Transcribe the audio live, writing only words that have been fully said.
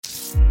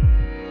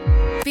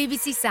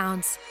BBC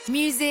Sounds.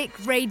 Music,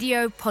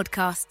 radio,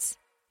 podcasts.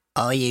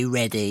 Are you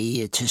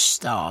ready to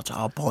start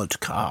our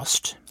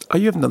podcast? Oh,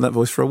 you haven't done that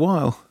voice for a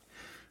while.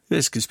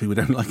 It's because people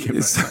don't like it.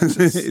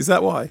 Is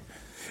that why?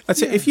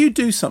 That's it. If you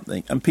do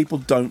something and people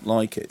don't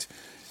like it,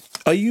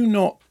 are you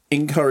not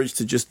encouraged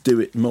to just do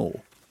it more?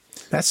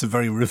 That's a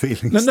very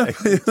revealing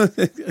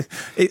statement.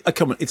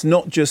 Come on, it's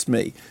not just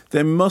me.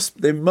 There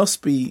must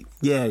be.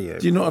 Yeah. Do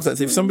you not have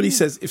that? If somebody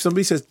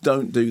says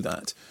don't do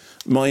that,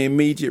 my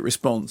immediate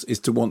response is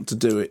to want to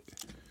do it.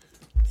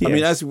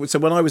 Yes. I mean, so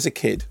when I was a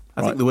kid,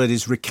 I think the word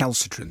is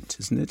recalcitrant,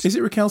 isn't it? Is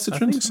it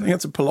recalcitrant? I think so. I think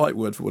that's a polite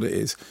word for what it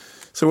is.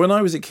 So when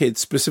I was a kid,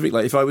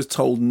 specifically, if I was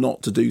told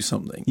not to do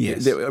something,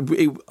 yes,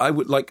 I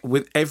would, like,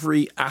 with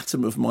every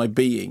atom of my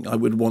being, I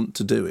would want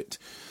to do it,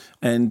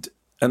 and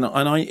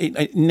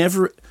I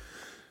never.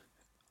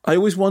 I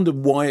always wondered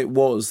why it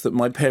was that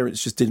my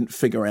parents just didn't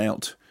figure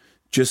out,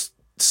 just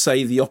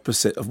say the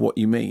opposite of what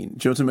you mean.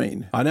 Do you know what I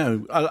mean? I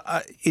know.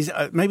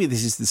 Maybe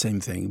this is the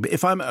same thing, but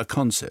if I'm at a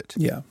concert,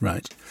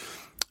 right,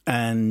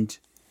 and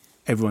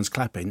everyone's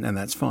clapping, then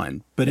that's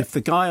fine. But if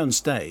the guy on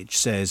stage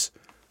says,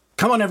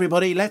 "Come on,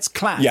 everybody, let's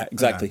clap." Yeah,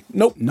 exactly.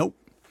 Nope.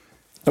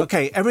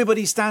 Okay,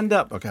 everybody stand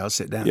up. Okay, I'll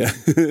sit down. Yeah.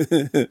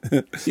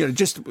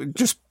 Just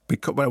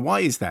because. Well, why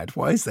is that?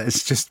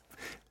 It's just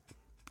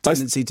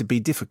tendency to be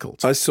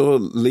difficult. I saw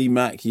Lee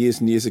Mack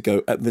years and years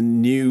ago at the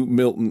New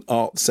Milton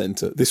Arts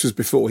Centre. This was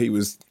before he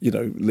was,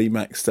 Lee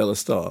Mack's stellar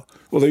star.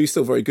 Although he's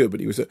still very good, but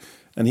he was,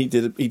 and he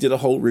did a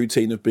whole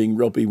routine of being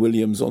Robbie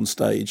Williams on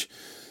stage,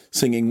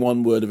 singing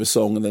one word of a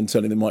song and then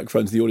turning the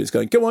microphone to the audience,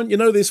 going, "Come on, you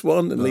know this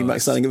one." And Lee Mack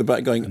standing in the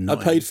back going, annoying.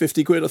 "I paid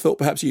 50 quid. I thought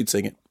perhaps you'd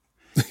sing it."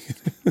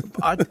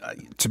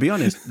 To be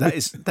honest,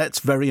 that's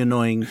very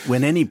annoying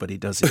when anybody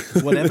does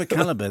it, whatever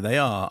calibre they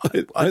are.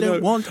 I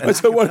don't want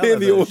to hear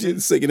the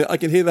audience singing it. I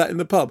can hear that in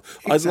the pub.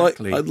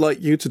 Exactly. I'd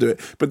like you to do it.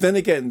 But then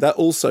again, that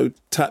also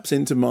taps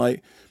into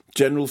my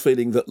general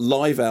feeling that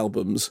live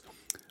albums,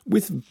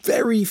 with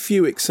very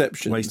few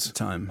exceptions, waste of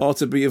time, are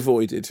to be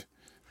avoided.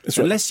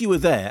 Unless you were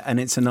there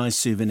and it's a nice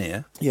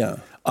souvenir. Yeah.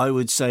 I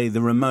would say the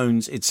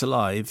Ramones' "It's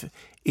Alive"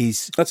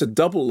 that's a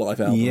double live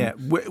album. Yeah,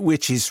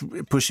 which is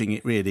pushing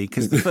it really,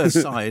 because the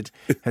first side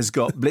has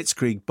got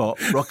Blitzkrieg Bop,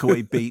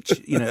 Rockaway Beach,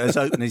 as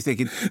open as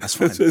thinking, that's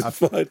fine. It's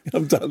fine.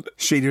 I'm done.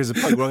 Sheila is a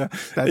punk rocker.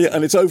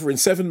 And it's over in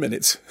 7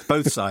 minutes.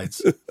 Both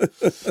sides.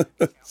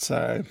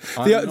 So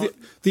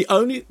the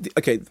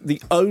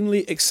only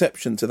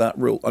exception to that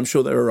rule, I'm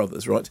sure there are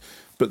others, right?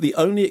 But the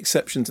only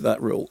exception to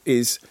that rule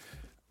is,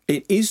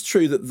 it is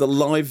true that the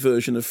live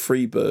version of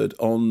Freebird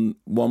on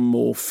One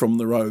More From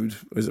the Road,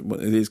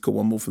 it is called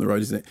One More From the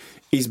Road, isn't it,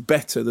 is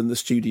better than the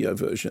studio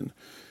version.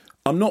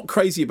 I'm not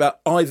crazy about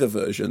either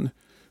version,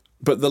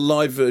 but the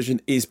live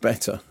version is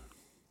better.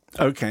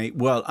 Okay,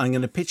 well, I'm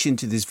going to pitch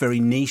into this very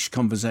niche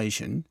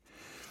conversation.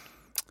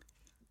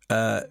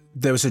 There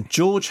was a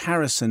George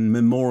Harrison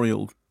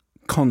memorial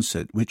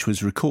concert which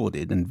was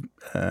recorded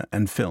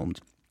and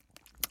filmed.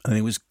 I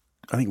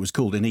think it was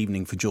called An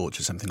Evening for George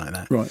or something like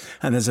that. Right.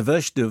 And there's a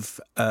version of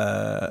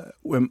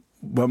When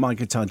My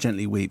Guitar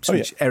Gently Weeps,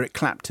 which Eric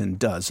Clapton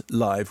does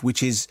live,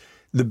 which is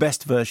the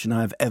best version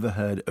I've ever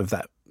heard of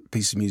that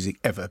piece of music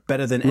ever.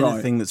 Better than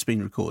anything that's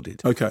been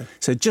recorded. Okay.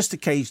 So just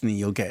occasionally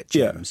you'll get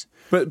gems.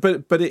 Yeah.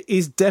 But it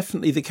is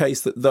definitely the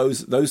case that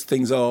those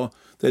things they're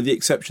the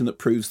exception that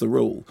proves the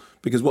rule.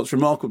 Because what's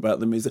remarkable about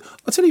them is that,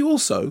 I'll tell you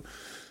also,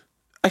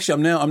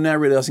 actually I'm now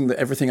realising that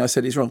everything I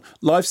said is wrong.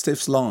 Live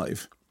Stiffs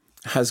Live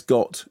has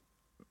got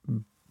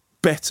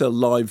better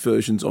live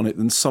versions on it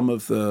than some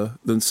of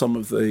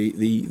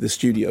the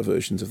studio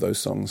versions of those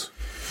songs,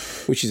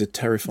 which is a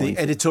terrifying. The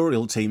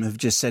editorial team have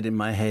just said in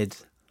my head.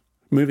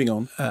 Moving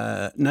on.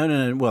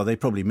 No. Well, they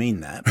probably mean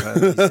that. But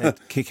they said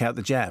 "Kick Out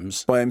the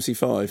Jams" by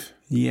MC5.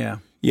 Yeah.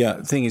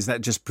 The thing is that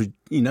just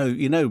you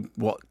know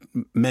what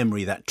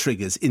memory that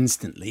triggers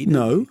instantly.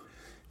 No.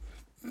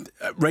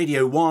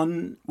 Radio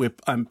 1.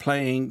 I'm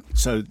playing.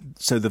 So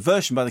the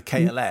version by the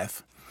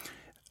KLF.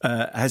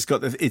 Has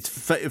got it's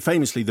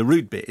famously the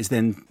rude bit is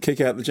then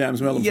 "Kick Out the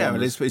Jams" Melon. Yeah,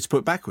 well, it's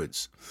put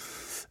backwards.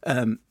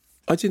 I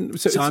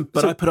didn't. I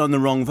put on the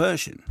wrong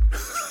version.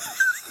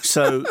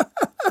 So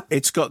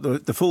it's got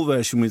the full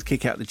version with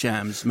 "Kick Out the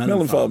Jams"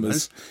 Melon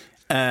Farmers.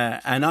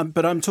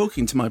 But I'm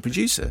talking to my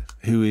producer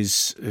who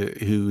is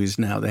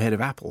now the head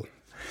of Apple.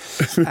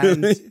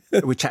 And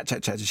we chat,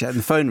 and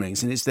the phone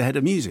rings, and it's the head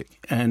of music,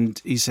 and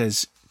he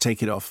says,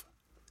 "Take it off."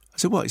 I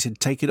said, "What?" He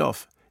said, "Take it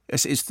off.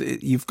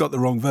 You've got the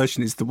wrong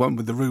version. It's the one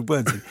with the rude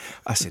words."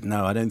 I said,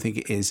 "No, I don't think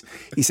it is."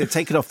 He said,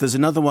 "Take it off. There's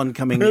another one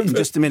coming in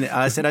just a minute."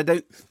 I said, "I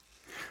don't."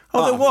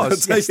 Oh, there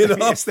was.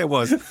 Yes, there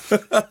was.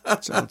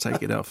 So I'll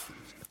take it off.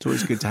 It's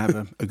always good to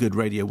have a good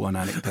Radio 1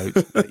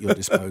 anecdote at your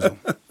disposal.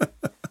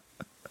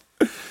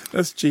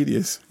 That's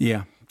genius.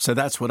 Yeah. So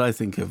that's what I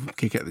think of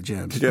 "Kick Out the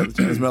Jams." Kick Out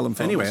the Jams, Melon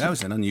Farmers. Anyway, that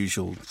was an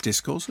unusual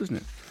discourse,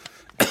 wasn't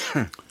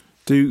it?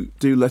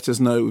 Do let us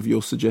know of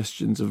your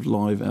suggestions of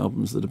live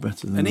albums that are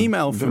better than an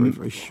email from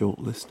very short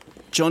list.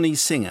 Johnny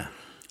Singer.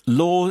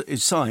 Law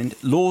is signed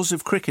Laws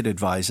of Cricket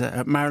Advisor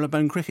at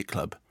Marylebone Cricket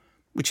Club,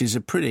 which is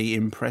a pretty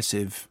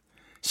impressive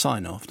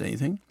sign-off, don't you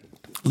think?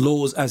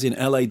 Laws as in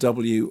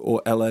L-A-W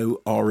or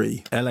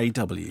L-O-R-E?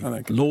 L-A-W. Oh,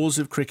 okay. Laws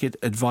of Cricket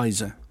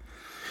Advisor.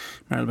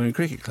 Marylebone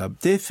Cricket Club.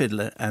 Dear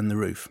Fiddler and the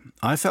Roof,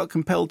 I felt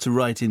compelled to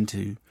write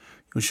into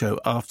your show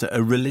after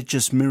a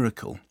religious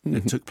miracle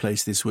that took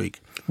place this week.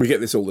 We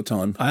get this all the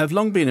time. I have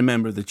long been a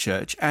member of the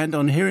church, and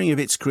on hearing of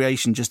its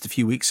creation just a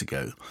few weeks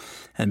ago,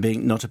 and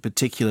being not a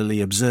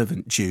particularly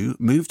observant Jew,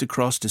 moved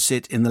across to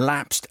sit in the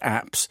lapsed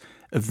apse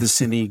of the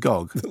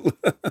synagogue.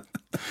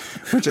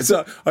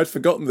 So I'd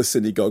forgotten the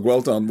synagogue.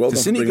 Well done. Well the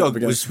done.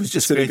 Synagogue was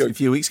just created a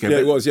few weeks ago. Yeah,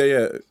 it was.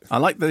 Yeah. I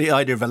like the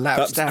idea of a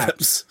lapsed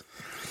apse.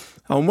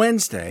 On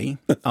Wednesday,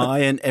 I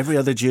and every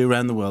other Jew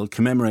around the world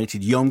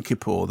commemorated Yom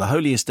Kippur, the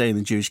holiest day in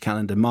the Jewish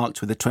calendar,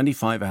 marked with a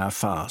 25-hour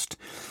fast.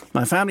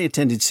 My family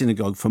attended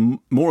synagogue for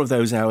more of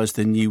those hours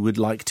than you would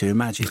like to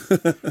imagine.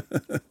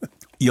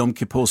 Yom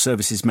Kippur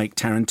services make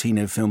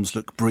Tarantino films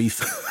look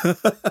brief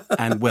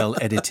and well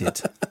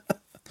edited.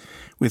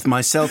 With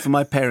myself and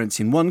my parents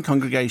in one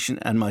congregation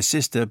and my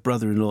sister,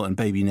 brother-in-law and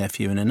baby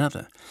nephew in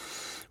another.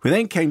 We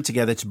then came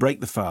together to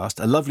break the fast,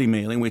 a lovely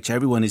meal in which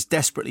everyone is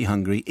desperately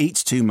hungry,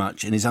 eats too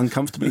much and is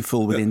uncomfortably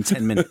full within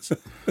 10 minutes.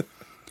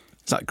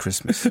 It's like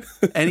Christmas.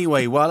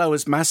 Anyway, while I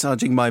was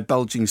massaging my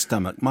bulging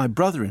stomach, my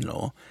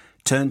brother-in-law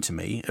turned to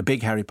me, a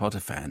big Harry Potter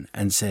fan,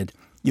 and said,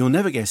 "You'll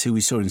never guess who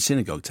we saw in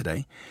synagogue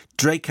today.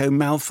 Draco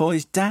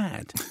Malfoy's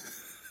dad."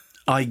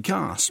 I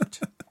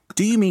gasped.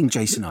 "Do you mean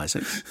Jason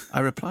Isaacs?" I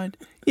replied.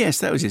 "Yes,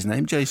 that was his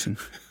name, Jason."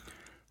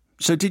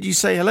 "So did you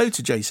say hello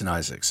to Jason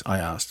Isaacs?" I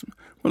asked.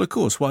 "Well, of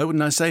course. Why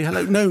wouldn't I say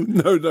hello?" No,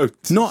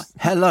 not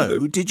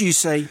hello. Did you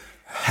say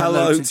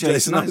hello to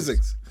Jason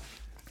Isaacs?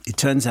 It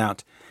turns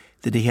out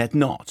that he had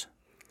not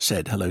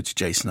said hello to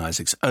Jason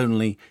Isaacs,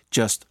 only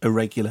just a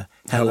regular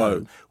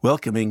hello,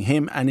 welcoming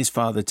him and his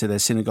father to their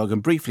synagogue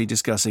and briefly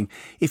discussing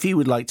if he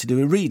would like to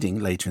do a reading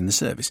later in the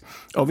service.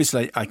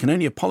 Obviously, I can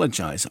only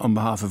apologise on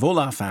behalf of all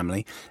our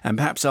family and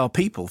perhaps our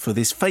people for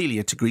this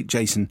failure to greet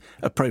Jason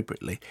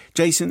appropriately.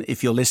 Jason,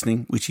 if you're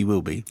listening, which he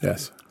will be.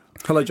 Yes.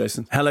 Hello,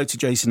 Jason. Hello to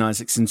Jason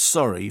Isaacs, and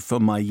sorry for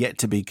my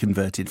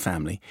yet-to-be-converted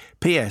family.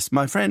 P.S.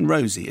 My friend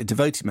Rosie, a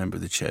devoted member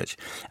of the church,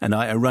 and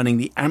I are running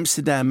the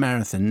Amsterdam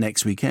Marathon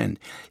next weekend.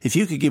 If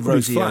you could give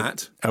Rosie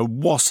a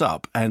what's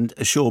up and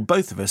assure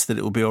both of us that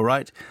it will be all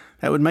right,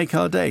 that would make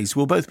our days.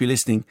 We'll both be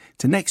listening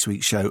to next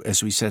week's show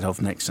as we set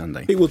off next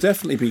Sunday. It will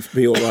definitely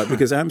be all right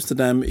because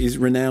Amsterdam is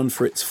renowned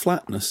for its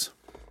flatness.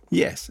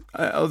 Yes,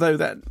 although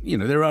that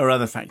there are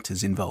other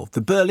factors involved.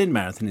 The Berlin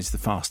Marathon is the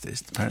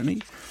fastest,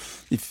 apparently.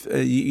 If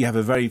you have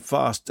a very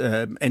fast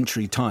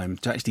entry time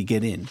to actually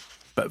get in.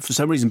 But for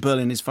some reason,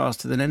 Berlin is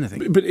faster than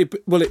anything. But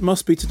it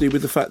must be to do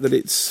with the fact that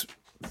it's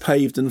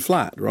paved and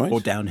flat, right?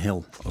 Or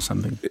downhill or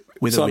something,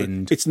 with a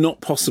wind. It's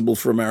not possible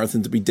for a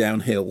marathon to be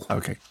downhill.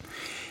 Okay.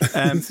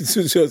 How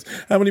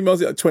many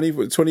miles is it?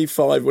 20,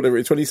 25,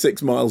 whatever,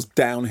 26 miles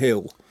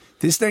downhill.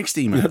 This next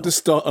email... You have to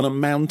start on a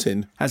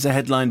mountain. ...has a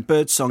headline,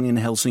 Birdsong in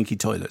Helsinki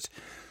Toilet,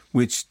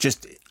 which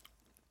just...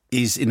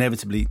 is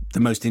inevitably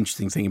the most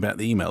interesting thing about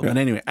the email. Yeah. But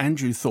anyway,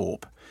 Andrew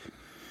Thorpe.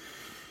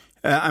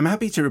 I'm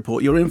happy to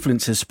report your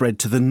influence has spread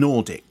to the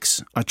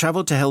Nordics. I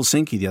travelled to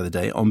Helsinki the other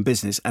day on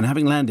business and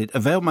having landed,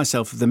 availed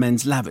myself of the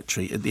men's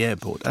lavatory at the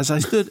airport. As I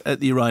stood at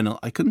the urinal,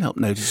 I couldn't help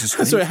notice a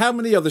strange... Sorry, how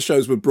many other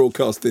shows would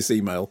broadcast this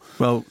email?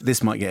 Well,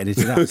 this might get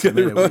edited out, so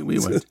right. we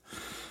won't.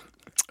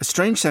 A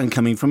strange sound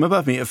coming from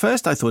above me. At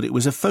first I thought it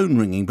was a phone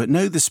ringing, but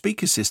no, the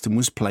speaker system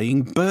was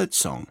playing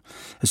birdsong.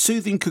 A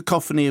soothing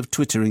cacophony of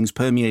twitterings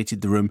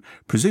permeated the room,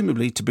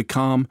 presumably to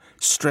becalm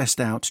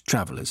stressed-out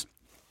travellers.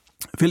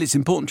 I feel it's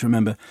important to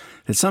remember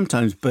that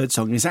sometimes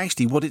birdsong is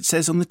actually what it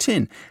says on the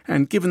tin,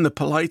 and given the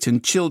polite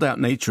and chilled-out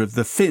nature of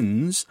the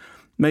Finns,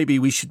 maybe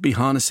we should be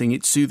harnessing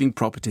its soothing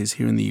properties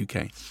here in the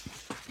UK.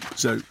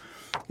 So...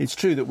 it's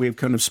true that we've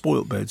kind of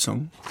spoilt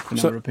birdsong for a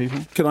number of people.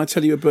 Can I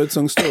tell you a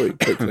birdsong story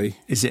quickly?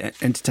 Is it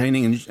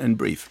entertaining and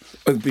brief?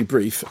 It'll be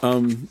brief.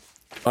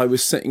 I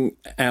was sitting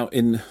out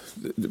in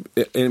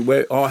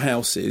where our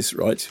house is,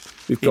 right?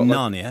 We've got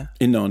Narnia?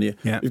 In Narnia.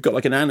 Yeah. We've got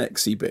like an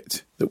annexy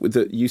bit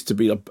that used to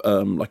be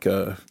like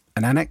a...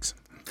 An annex?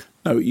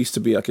 No, it used to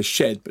be like a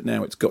shed, but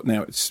now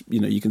it's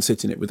you can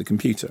sit in it with a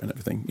computer and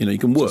everything. You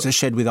can work. So it's a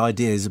shed with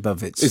ideas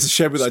above its It's a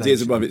shed with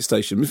ideas above its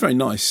station. It's a very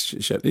nice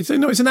shed.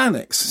 No, it's an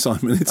annex,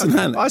 Simon. It's an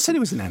annex. I said it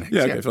was an annex.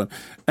 Yeah, okay, fine.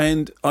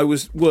 And I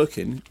was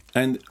working,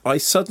 and I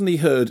suddenly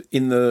heard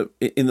in the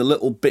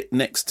little bit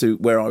next to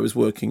where I was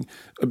working,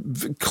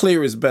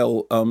 clear as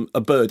bell, a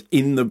bird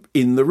in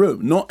the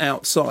room, not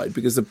outside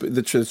because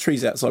the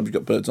trees outside we've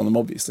got birds on them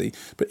obviously,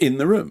 but in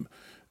the room.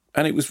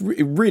 And it was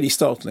really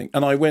startling.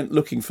 And I went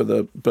looking for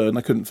the bird and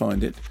I couldn't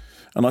find it.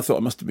 And I thought I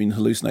must have been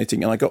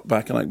hallucinating. And I got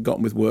back and I got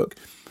on with work.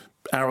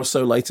 An hour or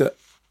so later,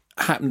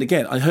 happened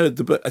again. I heard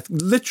the bird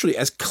literally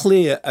as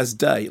clear as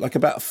day, like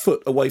about a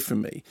foot away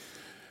from me.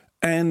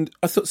 And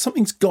I thought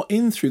something's got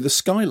in through the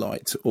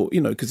skylight, or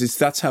because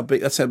that's how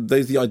big. That's how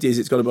the ideas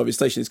it's got above its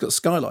station. It's got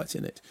skylight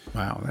in it.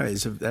 Wow,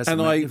 that's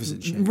and a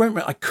magnificent shape.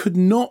 I could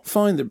not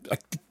find it. I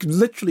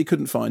literally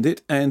couldn't find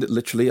it, and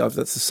literally,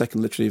 that's the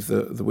second literally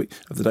of the week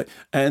of the day.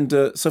 And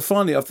so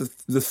finally, after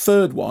the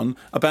third one,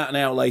 about an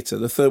hour later,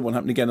 the third one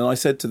happened again, and I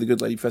said to the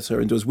good lady professor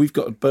indoors, "We've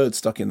got a bird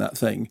stuck in that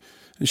thing,"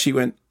 and she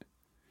went,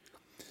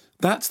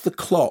 "That's the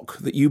clock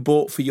that you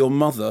bought for your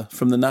mother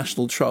from the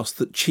National Trust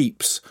that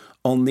cheeps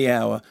on the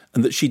hour,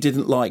 and that she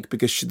didn't like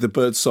because the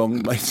bird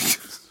song made."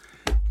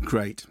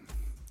 Great.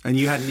 And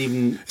you hadn't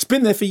even... It's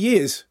been there for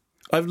years.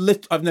 I've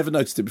never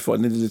noticed it before.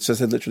 I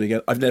said literally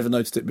again, I've never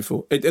noticed it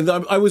before. And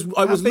I was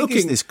How big looking.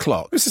 is this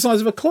clock? It's the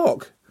size of a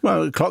clock.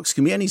 Well, clocks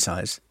can be any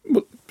size.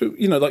 Well,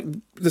 like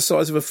the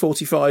size of a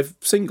 45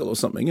 single or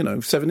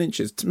something, 7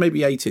 inches,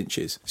 maybe 8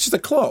 inches. It's just a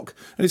clock.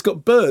 And it's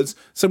got birds.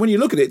 So when you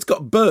look at it, it's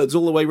got birds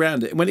all the way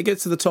around it. And when it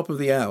gets to the top of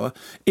the hour,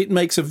 it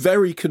makes a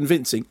very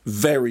convincing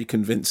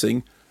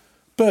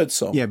bird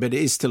song. Yeah, but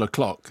it is still a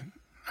clock,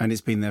 and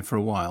it's been there for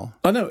a while.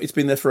 I know, it's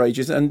been there for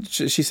ages. And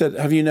she said,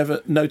 "Have you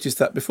never noticed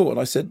that before?" And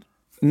I said,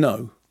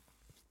 "No."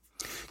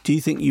 Do you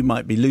think you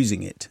might be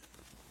losing it?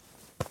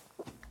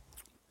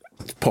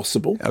 It's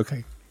possible.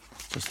 Okay,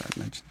 just that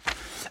mention.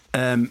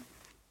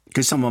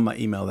 Because someone might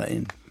email that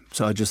in,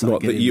 so I just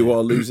thought that you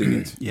are losing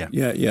it. Yeah.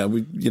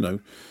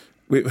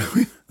 We've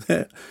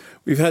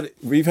had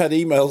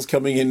emails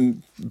coming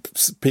in,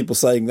 people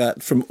saying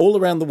that from all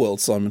around the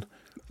world, Simon.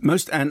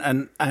 Most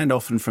and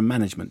often from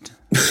management.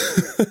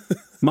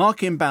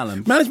 Mark in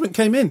Balham. Management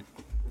came in.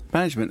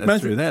 Management are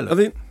through there.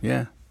 Look.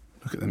 Yeah,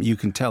 look at them. You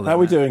can tell them. How are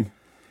we doing?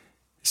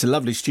 It's a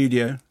lovely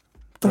studio.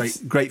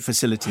 Great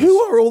facilities. Who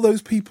are all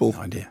those people? No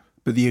idea.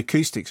 But the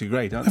acoustics are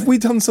great, aren't Have they? we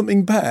done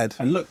something bad?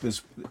 And look,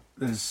 there's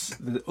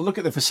look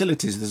at the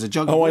facilities. There's a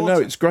jug of water. I know,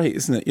 it's great,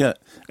 isn't it? Yeah,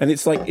 and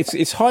it's like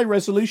it's high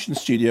resolution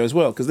studio as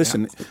well. Because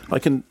listen, I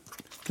can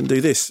do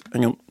this.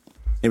 Hang on,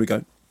 here we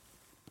go.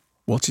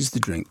 What is the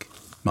drink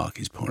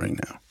Mark is pouring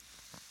now?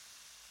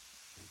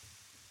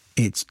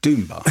 It's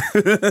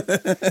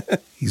Doombar.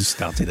 He's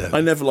started early.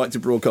 I never like to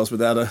broadcast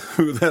without a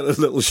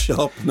little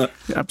sharpener.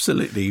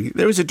 Absolutely.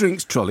 There is a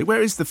drinks trolley.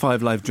 Where is the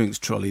Five Live drinks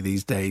trolley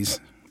these days?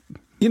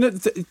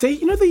 They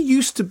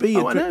used to be.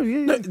 I know.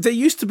 Yeah. No, they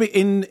used to be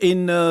in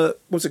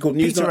what's it called?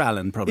 Peter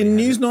Allen probably in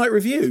has Newsnight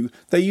Review.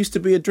 There used to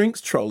be a drinks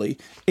trolley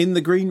in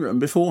the green room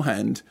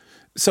beforehand,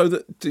 so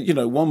that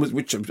one was,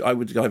 which I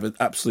would have an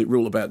absolute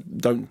rule about,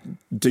 don't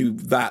do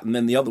that, and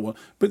then the other one.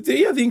 But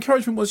the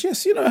encouragement was,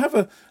 yes, have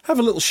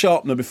a little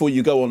sharpener before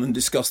you go on and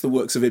discuss the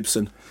works of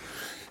Ibsen.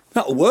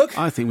 That'll work.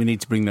 I think we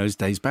need to bring those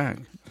days back.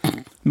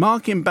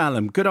 Mark in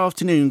Balham, good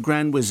afternoon,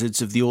 Grand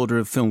Wizards of the Order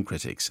of Film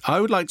Critics. I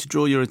would like to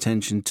draw your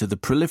attention to the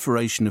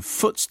proliferation of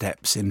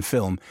footsteps in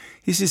film.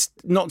 This is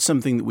not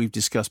something that we've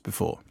discussed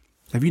before.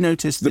 Have you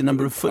noticed the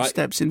number of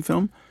footsteps in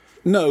film?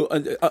 No,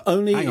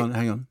 only... Hang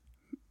on.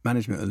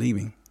 Management are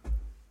leaving.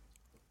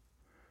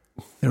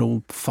 They're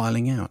all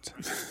filing out.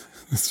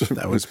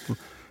 That was...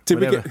 Did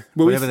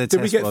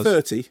we get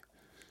 30?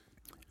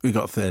 We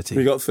got 30.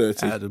 We got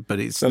 30. But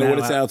it's I don't now know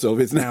what it's out of.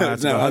 It's now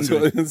out of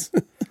 100.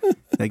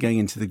 They're going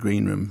into the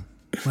green room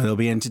where they'll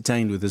be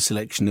entertained with a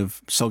selection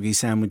of soggy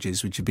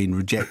sandwiches which have been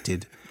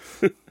rejected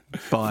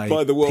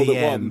by the world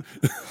PM.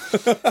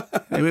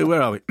 Anyway,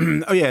 where are we?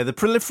 Oh yeah, the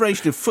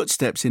proliferation of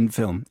footsteps in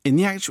film.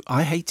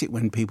 I hate it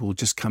when people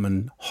just come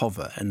and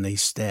hover and they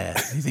stare.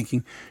 You're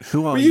thinking,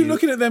 who are you? Were you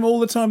looking at them all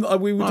the time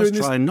that we were doing this? I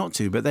was trying not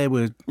to, but they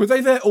were. Were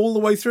they there all the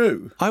way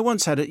through? I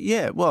once had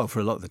it. Well, for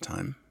a lot of the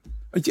time.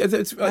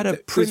 It's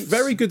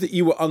very good that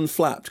you were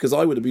unflapped, because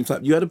I would have been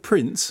flapped. You had a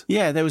prince.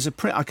 Yeah, there was a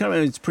prince. I can't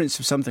remember. It's Prince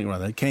of something or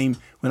other. It came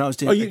when I was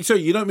doing. So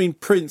you don't mean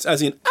prince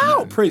as in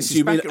prince?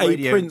 You mean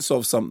prince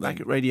of something? Back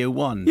at Radio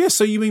 1. Yeah.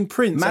 So you mean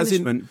prince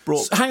Management as in?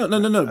 Brought hang on,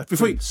 no.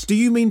 Do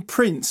you mean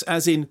prince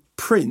as in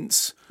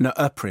prince? No,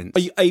 a prince. Are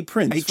you a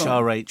prince?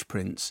 HRH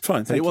Prince.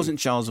 Fine. But it wasn't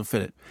Charles or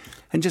Philip,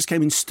 and just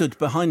came and stood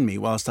behind me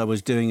whilst I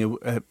was doing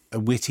a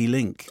witty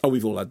link. Oh,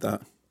 we've all had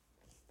that.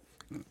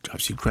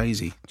 Drives you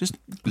crazy. Just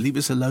leave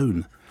us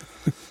alone.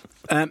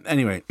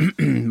 Anyway,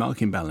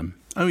 Mark in Balham.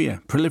 Oh yeah,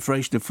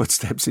 proliferation of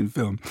footsteps in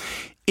film.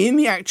 In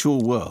the actual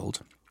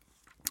world,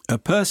 a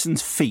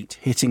person's feet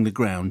hitting the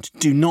ground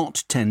do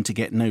not tend to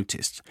get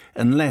noticed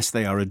unless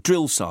they are a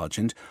drill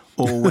sergeant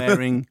or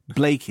wearing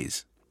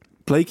Blakeys.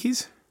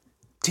 Blakeys?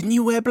 Didn't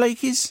you wear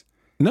Blakeys?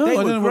 No, I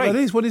don't know what that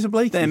is. What is a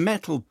Blakey? They're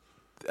metal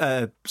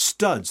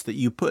studs that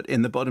you put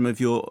in the bottom of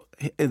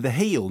the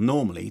heel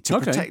normally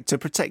to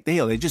protect the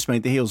heel. They just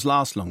made the heels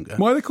last longer.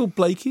 Why are they called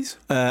Blakeys?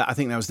 I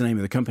think that was the name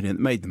of the company that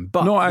made them.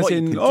 But not as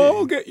in,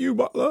 I'll get you,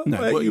 butler.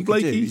 No, what you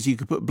could do is you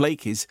could put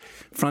Blakeys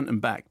front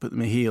and back, put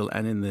them in the heel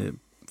and in the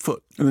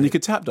foot. And then you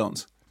could tap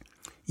dance.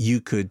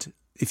 You could,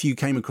 if you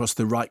came across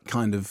the right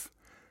kind of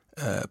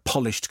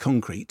polished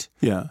concrete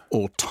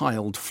or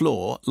tiled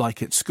floor,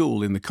 like at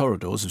school in the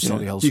corridors of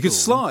Solihull School. You could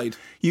slide.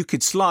 You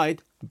could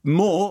slide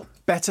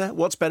better.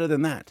 What's better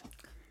than that?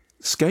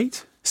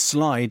 Skate?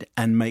 Slide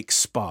and make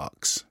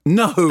sparks.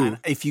 No. And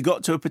if you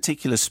got to a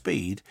particular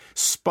speed,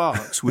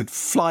 sparks would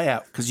fly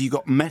out because you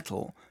got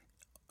metal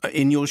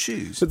in your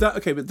shoes.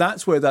 But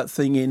that's where that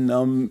thing in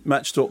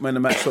Matchstalk Men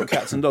and Matchstalk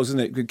Cats and Dogs, isn't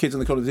it? The Kids on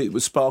the Corner, it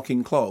was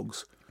sparking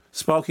clogs.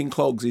 Sparking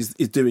clogs is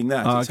doing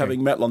that. It's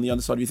having metal on the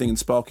underside of your thing and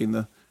sparking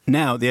the...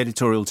 Now the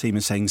editorial team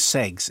is saying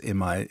segs in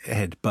my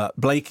head, but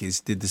Blakey's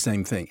did the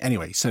same thing.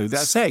 Anyway, so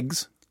that's...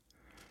 Segs?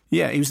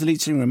 Yeah, he was the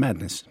lead singer of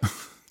Madness.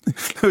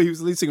 No, he was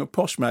the lead singer of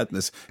Posh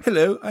Madness.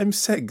 Hello, I'm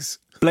Segs.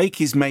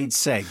 Blakey's made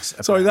segs.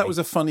 Apparently. Sorry, that was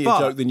a funnier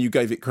joke than you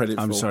gave it credit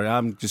for. I'm sorry,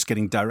 I'm just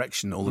getting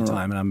direction all the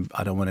time, and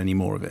I don't want any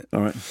more of it.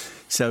 All right.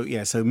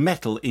 So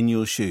metal in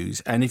your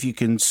shoes, and if you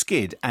can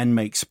skid and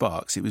make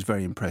sparks, it was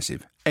very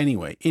impressive.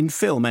 Anyway, in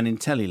film and in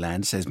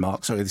Teleland, says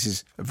Mark. Sorry, this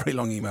is a very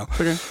long email.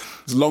 Okay.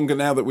 It's longer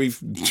now that we've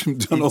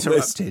done all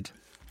this.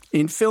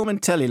 In film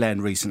and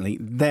Teleland recently,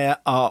 there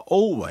are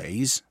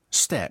always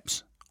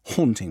steps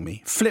haunting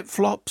me.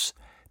 Flip-flops,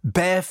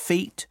 bare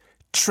feet,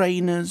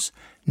 trainers,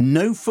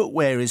 no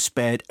footwear is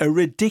spared, a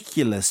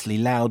ridiculously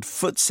loud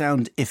foot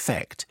sound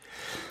effect.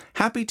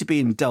 Happy to be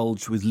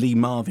indulged with Lee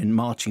Marvin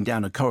marching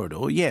down a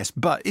corridor, yes,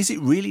 but is it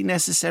really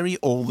necessary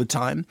all the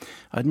time?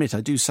 I admit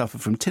I do suffer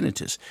from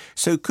tinnitus.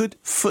 So could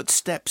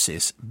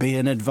footstepsis be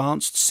an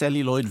advanced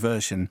celluloid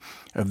version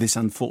of this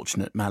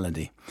unfortunate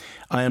malady?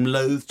 I am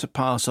loath to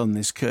pass on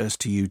this curse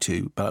to you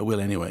two, but I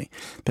will anyway.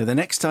 But the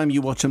next time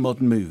you watch a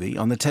modern movie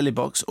on the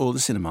telebox or the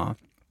cinema,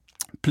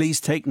 please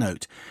take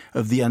note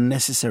of the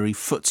unnecessary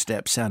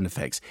footstep sound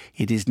effects.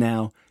 It is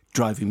now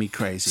driving me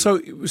crazy.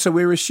 So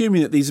we're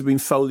assuming that these have been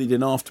folded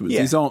in afterwards.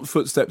 Yeah. These aren't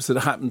footsteps that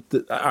happened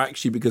that are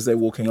actually because they're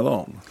walking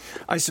along.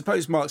 I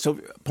suppose Mark's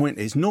point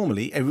is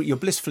normally you're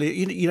blissfully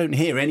you don't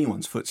hear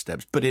anyone's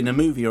footsteps, but in a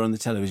movie or on the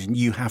television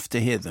you have to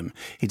hear them.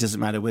 It doesn't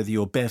matter whether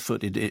you're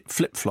barefooted,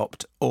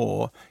 flip-flopped,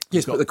 or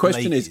yes. But the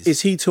question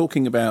is he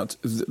talking about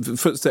the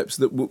footsteps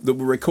that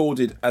were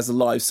recorded as a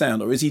live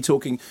sound, or is he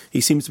talking?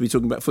 He seems to be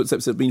talking about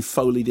footsteps that have been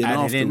folded in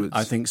afterwards.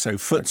 I think so.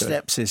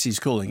 Footsteps, as he's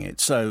calling it.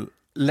 So.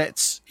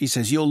 He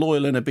says, your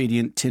loyal and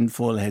obedient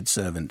tinfoil head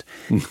servant.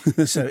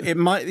 So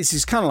this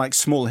is kind of like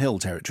Small Hill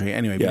territory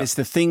anyway, but it's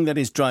the thing that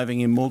is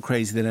driving him more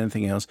crazy than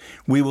anything else.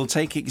 We will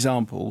take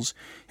examples.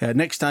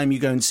 Next time you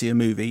go and see a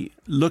movie,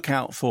 look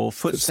out for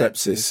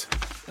footsteps.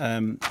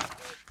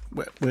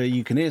 Where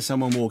you can hear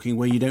someone walking,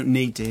 where you don't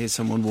need to hear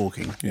someone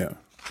walking. Yeah.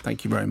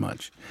 Thank you very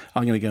much.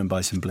 I'm going to go and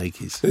buy some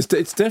Blakey's.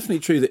 It's definitely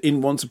true that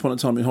in Once Upon a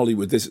Time in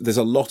Hollywood, there's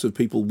a lot of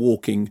people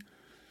walking.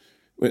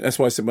 That's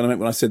why I said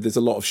when I said there's a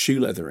lot of shoe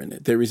leather in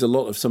it. There is a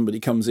lot of somebody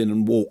comes in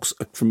and walks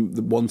from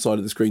the one side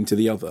of the screen to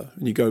the other,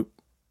 and you go,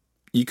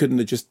 you couldn't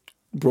have just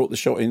brought the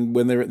shot in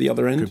when they're at the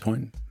other end. Good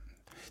point.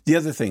 The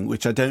other thing,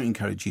 which I don't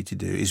encourage you to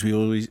do, is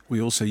we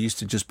also used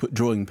to just put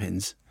drawing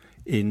pins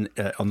in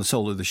on the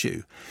sole of the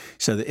shoe,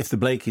 so that if the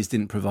Blakey's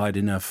didn't provide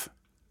enough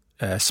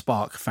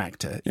spark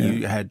factor,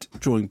 you had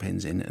drawing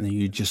pins in, and then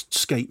you just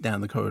skate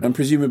down the corridor. And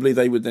presumably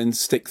they would then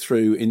stick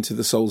through into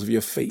the soles of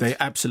your feet. They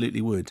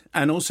absolutely would.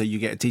 And also you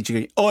get a teacher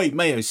going, "Oi,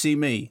 Mayo, see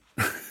me."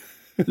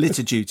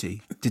 Litter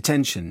duty,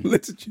 detention.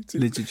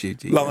 Litter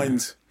duty.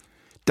 Lines.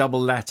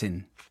 Double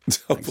Latin.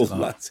 Double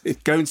Latin.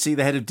 Go and see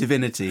the head of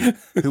divinity,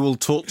 who will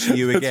talk to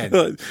you again.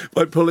 Right.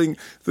 By pulling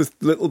the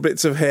little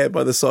bits of hair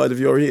by the side of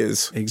your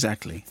ears.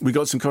 Exactly. We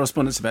got some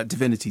correspondence about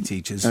divinity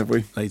teachers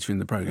later in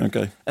the programme.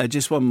 Okay.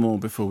 Just one more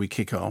before we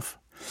kick off.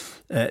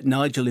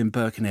 Nigel in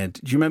Birkenhead.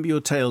 Do you remember your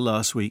tale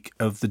last week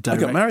of the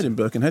director? I got married in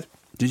Birkenhead.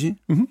 Did you?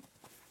 Mm-hmm.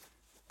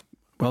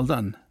 Well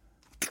done.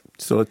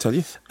 So I'd tell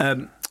you.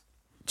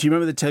 Do you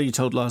remember the tale you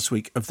told last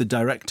week of the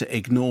director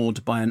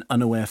ignored by an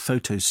unaware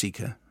photo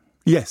seeker?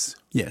 Yes.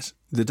 Yes.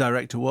 The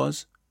director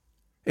was?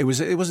 It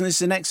wasn't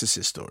this an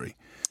Exorcist story?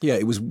 Yeah,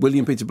 it was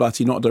William Peter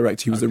Blatty, not a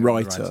director. He was the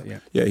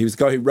writer. Yeah, he was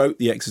the guy who wrote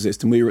The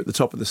Exorcist, and we were at the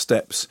top of the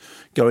steps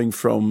going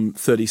from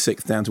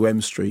 36th down to M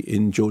Street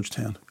in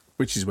Georgetown.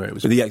 Which is where it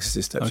was. The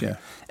Exorcist steps, yeah.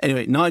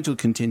 Anyway, Nigel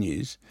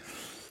continues.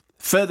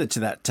 Further to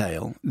that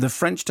tale, the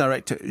French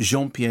director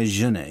Jean-Pierre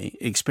Jeunet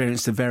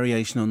experienced a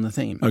variation on the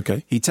theme.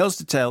 Okay. He tells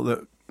the tale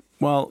that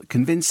while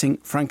convincing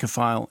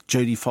Francophile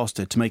Jodie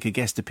Foster to make a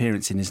guest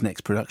appearance in his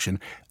next production,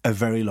 A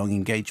Very Long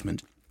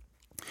Engagement,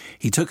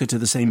 he took her to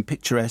the same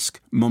picturesque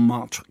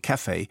Montmartre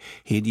cafe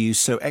he had used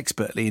so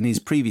expertly in his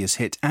previous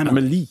hit,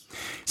 Amélie.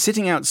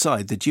 Sitting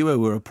outside, the duo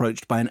were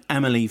approached by an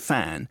Amélie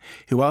fan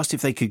who asked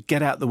if they could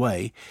get out the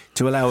way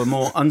to allow a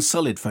more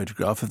unsullied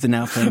photograph of the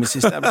now famous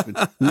establishment,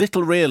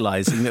 little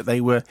realising that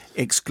they were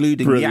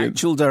excluding the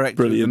actual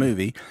director of the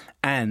movie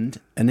and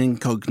an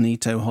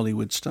incognito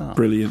Hollywood star.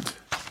 Brilliant.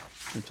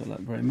 Which I like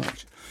very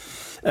much.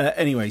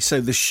 Anyway,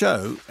 so the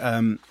show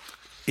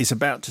is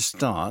about to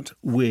start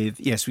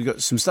with, yes, we've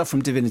got some stuff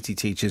from Divinity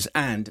Teachers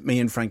and me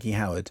and Frankie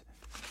Howard,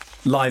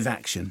 live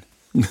action,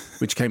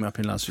 which came up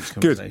in last week's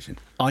conversation.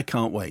 Good. I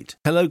can't wait.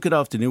 Hello, good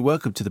afternoon,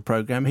 welcome to the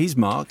programme. He's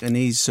Mark, and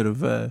he's sort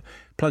of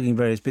plugging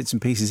various bits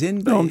and pieces in.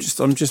 No, I'm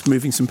just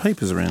moving some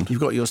papers around. You've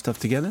got your stuff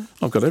together?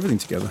 I've got everything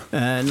together.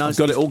 Nice. I've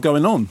got it all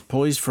going on.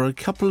 Poised for a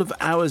couple of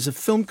hours of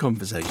film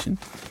conversation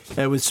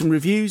with some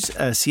reviews.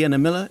 Sienna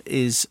Miller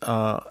is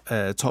our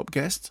top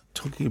guest,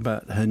 talking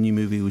about her new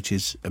movie, which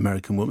is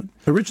American Woman.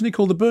 Originally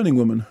called The Burning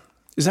Woman.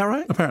 Is that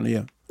right? Apparently,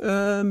 yeah.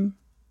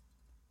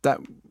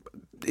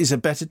 is a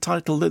better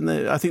title than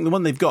I think the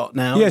one they've got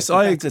now. Yes, is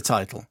a better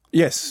title.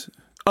 Yes.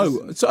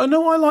 Oh, so I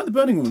know I like The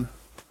Burning Woman.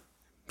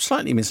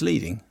 Slightly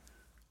misleading.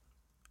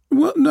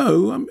 Well,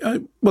 no.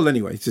 Well,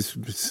 anyway,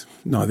 it's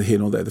neither here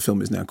nor there. The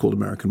film is now called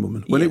American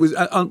Woman. When it was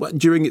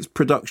during its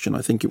production,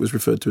 I think it was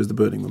referred to as The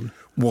Burning Woman.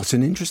 What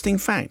an interesting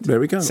fact. There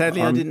we go.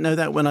 Sadly, I didn't know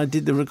that when I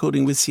did the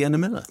recording with Sienna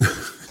Miller.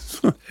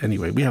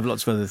 Anyway, we have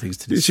lots of other things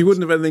to do. She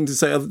wouldn't have anything to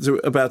say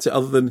about it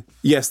other than,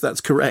 yes, that's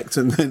correct,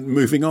 and then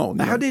moving on.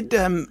 How did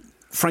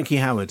Frankie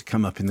Howard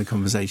come up in the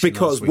conversation?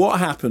 Because what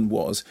happened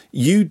was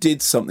you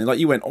did something, like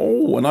you went,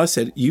 oh, and I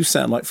said, you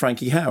sound like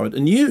Frankie Howard.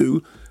 And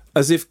you,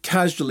 as if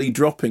casually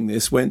dropping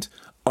this, went,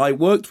 I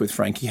worked with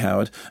Frankie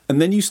Howard. And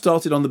then you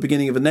started on the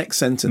beginning of the next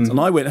sentence. And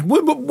I went,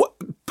 what,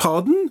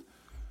 pardon?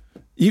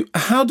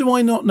 How do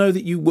I not know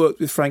that you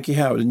worked with Frankie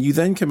Howard? And you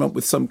then came up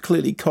with some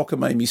clearly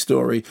cockamamie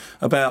story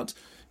about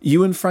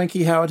you and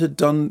Frankie Howard had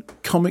done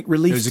comic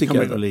relief together.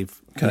 Comic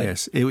relief, okay.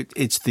 Yes.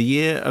 It's the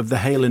year of the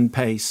Hale and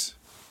Pace,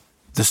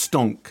 the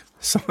Stonk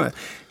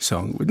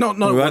song. Not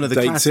one of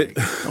the classic,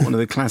 not one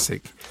of the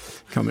classic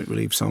comic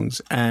relief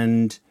songs.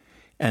 And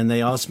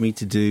they asked me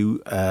to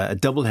do a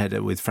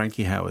doubleheader with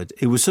Frankie Howard.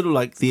 It was sort of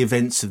like the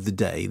events of the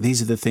day.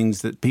 These are the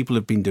things that people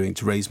have been doing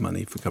to raise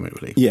money for comic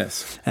relief.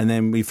 Yes. And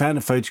then we found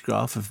a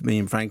photograph of me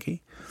and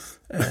Frankie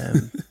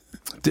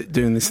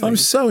doing this thing. I'm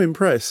so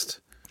impressed.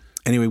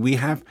 Anyway, we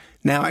have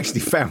now actually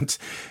found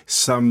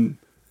some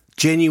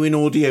genuine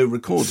audio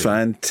recording.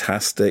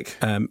 Fantastic.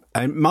 And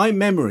my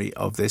memory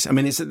of this, I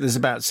mean, there's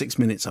about 6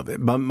 minutes of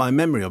it, but my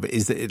memory of it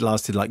is that it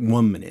lasted like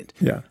 1 minute.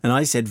 Yeah. And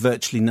I said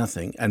virtually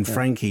nothing. And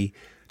Frankie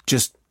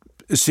just,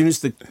 as soon as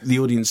the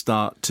audience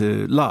start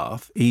to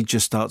laugh, he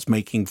just starts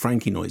making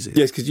Frankie noises.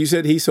 Yes, because you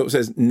said he sort of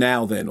says,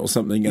 now then, or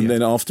something, and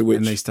then after which...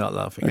 And they start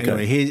laughing. Okay.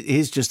 Anyway,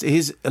 here's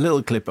a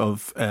little clip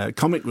of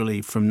comic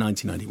relief from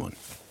 1991.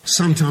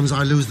 Sometimes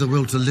I lose the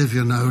will to live,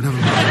 you know. Never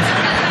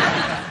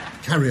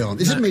mind. Carry on.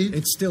 Is it me?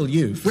 It's still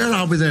you. Where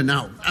are we there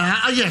now?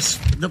 Yes.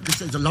 Look,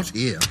 there's a lot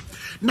here.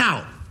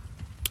 Now,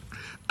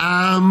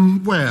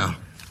 where?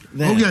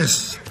 There. Oh,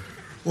 yes.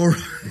 All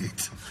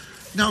right.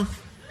 Now,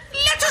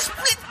 let us...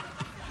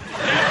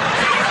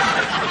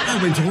 I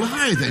went all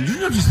high then. Did you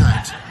notice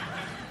that?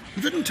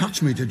 You didn't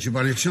touch me, did you,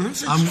 by any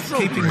chance? I'm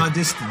keeping my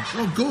distance.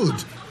 Oh, good.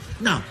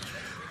 Now,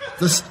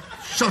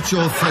 shut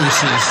your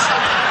faces.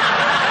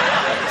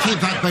 Keep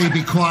that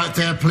baby quiet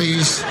there,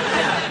 please.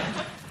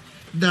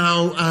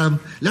 Now,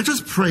 let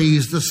us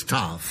praise the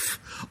staff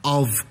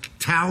of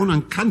Town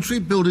and Country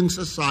Building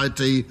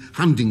Society,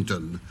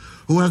 Huntingdon,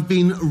 who have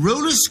been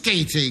roller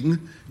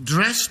skating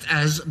dressed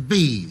as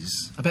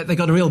bees. I bet they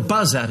got a real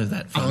buzz out of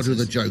that. I'll do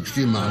the jokes,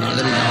 do you mind? Now,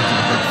 let me go.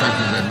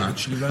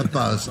 Thank you very much. A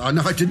buzz. I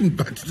know I didn't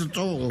bat it at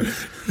all.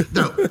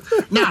 No.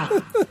 Now,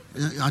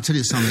 I tell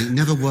you something.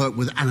 Never work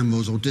with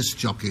animals or disc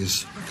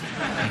jockeys.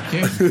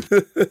 Thank you.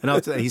 And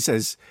after that, he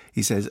says,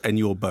 and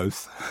you're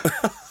both.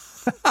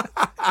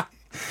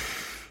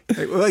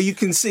 Well, you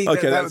can see.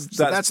 Okay, that's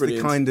the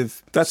kind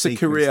of. That's a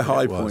career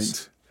high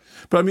point.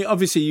 But I mean,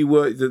 obviously,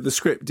 the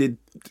script did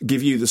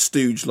give you the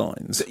Stooge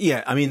lines.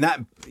 Yeah, I mean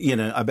that.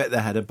 I bet they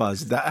had a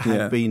buzz. That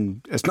had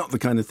been. It's not the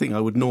kind of thing I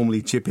would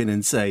normally chip in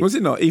and say. Was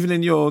it not? Even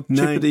in your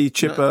chippity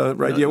chipper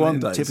Radio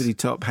 1 days? Tippity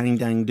top, hang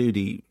dang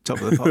doody, top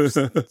of the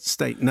pops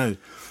state. No,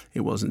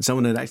 it wasn't.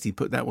 Someone had actually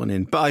put that one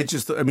in. But I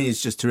just thought, I mean,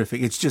 it's just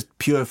terrific. It's just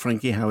pure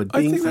Frankie Howard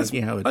being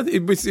Frankie Howard.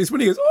 It's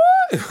when he goes,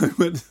 oh! I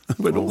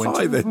went all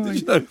high then.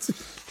 Did you know?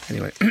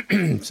 Anyway,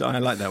 so I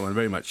like that one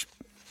very much.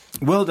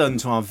 Well done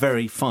to our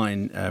very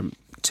fine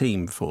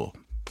team for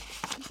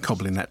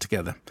cobbling that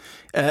together.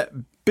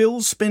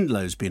 Bill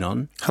Spindlow's been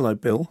on. Hello,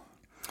 Bill.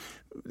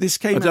 This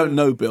came. I don't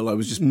know Bill. I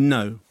was just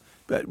no,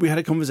 but we had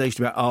a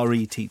conversation about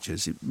RE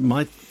teachers. It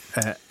might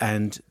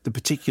and the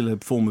particular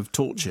form of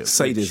torture,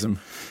 sadism.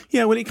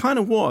 Well, it kind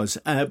of was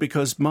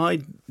because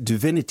my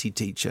divinity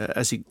teacher,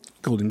 as he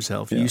called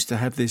himself, used to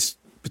have this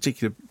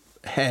particular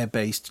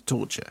hair-based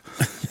torture.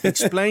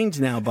 Explained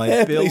now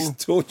by Bill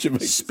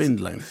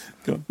Spindlow.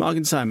 Mark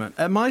and Simon.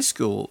 At my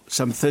school,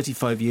 some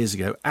 35 years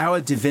ago, our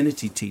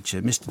divinity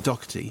teacher, Mr.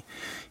 Doherty,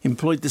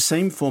 employed the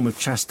same form of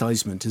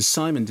chastisement as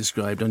Simon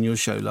described on your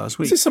show last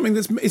week. Is this something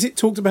is it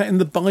talked about in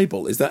the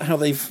Bible? Is that how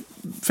they've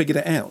figured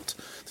it out?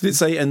 Did it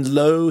say, and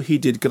lo, he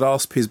did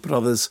grasp his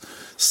brother's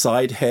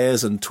side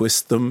hairs and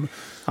twist them?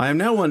 I am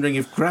now wondering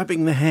if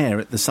grabbing the hair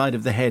at the side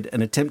of the head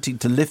and attempting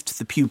to lift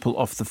the pupil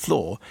off the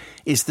floor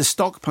is the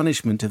stock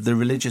punishment of the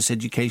religious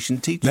education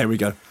teacher. There we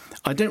go.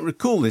 I don't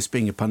recall this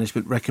being a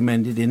punishment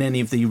recommended in any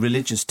of the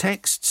religious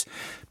texts,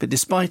 but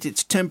despite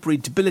its temporary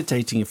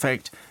debilitating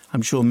effect,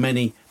 I'm sure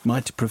many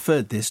might have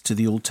preferred this to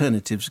the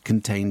alternatives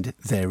contained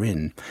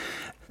therein.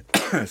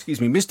 Excuse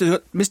me,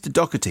 Mr.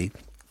 Doherty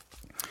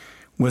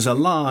was a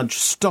large,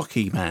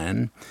 stocky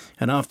man,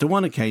 and after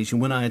one occasion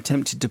when I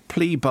attempted to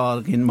plea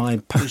bargain my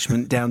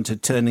punishment down to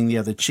turning the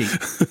other cheek,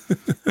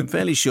 I'm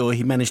fairly sure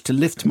he managed to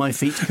lift my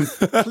feet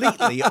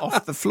completely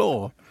off the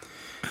floor.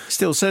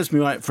 Still serves me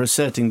right for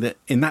asserting that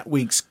in that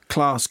week's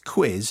class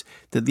quiz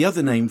that the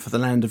other name for the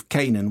land of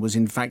Canaan was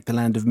in fact the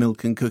land of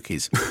milk and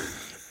cookies.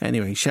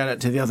 Anyway, shout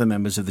out to the other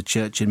members of the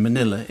church in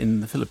Manila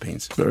in the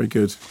Philippines. Very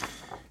good.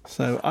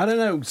 So, I don't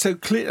know. So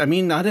clear. I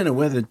mean, I don't know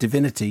whether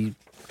divinity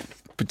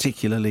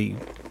particularly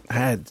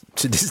had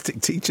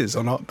sadistic teachers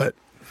or not, but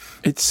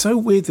it's so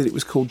weird that it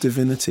was called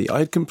divinity. I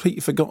had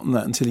completely forgotten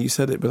that until you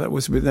said it, but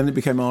then it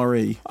became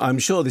RE. I'm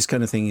sure this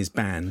kind of thing is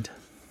banned.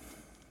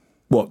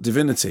 What,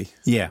 divinity?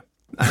 Yeah.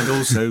 And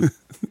also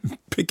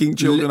picking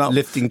children up,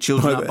 lifting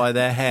children up by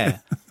their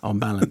hair on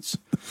balance.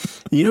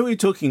 You know, we were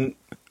talking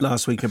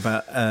last week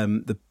about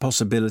the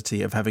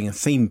possibility of having a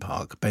theme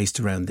park based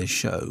around this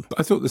show.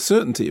 I thought the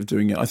certainty of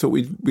doing it. I thought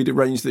we'd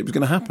arranged that it was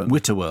going to happen.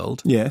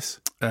 Witterworld, yes,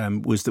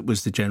 was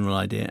the general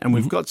idea, and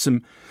we've got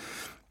some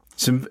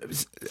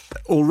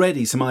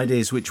already some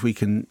ideas which we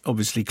can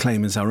obviously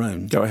claim as our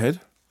own. Go ahead.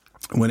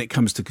 When it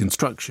comes to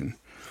construction,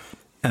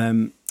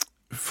 Mark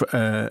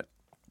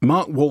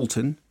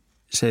Walton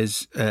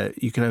says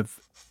you could have.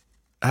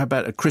 How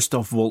about a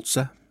Christoph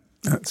Waltzer?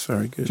 That's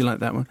very good. Do you like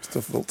that one?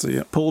 Christoph Waltzer,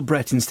 yeah. Paul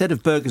Brett, instead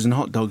of burgers and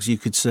hot dogs, you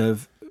could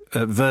serve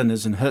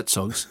Werners and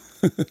Herzogs,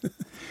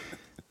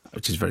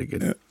 which is very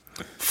good. Yeah.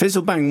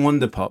 Fizzlebang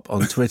Wonderpop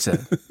on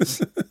Twitter,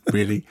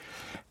 really,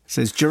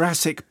 says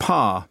Jurassic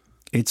Par.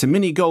 It's a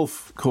mini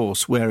golf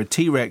course where a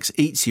T-Rex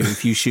eats you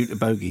if you shoot a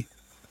bogey.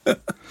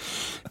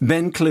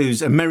 Ben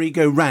Clues, a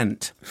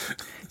merry-go-rant.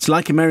 It's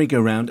like a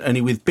merry-go-round,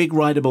 only with big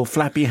rideable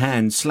flappy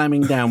hands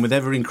slamming down with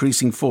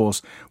ever-increasing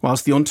force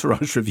whilst the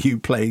Entourage Review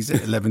plays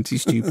at 11 to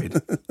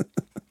Stupid.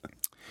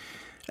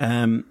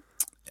 A.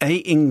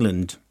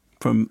 England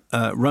from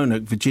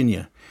Roanoke,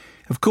 Virginia.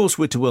 Of course,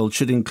 Witterworld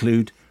should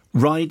include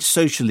ride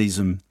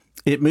socialism.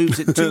 It moves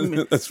at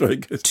That's very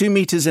good. 2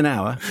 metres an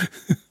hour.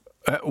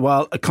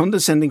 While a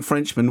condescending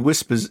Frenchman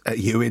whispers at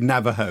you in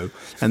Navajo,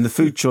 and the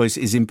food choice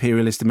is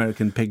imperialist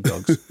American pig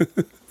dogs.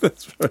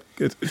 That's very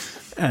good.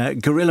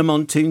 Gorilla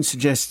Montoon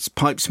suggests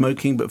pipe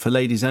smoking, but for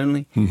ladies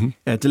only.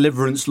 Mm-hmm.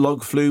 Deliverance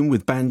log flume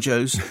with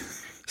banjos,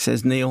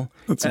 says Neil.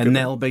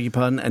 Nell, beg your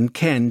pardon. And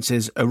Ken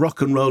says a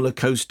rock and roller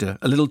coaster,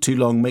 a little too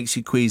long, makes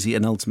you queasy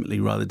and ultimately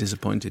rather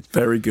disappointed.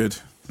 Very good.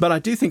 But I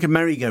do think a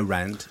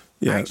merry-go-round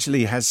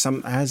actually has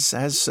some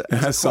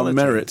some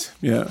merit.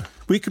 Yeah.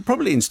 We could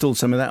probably install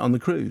some of that on the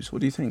cruise.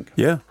 What do you think?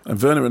 Yeah,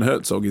 and Werner and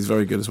Herzog is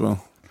very good as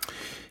well.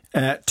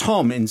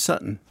 Tom in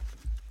Sutton.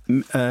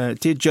 Dear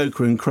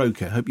Joker and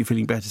Croker, hope you're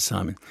feeling better,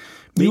 Simon.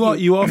 You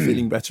are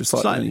feeling better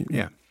slightly.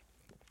 Yeah.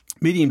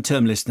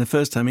 Medium-term listener,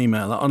 first-time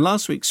emailer. On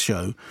last week's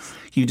show,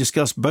 you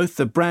discussed both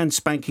the brand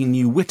spanking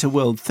new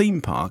Witterworld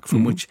theme park,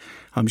 from which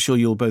I'm sure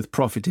you'll both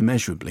profit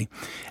immeasurably,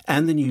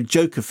 and the new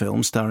Joker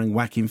film starring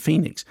Joaquin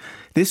Phoenix.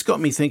 This got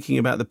me thinking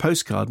about the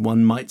postcard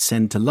one might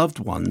send to loved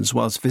ones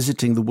whilst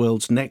visiting the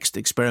world's next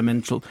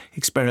experiential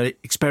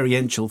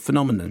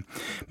phenomenon.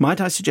 Might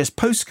I suggest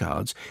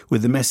postcards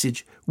with the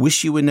message,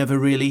 "Wish you were never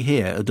really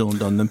here,"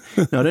 adorned on them?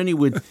 Not only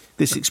would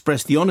this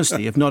express the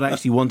honesty of not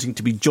actually wanting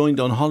to be joined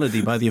on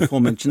holiday by the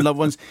aforementioned loved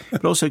ones,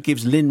 but also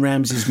gives Lynn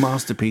Ramsey's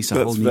masterpiece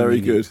a whole new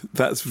meaning. Good.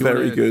 That's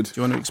very good. Do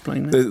you want to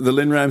explain that? The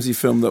Lynn Ramsey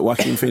film that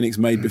Joaquin Phoenix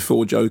made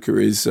before Joker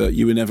is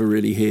You Were Never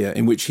Really Here,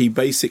 in which he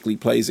basically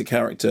plays a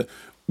character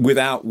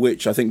without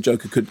which I think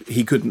Joker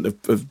couldn't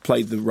have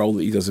played the role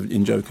that he does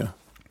in Joker.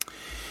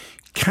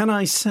 Can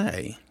I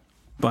say,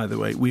 by the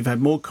way, we've had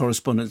more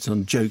correspondence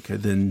on Joker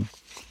than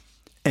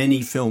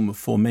any film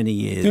for many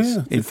years.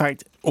 Yeah. In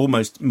fact,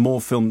 almost more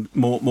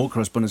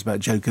correspondence about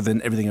Joker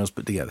than everything else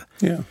put together.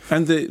 Yeah,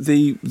 and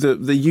the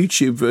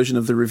YouTube version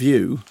of the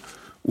review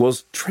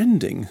was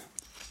trending.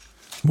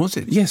 Was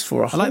it? Yes,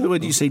 for a I like the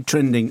word you say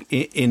trending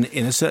in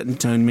a certain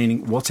tone,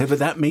 meaning whatever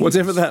that means.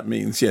 Whatever that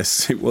means,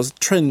 yes. It was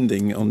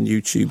trending on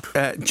YouTube.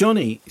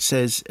 Johnny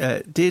says,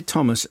 Dear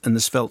Thomas and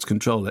the Svelte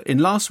Controller, in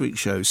last week's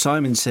show,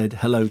 Simon said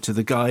hello to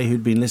the guy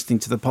who'd been listening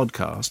to the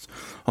podcast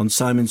on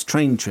Simon's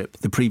train trip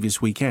the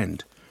previous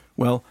weekend.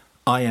 Well,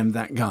 I am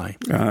that guy.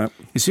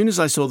 As soon as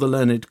I saw the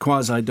learned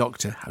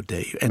quasi-doctor, how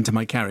dare you, enter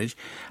my carriage,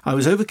 I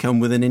was overcome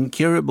with an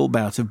incurable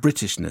bout of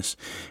Britishness.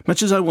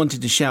 Much as I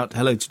wanted to shout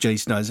hello to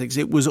Jason Isaacs,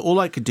 it was all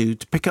I could do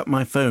to pick up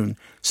my phone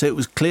so it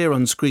was clear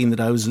on screen that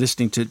I was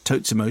listening to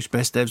Totsimosh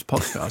Best Devs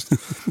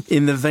podcast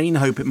in the vain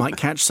hope it might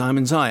catch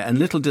Simon's eye. And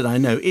little did I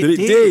know, it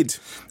did.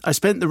 I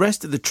spent the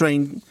rest of the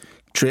train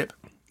trip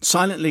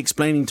silently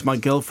explaining to my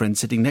girlfriend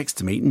sitting next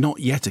to me,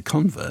 not yet a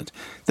convert,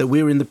 that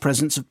we're in the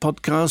presence of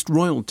podcast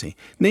royalty.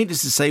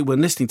 Needless to say,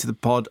 when listening to the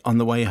pod on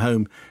the way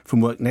home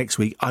from work next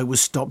week, I was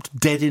stopped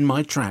dead in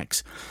my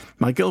tracks.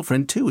 My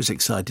girlfriend, too, was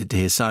excited to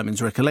hear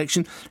Simon's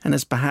recollection and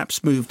has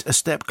perhaps moved a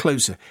step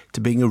closer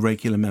to being a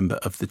regular member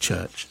of the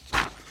church.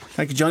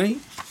 Thank you, Johnny.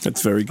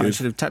 That's very good. I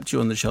should have tapped you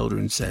on the shoulder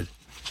and said,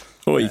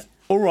 Oi.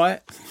 All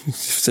right. You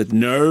said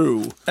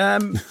no.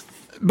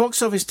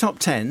 Box office top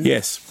 10.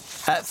 Yes.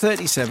 At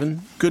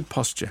 37, good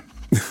posture.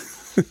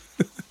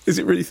 Is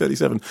it really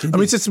 37? I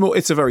mean,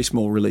 it's a very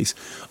small release.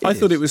 I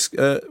thought it was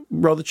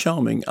rather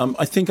charming.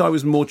 I think I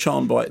was more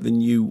charmed by it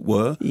than you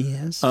were.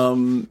 Yes.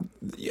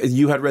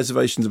 You had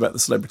reservations about the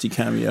celebrity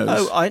cameos.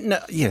 Oh,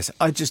 yes.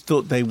 I just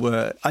thought they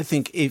were. I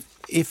think if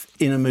if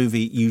in a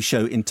movie you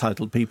show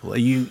entitled people,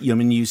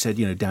 you said,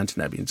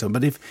 Downton Abbey and so on,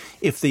 but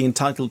if the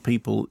entitled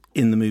people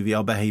in the movie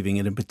are behaving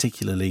in a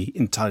particularly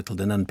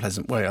entitled and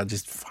unpleasant way, I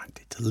just find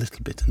it a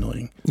little bit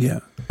annoying. Yeah.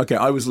 Okay,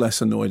 I was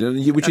less annoyed,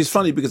 which is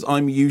funny because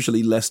I'm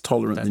usually less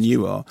tolerant than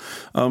you are.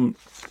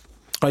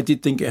 I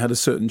did think it had a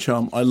certain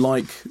charm. I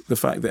like the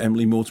fact that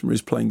Emily Mortimer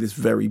is playing this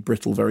very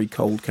brittle, very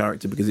cold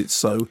character because it's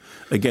so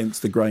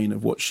against the grain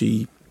of what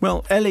she...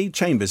 Well, Ellie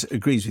Chambers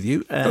agrees with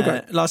you.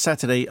 Okay. Last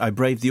Saturday, I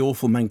braved the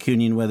awful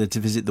Mancunian weather to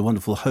visit the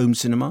wonderful home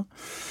cinema.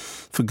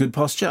 For good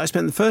posture, I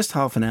spent the first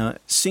half an hour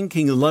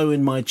sinking low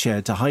in my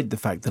chair to hide the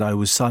fact that I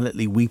was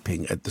silently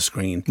weeping at the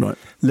screen. Right.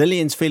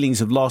 Lillian's feelings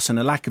of loss and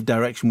a lack of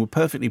direction were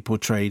perfectly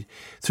portrayed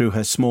through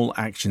her small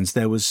actions.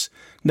 There was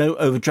no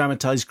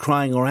over-dramatised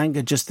crying or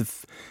anger, just the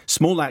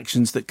small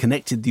actions that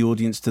connected the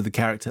audience to the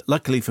character.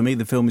 Luckily for me,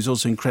 the film is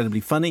also incredibly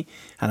funny,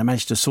 and I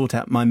managed to sort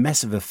out my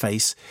mess of a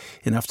face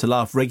enough to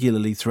laugh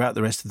regularly throughout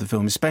the rest of the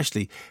film,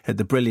 especially at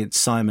the brilliant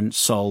Simon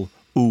Sol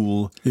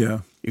Ool.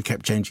 Yeah. Who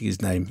kept changing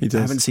his name. He does.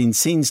 I haven't seen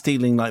scene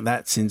stealing like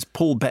that since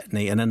Paul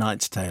Bettany and A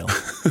Knight's Tale.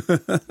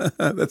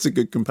 That's a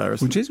good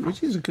comparison.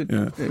 Which is a good.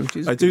 Yeah.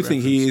 I do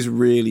think he is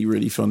really,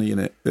 really funny in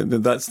it.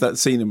 That's that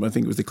scene. I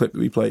think it was the clip that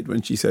we played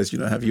when she says,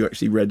 "Have you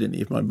actually read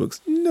any of my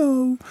books?"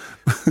 No.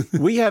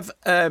 We have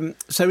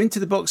so into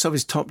the box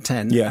office top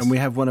 10, yes. and we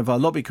have one of our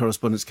lobby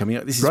correspondents coming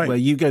up. This is right. where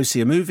you go see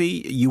a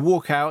movie, you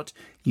walk out.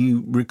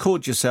 You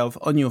record yourself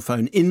on your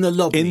phone in the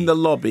lobby. In the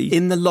lobby.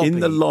 In the lobby. In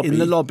the lobby. In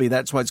the lobby.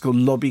 That's why it's called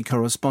Lobby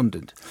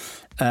Correspondent.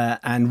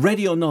 And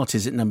Ready or Not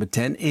is at number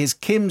 10. Is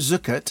Kim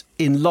Zuckert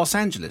in Los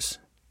Angeles.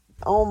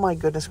 Oh, my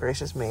goodness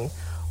gracious me.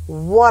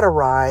 What a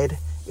ride.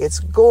 It's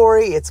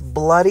gory, it's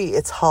bloody,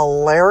 it's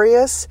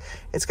hilarious.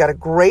 It's got a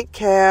great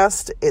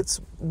cast.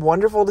 It's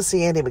wonderful to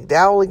see Andy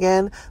McDowell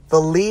again.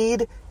 The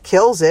lead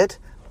kills it,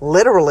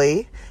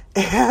 literally.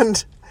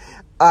 And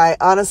I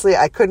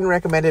couldn't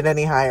recommend it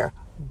any higher.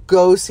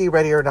 Go see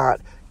Ready or Not.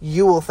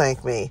 You will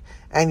thank me,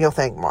 and you'll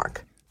thank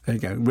Mark. There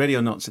you go. Ready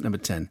or Not's at number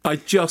 10. I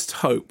just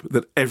hope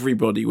that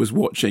everybody was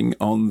watching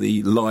on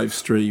the live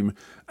stream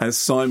as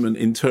Simon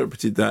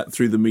interpreted that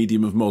through the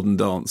medium of modern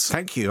dance.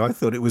 Thank you. I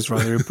thought it was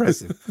rather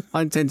impressive.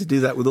 I intend to do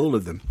that with all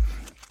of them.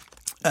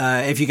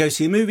 If you go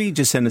see a movie,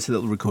 just send us a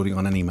little recording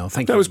on an email.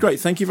 Thank you. That was great.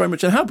 Thank you very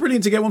much. And how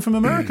brilliant to get one from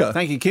America.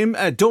 Thank you, Kim.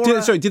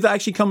 Dora... Did that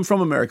actually come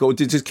from America, or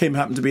did just Kim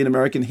happen to be an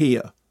American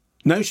here?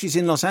 No, she's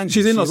in Los Angeles.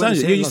 She's in Los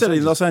Angeles. You said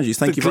in Los Angeles.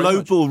 Thank you very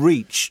much. Global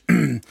reach.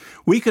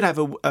 We could have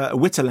a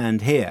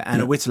Witterland here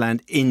and a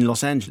Witterland in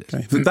Los Angeles.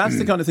 Okay. So that's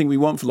the kind of thing we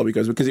want for Lobby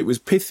Goes, because it was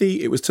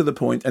pithy, it was to the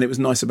point, and it was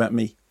nice about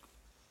me.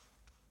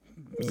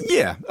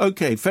 Yeah,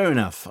 okay, fair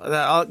enough.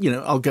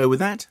 I'll go with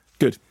that.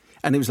 Good.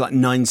 And it was like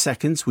 9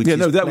 seconds, which is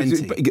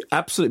plenty. Was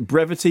absolute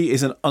brevity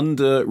is an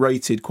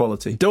underrated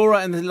quality.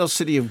 Dora and the Lost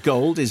City of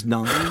Gold is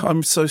 9.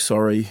 I'm so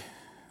sorry.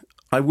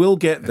 I will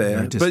get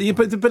there.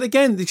 But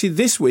again,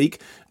 this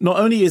week, not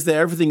only is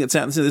there everything that's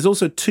out there, there's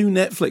also 2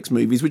 Netflix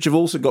movies which have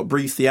also got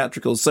brief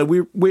theatricals. So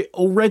we're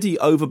already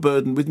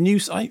overburdened with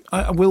news. I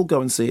will go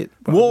and see it.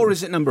 War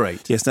is at number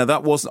 8. Yes, now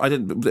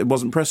it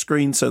wasn't press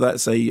screen, so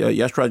that's a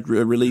Yash Raj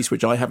release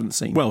which I haven't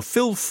seen. Well,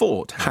 Phil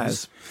Ford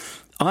has.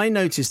 I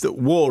noticed that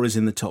War is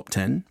in the top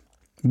 10.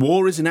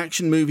 War is an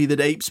action movie that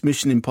apes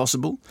Mission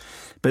Impossible,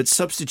 but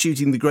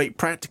substituting the great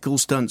practical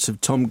stunts of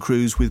Tom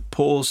Cruise with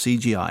poor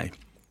CGI.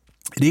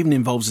 It even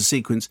involves a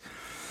sequence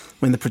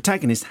when the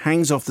protagonist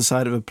hangs off the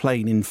side of a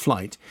plane in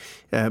flight.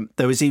 Though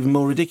it's even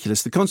more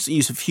ridiculous. The constant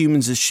use of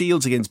humans as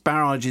shields against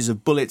barrages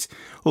of bullets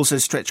also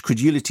stretch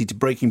credulity to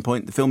breaking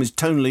point. The film is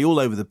tonally all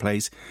over the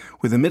place,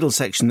 with a middle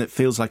section that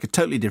feels like a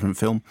totally different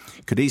film.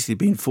 Could easily have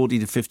been 40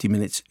 to 50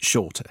 minutes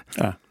shorter.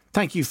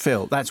 Thank you,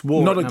 Phil. That's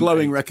War. Not a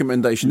glowing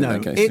recommendation in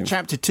that case. It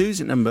Chapter 2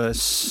 is at number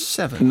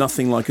 7.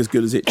 Nothing like as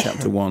good as It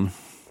Chapter 1.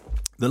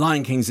 The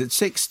Lion King's at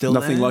 6, still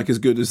Nothing there. like as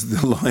good as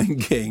The Lion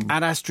King.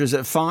 Ad Astra's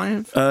at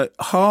 5.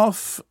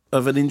 Half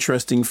of an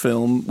interesting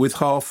film with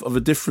half of a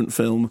different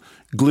film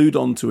glued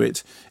onto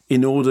it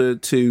in order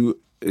to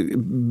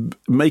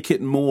make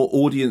it more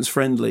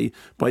audience-friendly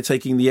by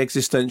taking the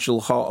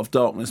existential Heart of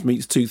Darkness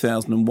meets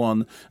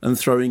 2001 and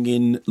throwing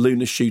in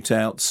lunar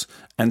shootouts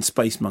and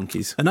space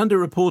monkeys. An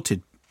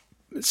underreported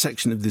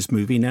section of this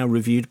movie, now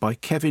reviewed by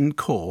Kevin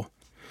Core.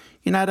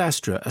 In Ad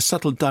Astra, a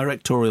subtle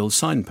directorial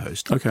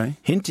signpost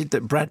hinted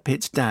that Brad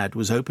Pitt's dad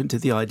was open to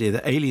the idea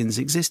that aliens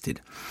existed.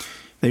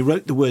 They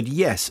wrote the word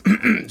yes,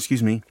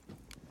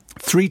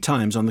 3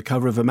 times on the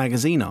cover of a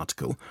magazine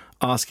article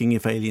asking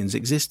if aliens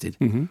existed.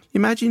 Mm-hmm.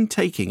 Imagine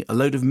taking a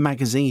load of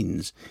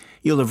magazines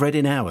you'll have read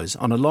in hours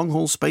on a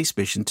long-haul space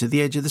mission to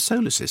the edge of the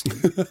solar system.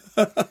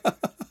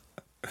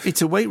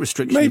 It's a weight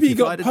restriction. Maybe you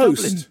got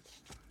post.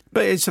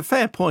 But it's a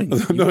fair point.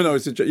 No,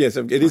 yes, it is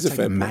a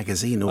fair point.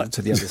 Magazine all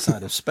to the other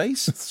side of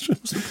space.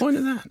 What's the point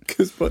of that?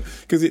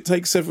 Because it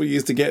takes several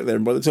years to get there,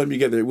 and by the time you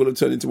get there, it will have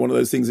turned into one of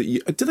those things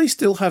that do they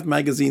still have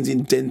magazines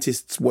in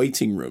dentists'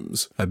 waiting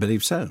rooms? I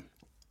believe so.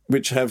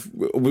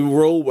 We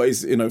were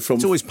always, from...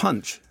 It's always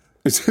Punch.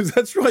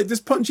 That's right. Does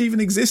Punch even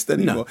exist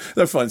anymore?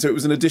 No, fine. So it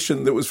was an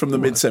edition that was from the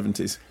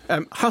mid-70s.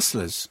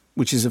 Hustlers,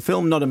 which is a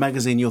film, not a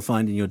magazine you'll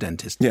find in your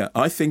dentist. Yeah,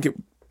 I think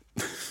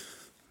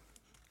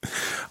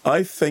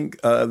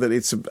that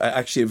it's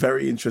actually a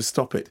very interesting.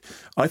 Stop it.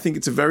 I think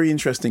it's a very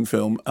interesting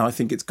film. I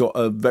think it's got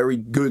a very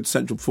good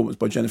central performance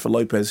by Jennifer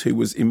Lopez, who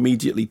was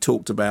immediately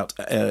talked about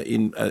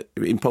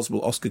in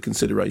possible Oscar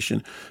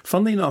consideration.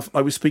 Funnily enough,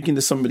 I was speaking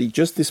to somebody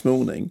just this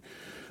morning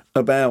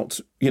about,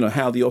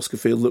 how the Oscar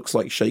field looks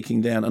like shaking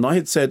down. And I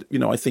had said,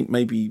 I think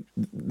maybe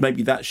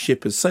that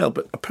ship has sailed,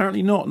 but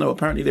apparently not. No,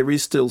 apparently there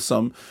is still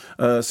some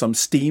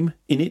steam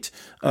in it.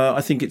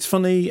 I think it's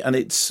funny and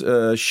it's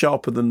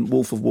sharper than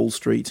Wolf of Wall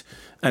Street.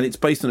 And it's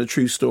based on a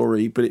true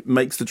story, but it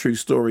makes the true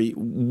story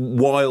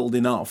wild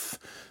enough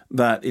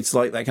that it's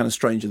like that kind of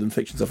stranger than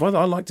fiction stuff. I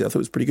liked it. I thought it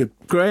was pretty good.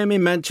 Graham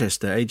in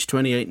Manchester, aged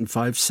 28 and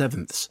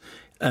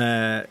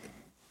 5/7.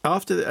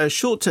 After a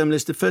short-term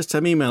list of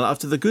first-time email,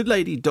 after the good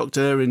lady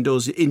Dr.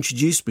 Indoors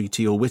introduced me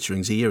to your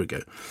Witterings a year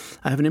ago,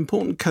 I have an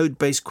important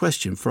code-based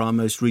question for our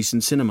most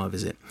recent cinema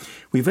visit.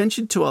 We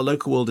ventured to our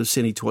local world of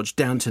cine to watch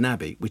Downton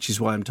Abbey, which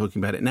is why I'm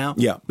talking about it now,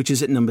 which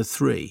is at number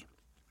 3.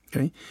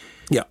 Okay?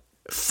 Yeah.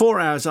 4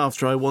 hours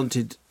after I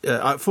returned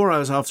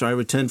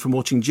from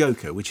watching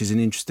Joker, which is an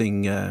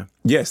interesting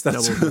yes,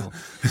 that's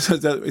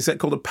is that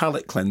called a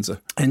palate cleanser?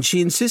 And she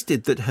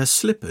insisted that her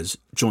slippers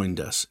joined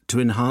us to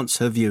enhance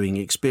her viewing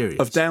experience.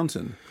 Of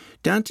Downton?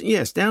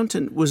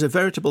 Downton was a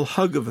veritable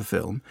hug of a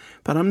film,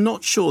 but I'm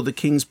not sure the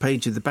King's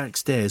Page of the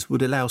Backstairs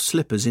would allow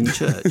slippers in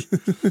church.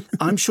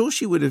 I'm sure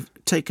she would have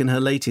taken her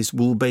latest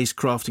wool-based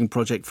crafting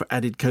project for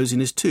added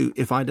coziness too,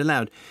 if I'd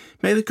allowed.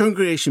 May the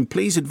congregation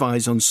please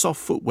advise on soft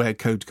footwear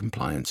code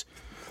compliance.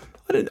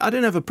 I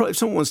don't have a problem. If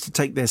someone wants to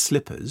take their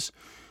slippers,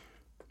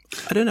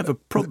 I don't have a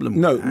problem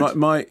with that.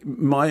 No,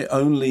 my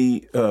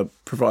only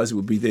proviso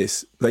would be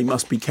this. They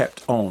must be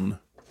kept on.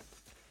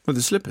 With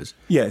the slippers?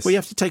 Yes. Well, you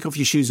have to take off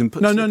your shoes and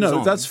put slippers on.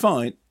 No, that's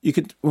fine. You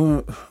could...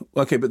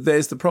 okay, but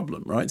there's the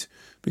problem, right?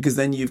 Because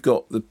then you've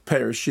got the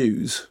pair of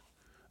shoes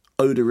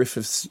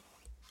odorifically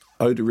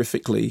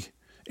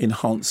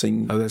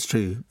enhancing... Oh, that's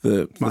true.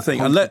 The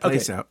thing.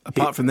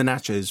 Apart from the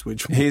nachos,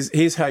 which...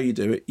 Here's how you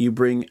do it. You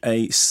bring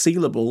a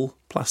sealable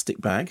plastic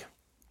bag,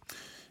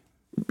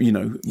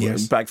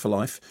 bag for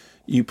life.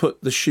 You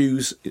put the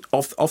shoes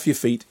off your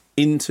feet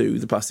into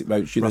the plastic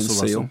bag, which you then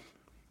seal.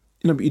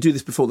 No, but you do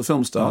this before the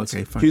film starts.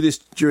 Okay, fine. Do this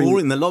during... Or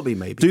in the lobby,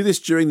 maybe. Do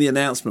this during the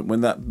announcement when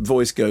that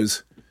voice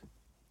goes,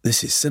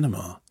 "This is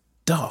cinema.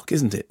 Dark,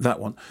 isn't it?" That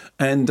one.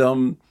 And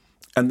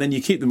then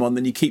you keep them on,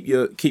 then you keep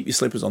your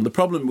slippers on. The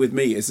problem with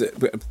me is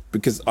that,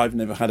 because I've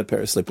never had a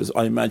pair of slippers,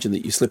 I imagine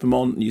that you slip them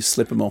on and you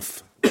slip them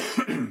off.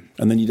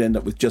 And then you'd end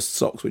up with just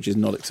socks, which is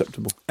not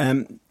acceptable.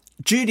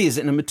 Judy is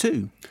at number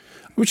 2.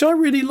 Which I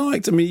really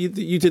liked. I mean,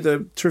 you did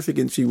a terrific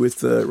interview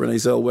with Renee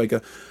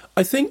Zellweger.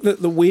 I think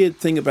that the weird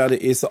thing about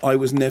it is that I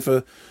was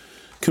never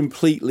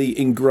completely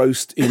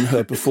engrossed in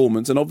her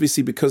performance. And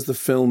obviously, because the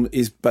film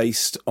is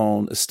based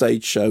on a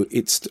stage show,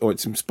 it's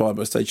inspired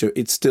by a stage show,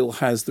 it still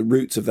has the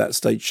roots of that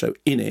stage show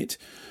in it.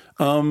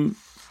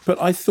 But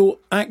I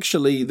thought,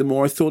 actually, the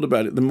more I thought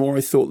about it, the more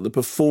I thought the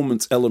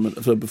performance element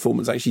of her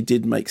performance actually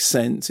did make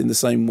sense, in the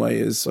same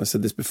way as I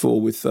said this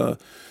before with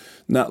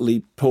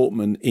Natalie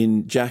Portman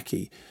in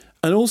Jackie.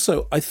 And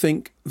also, I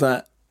think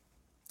that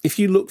if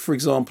you look, for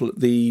example,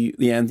 at the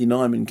Andy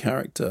Nyman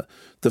character,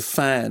 the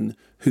fan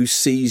who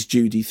sees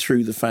Judy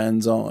through the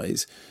fan's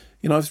eyes,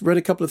 I've read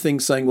a couple of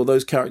things saying, well,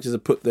 those characters are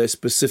put there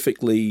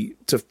specifically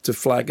to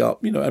flag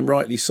up, and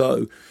rightly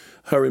so,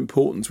 her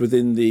importance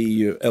within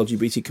the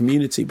LGBT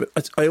community.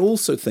 But I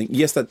also think,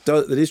 yes, that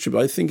is true,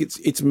 but I think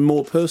it's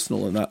more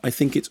personal than that. I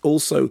think it's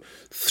also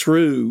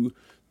through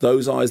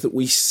those eyes that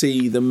we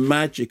see the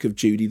magic of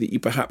Judy that you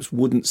perhaps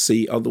wouldn't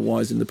see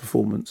otherwise in the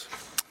performance.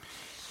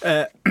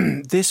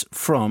 This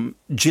from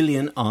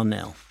Gillian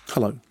Arnell.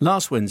 Hello.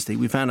 Last Wednesday,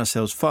 we found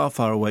ourselves far,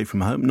 far away from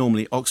home,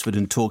 normally Oxford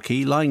and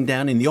Torquay, lying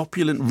down in the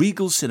opulent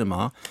Regal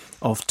Cinema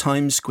of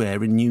Times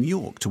Square in New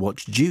York to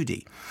watch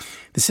Judy.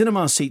 The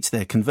cinema seats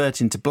there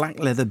convert into black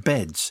leather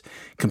beds,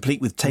 complete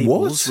with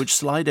tables which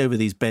slide over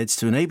these beds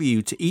to enable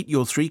you to eat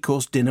your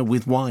 3-course dinner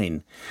with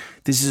wine.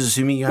 This is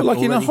assuming you have like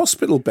in a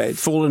hospital bed,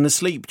 fallen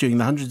asleep during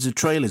the hundreds of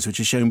trailers which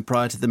are shown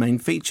prior to the main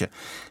feature.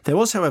 There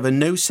was, however,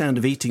 no sound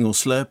of eating or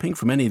slurping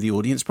from any of the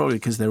audience, probably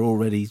because they're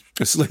already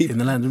asleep in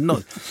the land of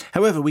Nod.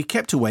 However, we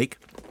kept awake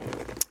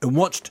and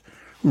watched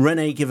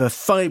Renee give a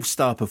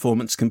 5-star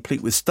performance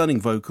complete with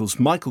stunning vocals.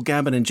 Michael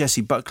Gambon and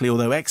Jessie Buckley,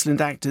 although excellent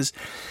actors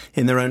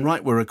in their own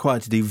right, were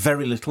required to do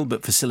very little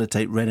but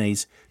facilitate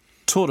Renee's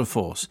tour de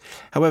force.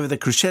 However, the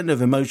crescendo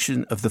of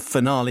emotion of the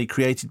finale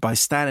created by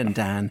Stan and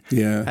Dan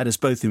had us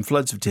both in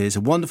floods of tears.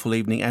 A wonderful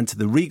evening, and to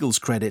the Regal's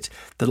credit,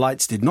 the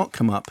lights did not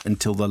come up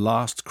until the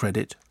last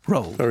credit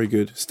rolled. Very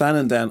good. Stan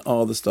and Dan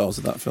are the stars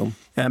of that film.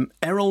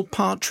 Errol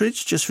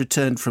Partridge just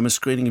returned from a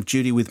screening of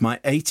Judy with my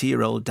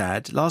 80-year-old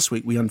dad. Last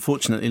week, we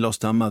unfortunately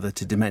lost our mother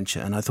to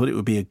dementia, and I thought it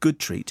would be a good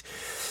treat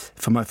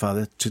for my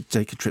father to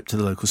take a trip to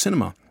the local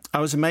cinema. I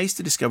was amazed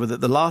to discover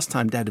that the last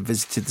time Dad had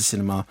visited the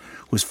cinema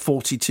was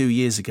 42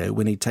 years ago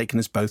when he'd taken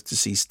us both to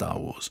see Star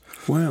Wars.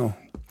 Wow.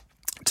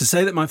 To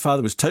say that my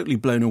father was totally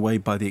blown away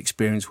by the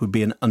experience would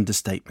be an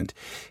understatement.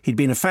 He'd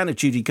been a fan of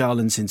Judy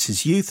Garland since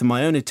his youth, and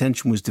my own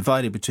attention was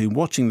divided between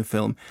watching the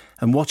film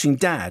and watching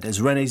Dad as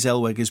Renée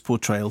Zellweger's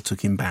portrayal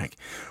took him back.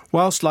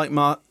 Whilst, like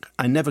Mark,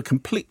 I never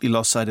completely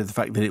lost sight of the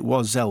fact that it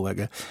was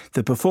Zellweger,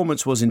 the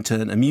performance was in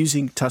turn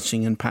amusing,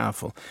 touching and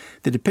powerful.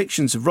 The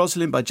depictions of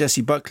Rosalind by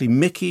Jessie Buckley,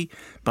 Mickey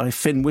by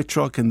Finn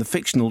Wittrock and the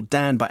fictional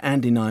Dan by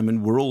Andy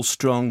Nyman were all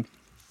strong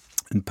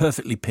and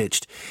perfectly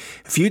pitched.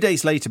 A few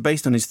days later,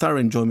 based on his thorough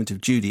enjoyment of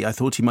Judy, I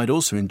thought he might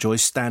also enjoy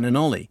Stan and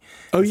Ollie,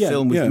 a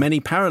film with many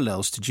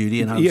parallels to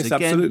Judy, and I was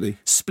again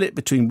split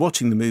between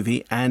watching the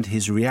movie and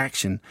his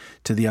reaction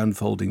to the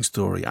unfolding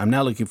story. I'm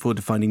now looking forward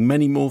to finding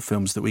many more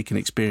films that we can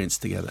experience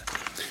together.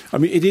 I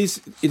mean, it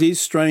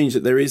is strange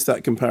that there is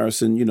that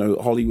comparison, you know,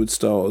 Hollywood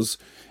stars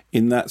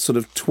in that sort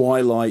of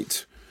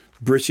twilight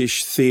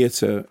British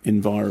theatre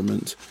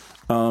environment.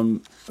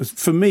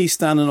 For me,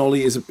 Stan and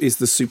Ollie is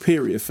the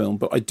superior film,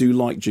 but I do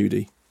like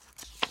Judy.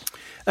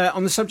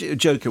 On the subject of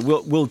Joker,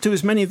 we'll do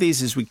as many of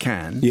these as we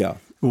can. Yeah.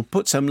 We'll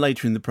put some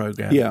later in the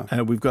programme.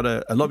 Yeah. We've got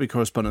a lobby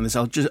correspondent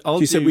on this.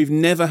 You said we've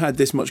never had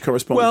this much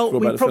correspondence about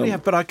about we probably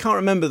have, but I can't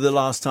remember the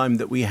last time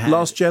that we had.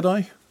 Last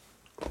Jedi?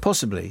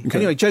 Possibly. Okay.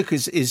 Anyway, Joker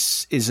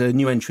is a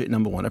new entry at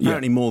number one,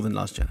 apparently more than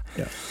Last Jedi.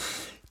 Yeah.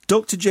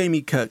 Dr.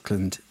 Jamie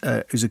Kirkland,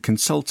 who's a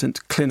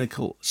consultant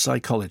clinical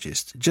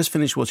psychologist, just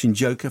finished watching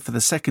Joker for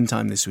the second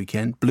time this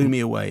weekend. Blew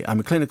me away. I'm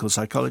a clinical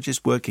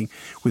psychologist working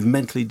with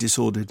mentally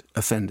disordered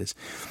offenders.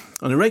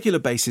 On a regular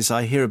basis,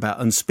 I hear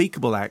about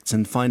unspeakable acts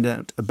and find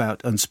out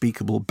about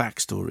unspeakable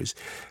backstories.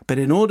 But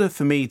in order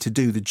for me to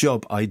do the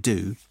job I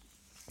do,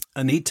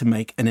 I need to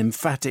make an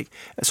empathetic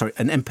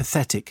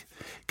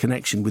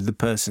connection with the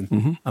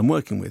person I'm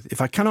working with.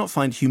 If I cannot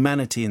find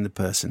humanity in the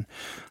person,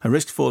 I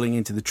risk falling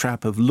into the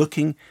trap of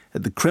looking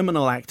at the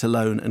criminal act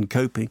alone and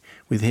coping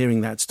with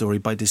hearing that story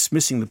by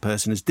dismissing the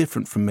person as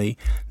different from me,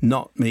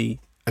 not me,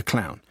 a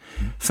clown.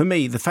 For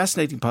me, the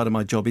fascinating part of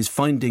my job is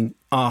finding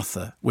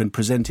Arthur when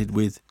presented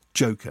with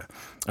Joker.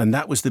 And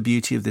that was the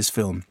beauty of this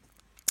film.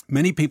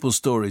 Many people's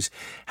stories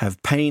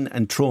have pain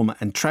and trauma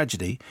and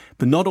tragedy,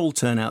 but not all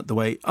turn out the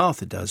way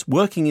Arthur does.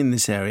 Working in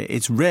this area,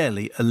 it's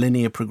rarely a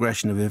linear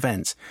progression of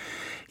events.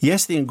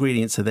 Yes, the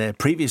ingredients are there,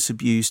 previous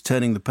abuse,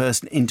 turning the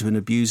person into an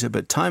abuser,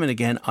 but time and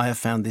again I have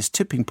found this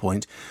tipping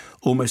point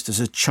almost as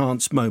a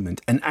chance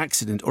moment, an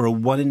accident or a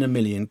 1 in a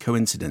million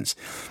coincidence.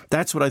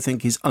 That's what I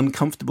think is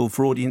uncomfortable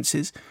for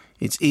audiences.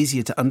 It's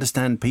easier to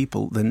understand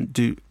people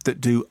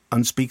that do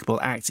unspeakable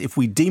acts if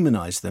we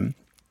demonise them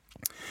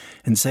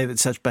and say that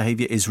such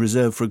behaviour is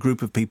reserved for a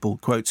group of people,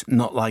 quote,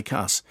 not like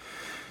us.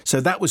 So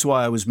that was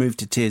why I was moved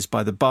to tears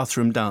by the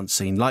bathroom dance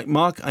scene. Like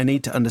Mark, I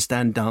need to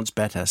understand dance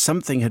better.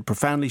 Something had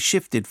profoundly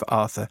shifted for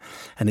Arthur,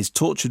 and his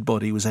tortured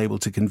body was able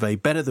to convey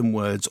better than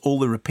words all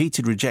the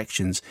repeated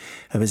rejections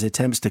of his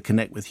attempts to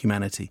connect with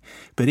humanity.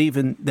 But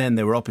even then,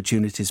 there were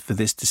opportunities for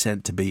this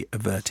descent to be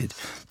averted.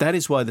 That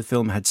is why the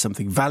film had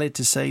something valid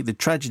to say. The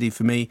tragedy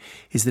for me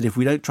is that if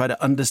we don't try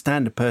to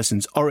understand a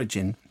person's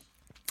origin,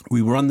 we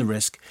run the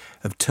risk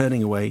of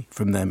turning away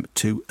from them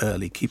too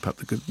early. Keep up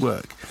the good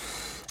work.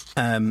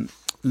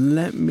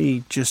 Let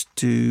me just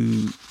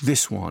do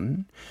this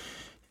one.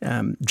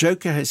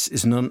 Joker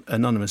is an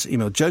anonymous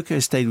email. Joker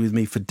has stayed with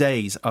me for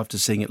days after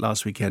seeing it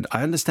last weekend.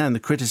 I understand the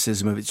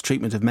criticism of its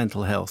treatment of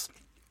mental health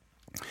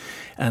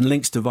and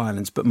links to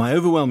violence, but my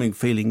overwhelming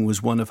feeling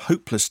was one of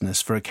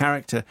hopelessness for a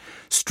character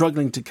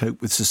struggling to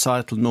cope with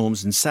societal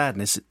norms and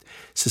sadness at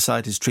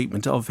society's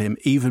treatment of him,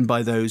 even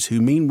by those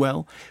who mean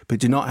well but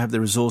do not have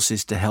the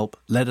resources to help,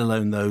 let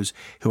alone those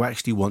who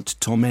actually want to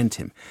torment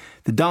him.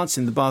 The dance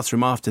in the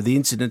bathroom after the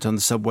incident on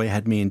the subway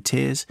had me in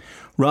tears.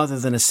 Rather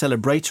than a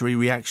celebratory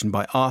reaction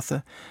by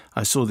Arthur,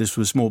 I saw this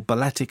was more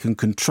balletic and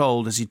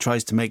controlled as he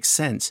tries to make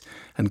sense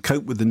and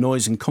cope with the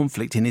noise and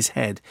conflict in his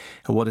head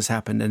of what has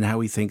happened and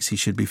how he thinks he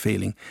should be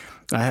feeling.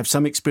 I have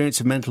some experience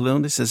of mental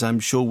illness, as I'm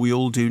sure we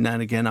all do now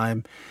and again. I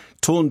am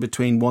torn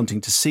between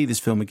wanting to see this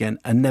film again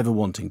and never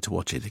wanting to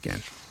watch it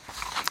again.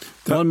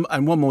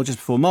 One more just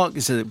before Mark.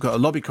 He said we've got a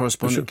lobby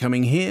correspondent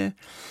coming here.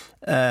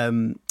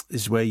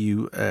 This is where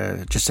you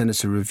just send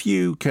us a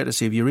review,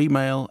 courtesy of your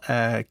email.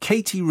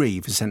 Katie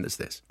Reeve has sent us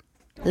this.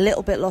 A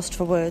little bit lost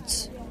for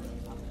words.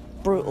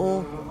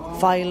 Brutal,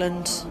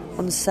 violent,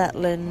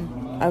 unsettling,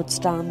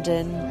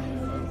 outstanding.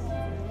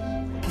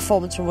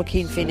 Performance from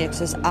Joaquin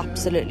Phoenix is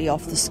absolutely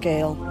off the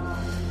scale.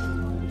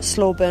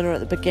 Slow burner at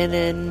the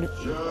beginning.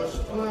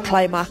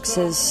 Climax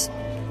is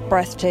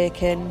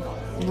breathtaking.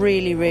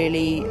 Really,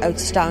 really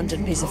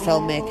outstanding piece of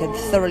filmmaking.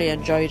 Thoroughly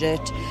enjoyed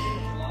it.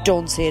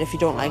 Don't see it if you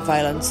don't like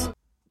violence.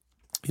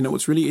 You know,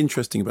 what's really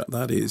interesting about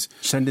that is...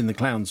 Send in the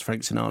clowns,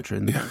 Frank Sinatra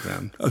in the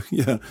background. Oh,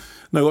 yeah.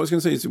 No, what I was going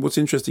to say is what's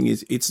interesting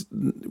is it's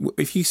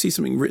if you see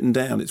something written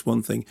down, it's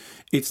one thing.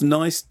 It's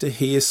nice to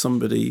hear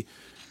somebody,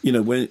 you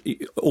know, when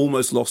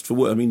almost lost for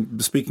words. I mean,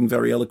 speaking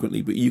very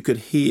eloquently, but you could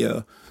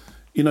hear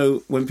you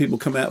know, when people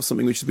come out of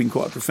something which has been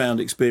quite a profound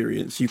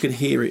experience, you can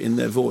hear it in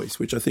their voice,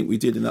 which I think we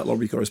did in that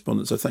lobby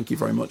correspondence. So thank you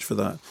very much for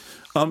that.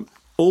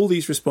 All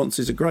these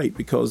responses are great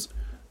because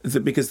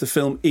the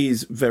film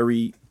is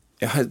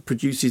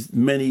produces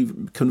many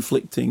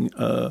conflicting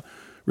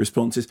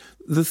responses.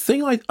 The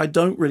thing I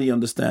don't really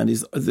understand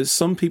is there's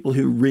some people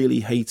who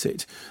really hate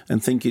it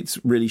and think it's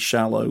really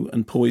shallow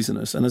and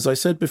poisonous. And as I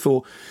said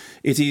before,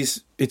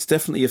 it's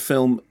definitely a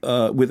film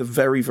with a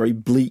very, very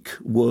bleak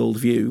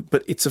worldview,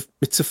 but it's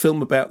a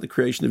film about the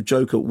creation of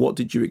Joker. What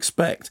did you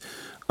expect?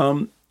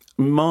 I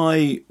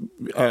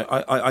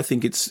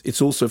think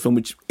it's also a film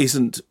which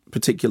isn't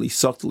particularly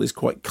subtle, is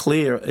quite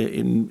clear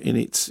in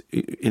its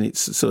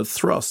sort of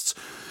thrusts.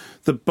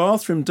 The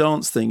bathroom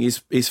dance thing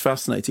is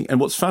fascinating, and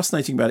what's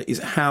fascinating about it is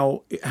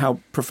how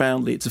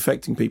profoundly it's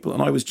affecting people.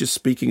 And I was just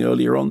speaking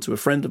earlier on to a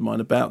friend of mine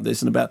about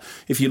this, and about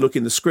if you look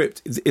in the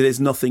script, there's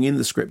nothing in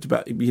the script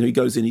about, you know, he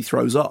goes in, he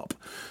throws up,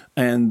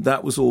 and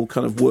that was all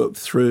kind of worked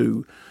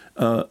through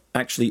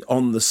actually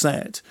on the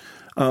set.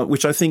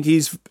 Which I think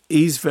is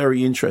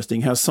very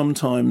interesting, how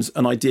sometimes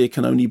an idea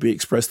can only be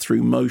expressed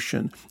through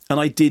motion. And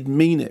I did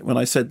mean it when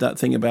I said that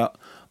thing about,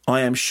 I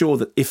am sure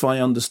that if I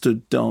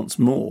understood dance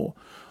more,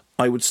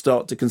 I would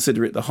start to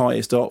consider it the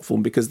highest art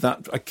form, because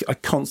that I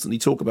constantly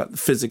talk about the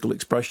physical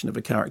expression of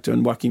a character,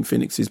 and Joaquin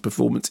Phoenix's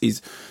performance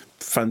is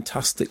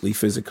fantastically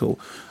physical.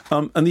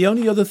 And the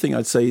only other thing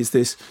I'd say is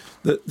this,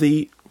 that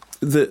the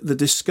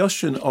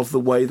discussion of the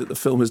way that the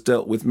film has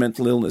dealt with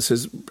mental illness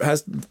has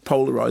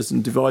polarised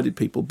and divided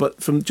people.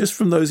 But from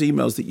those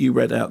emails that you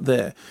read out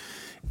there,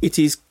 it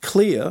is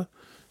clear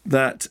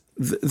that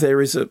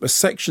there is a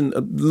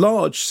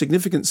large,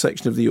 significant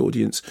section of the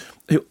audience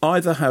who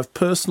either have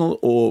personal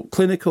or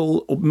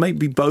clinical or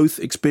maybe both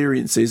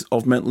experiences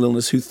of mental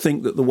illness, who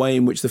think that the way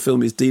in which the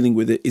film is dealing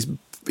with it is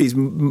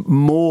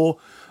more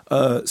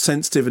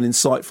sensitive and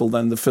insightful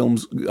than the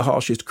film's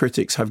harshest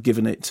critics have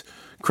given it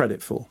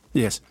credit for.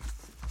 Yes.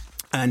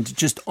 And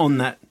just on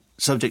that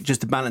subject, just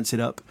to balance it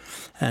up,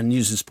 and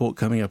news and sport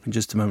coming up in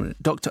just a moment,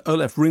 Dr.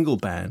 Olaf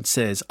Ringelband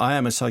says, I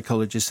am a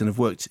psychologist and have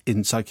worked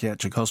in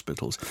psychiatric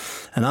hospitals,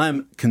 and I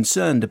am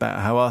concerned about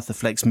how Arthur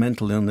Fleck's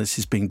mental illness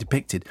is being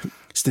depicted.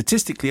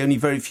 Statistically, only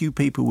very few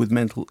people with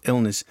mental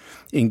illness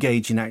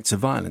engage in acts of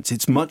violence.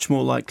 It's much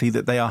more likely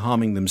that they are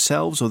harming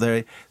themselves, or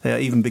they are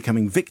even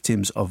becoming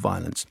victims of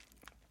violence.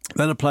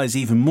 That applies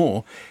even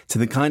more to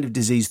the kind of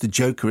disease the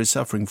Joker is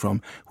suffering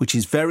from, which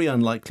is very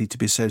unlikely to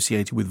be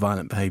associated with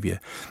violent behaviour.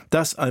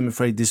 Thus, I'm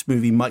afraid this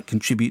movie might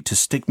contribute to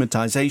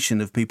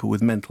stigmatisation of people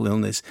with mental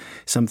illness,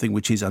 something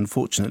which is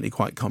unfortunately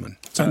quite common.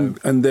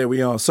 And there we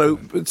are.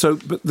 But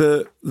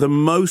the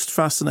most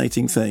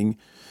fascinating thing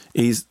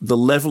is the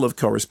level of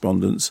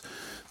correspondence,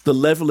 the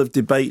level of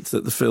debate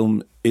that the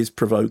film is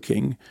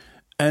provoking,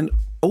 and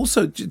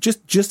also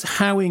just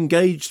how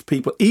engaged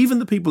people, even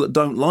the people that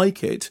don't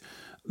like it,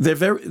 they're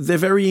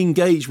very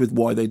engaged with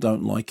why they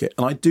don't like it.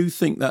 And I do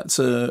think that's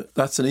an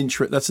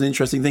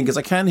interesting thing, because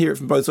I can hear it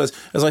from both sides.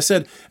 As I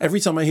said, every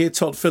time I hear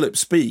Todd Phillips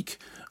speak,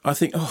 I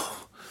think,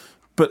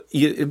 but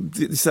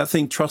it's that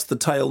thing, trust the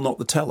tale, not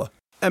the teller.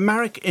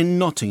 Marek in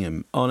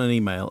Nottingham on an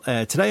email.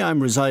 Today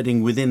I'm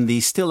residing within the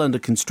still under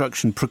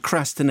construction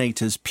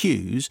procrastinators'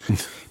 pews,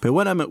 but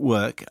when I'm at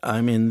work,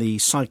 I'm in the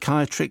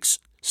psychiatrist's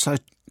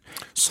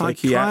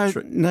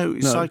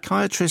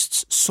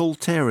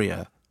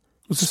Salteria.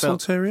 What's a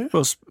Salteria?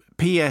 Well,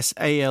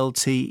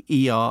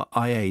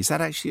 Psalteria. Is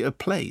that actually a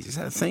place? Is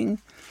that a thing?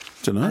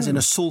 Don't know. As in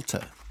a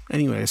psalter.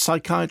 Anyway, a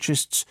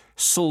psychiatrist's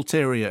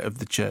Salteria of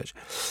the church.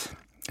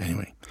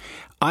 Anyway,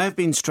 I have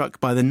been struck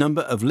by the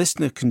number of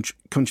listener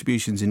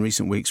contributions in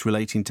recent weeks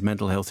relating to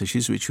mental health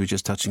issues, which we were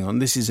just touching on.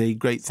 This is a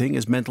great thing,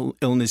 as mental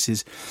illness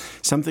is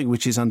something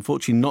which is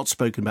unfortunately not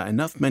spoken about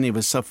enough. Many of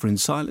us suffer in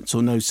silence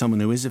or know someone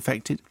who is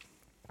affected.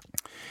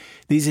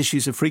 These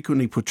issues are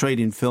frequently portrayed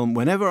in film.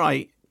 Whenever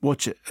I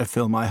watch a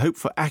film, I hope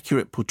for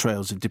accurate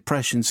portrayals of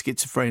depression,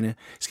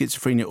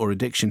 schizophrenia or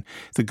addiction.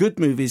 The good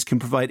movies can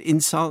provide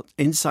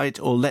insight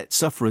or let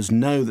sufferers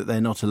know that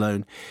they're not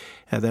alone.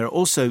 There are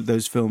also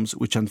those films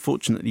which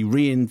unfortunately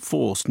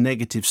reinforce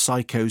negative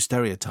psycho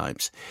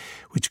stereotypes,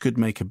 which could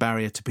make a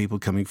barrier to people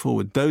coming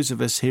forward. Those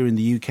of us here in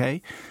the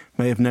UK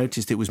may have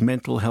noticed it was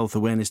Mental Health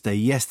Awareness Day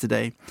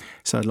yesterday,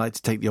 so I'd like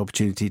to take the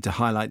opportunity to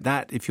highlight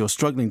that. If you're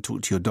struggling,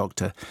 talk to your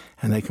doctor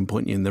and they can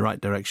point you in the right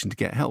direction to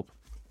get help.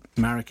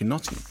 Marek in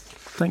Nottingham.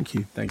 Thank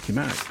you. Thank you,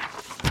 Marek.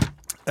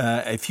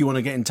 If you want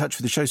to get in touch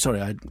with the show,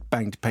 sorry, I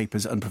banged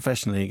papers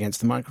unprofessionally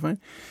against the microphone.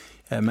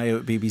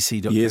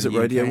 Mayo@bbc.co.uk. Years at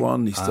Radio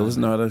 1, he still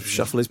doesn't know how to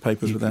shuffle his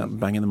papers without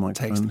banging the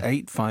microphone. Text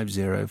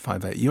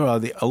 85058. You are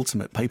the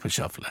ultimate paper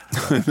shuffler.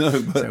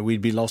 No, but so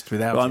we'd be lost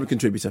without I'm a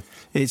contributor.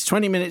 It's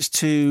 20 minutes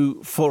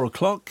to 4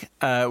 o'clock.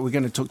 We're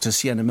going to talk to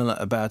Sienna Miller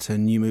about her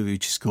new movie,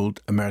 which is called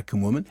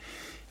American Woman.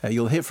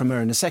 You'll hear from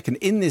her in a second.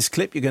 In this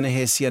clip, you're going to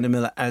hear Sienna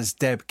Miller as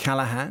Deb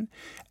Callahan,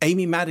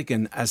 Amy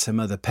Madigan as her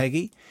mother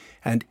Peggy,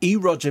 and E.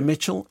 Roger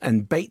Mitchell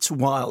and Bates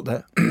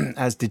Wilder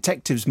as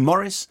detectives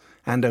Morris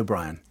and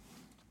O'Brien.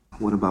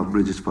 What about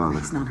Bridget's father?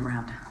 He's not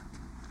around.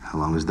 How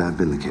long has that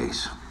been the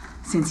case?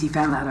 Since he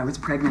found out I was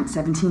pregnant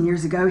 17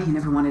 years ago, he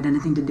never wanted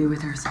anything to do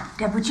with her. So.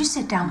 Deb, would you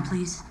sit down,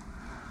 please?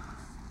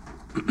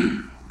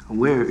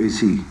 Where is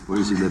he? Where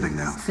is he living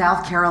now?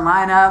 South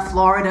Carolina,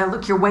 Florida.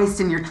 Look, you're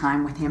wasting your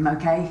time with him,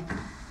 okay?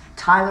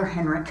 Tyler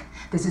Henrik.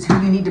 This is who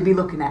you need to be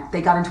looking at.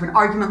 They got into an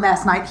argument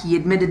last night. He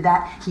admitted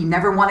that. He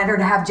never wanted her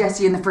to have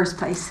Jesse in the first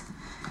place.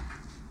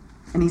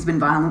 And he's been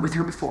violent with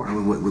her before.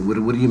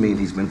 What do you mean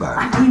he's been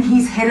violent? I mean,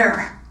 he's hit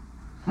her.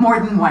 More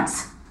than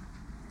once.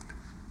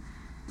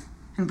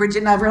 And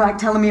Bridget never liked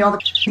telling me all the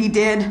he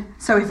did.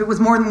 So if it was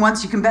more than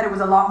once, you can bet it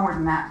was a lot more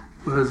than that.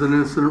 Well, has an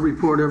incident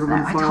report ever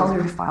been filed? I told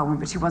her to file one,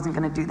 but she wasn't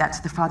going to do that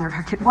to the father of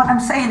her kid. What I'm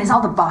saying is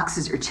all the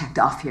boxes are checked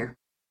off here.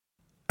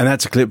 And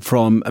that's a clip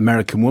from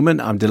American Woman.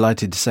 I'm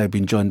delighted to say I've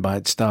been joined by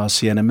its star,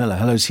 Sienna Miller.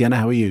 Hello, Sienna.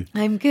 How are you?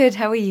 I'm good.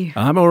 How are you?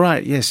 I'm all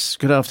right. Yes.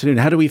 Good afternoon.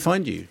 How do we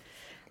find you?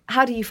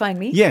 How do you find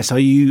me? Yes. I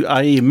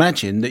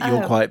imagine that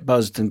you're quite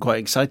buzzed and quite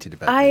excited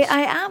about this.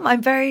 I am.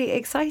 I'm very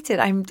excited.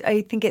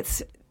 I think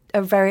it's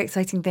a very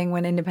exciting thing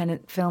when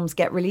independent films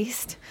get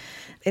released.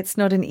 It's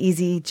not an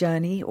easy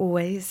journey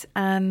always,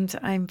 and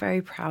I'm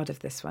very proud of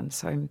this one,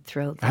 so I'm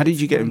thrilled. How did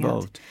you get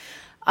involved?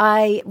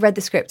 I read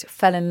the script,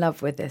 fell in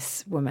love with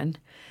this woman,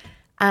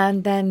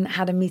 and then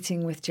had a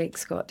meeting with Jake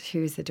Scott,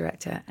 who is the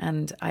director,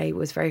 and I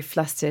was very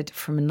flustered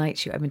from a night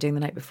shoot I'd been doing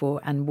the night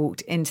before and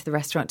walked into the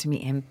restaurant to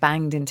meet him,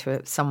 banged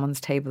into someone's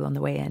table on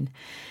the way in.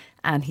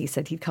 And he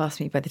said he'd cast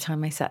me by the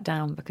time I sat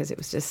down because it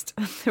was just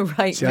the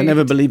right See, mood. I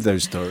never believe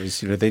those stories.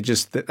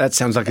 That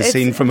sounds like a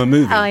scene from a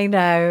movie. I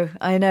know,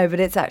 but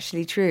it's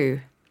actually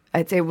true.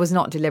 It was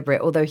not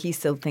deliberate, although he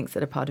still thinks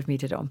that a part of me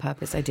did it on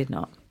purpose. I did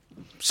not.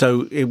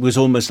 So it was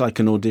almost like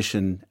an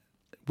audition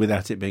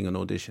without it being an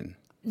audition.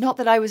 Not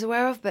that I was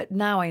aware of, but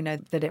now I know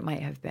that it might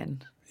have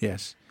been.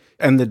 Yes.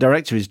 And the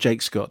director is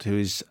Jake Scott, who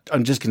is,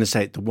 I'm just going to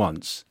say it the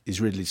once,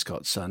 is Ridley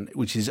Scott's son,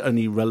 which is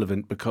only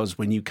relevant because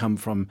when you come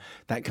from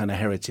that kind of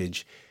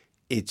heritage,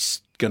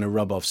 it's going to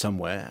rub off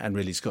somewhere. And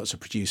Ridley Scott's a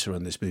producer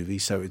on this movie,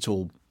 so it's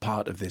all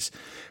part of this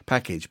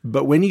package.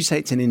 But when you say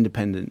it's an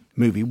independent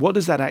movie, what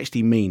does that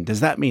actually mean?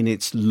 Does that mean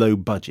it's low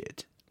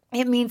budget?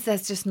 It means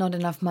there's just not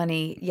enough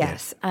money,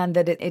 yes. And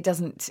that it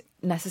doesn't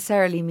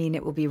necessarily mean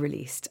it will be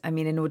released. I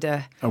mean, in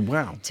order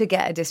to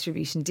get a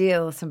distribution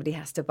deal, somebody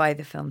has to buy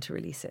the film to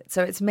release it.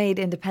 So it's made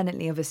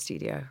independently of a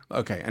studio.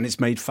 Okay, and it's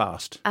made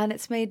fast. And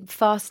it's made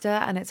faster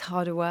and it's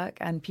harder work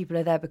and people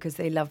are there because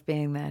they love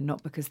being there,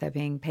 not because they're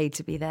being paid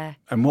to be there.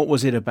 And what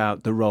was it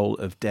about the role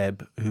of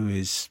Deb, who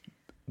is...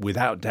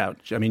 without doubt,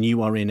 I mean,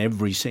 you are in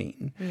every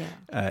scene.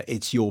 Yeah.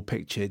 It's your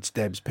picture, it's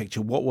Deb's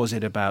picture. What was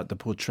it about the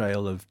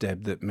portrayal of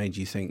Deb that made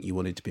you think you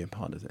wanted to be a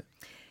part of it?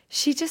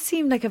 She just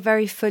seemed like a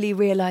very fully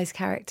realised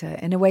character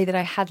in a way that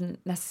I hadn't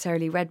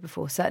necessarily read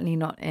before, certainly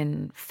not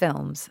in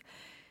films.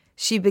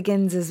 She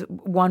begins as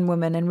one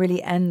woman and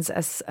really ends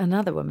as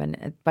another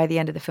woman. By the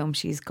end of the film,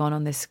 she's gone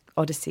on this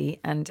odyssey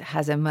and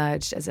has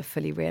emerged as a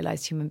fully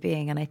realised human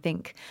being. And I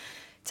think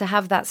to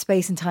have that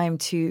space and time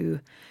to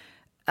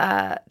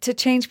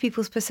change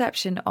people's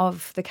perception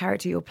of the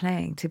character you're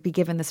playing, to be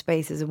given the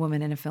space as a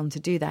woman in a film to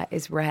do that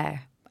is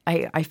rare.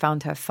 I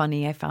found her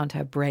funny, I found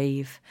her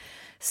brave,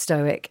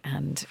 stoic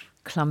and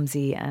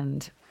clumsy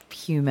and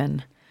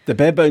human. The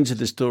bare bones of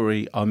the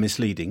story are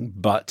misleading,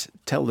 but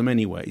tell them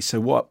anyway. So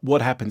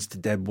what happens to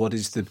Deb? What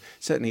is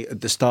certainly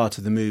at the start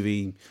of the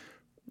movie,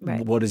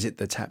 what is it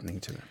that's happening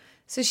to her?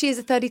 So she is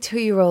a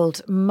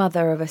 32-year-old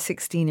mother of a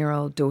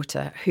 16-year-old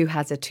daughter who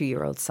has a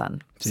 2-year-old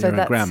son. So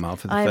you're a grandma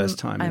for the first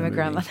time. I'm a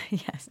grandma,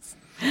 yes.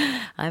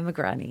 I'm a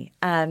granny.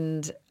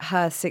 And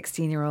her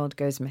 16-year-old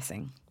goes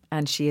missing.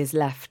 And she is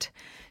left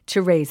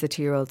to raise the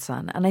 2-year-old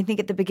son. And I think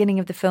at the beginning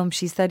of the film,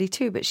 she's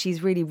 32, but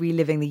she's really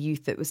reliving the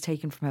youth that was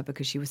taken from her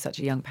because she was such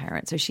a young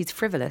parent. So she's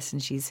frivolous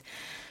and she's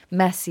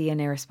messy and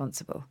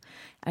irresponsible.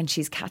 And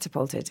she's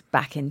catapulted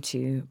back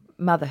into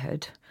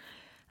motherhood.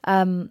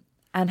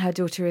 And her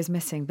daughter is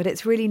missing. But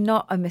it's really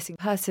not a missing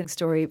person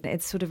story.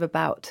 It's sort of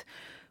about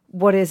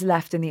what is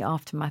left in the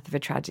aftermath of a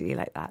tragedy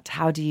like that.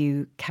 How do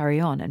you carry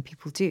on? And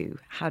people do.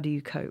 How do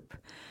you cope?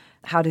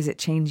 How does it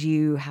change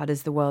you? How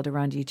does the world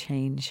around you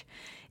change?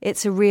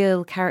 It's a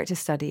real character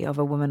study of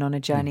a woman on a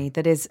journey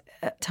that is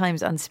at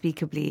times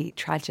unspeakably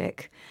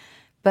tragic.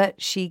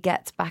 But she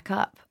gets back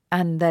up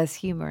and there's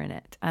humour in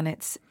it. And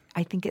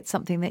I think it's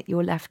something that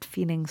you're left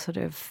feeling sort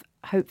of...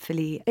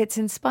 hopefully it's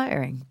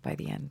inspiring by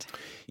the end.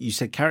 You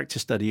said character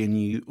study and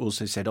you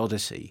also said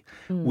Odyssey,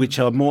 which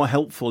are more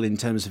helpful in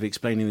terms of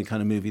explaining the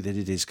kind of movie that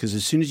it is. Because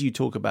as soon as you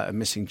talk about a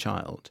missing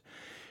child,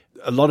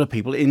 a lot of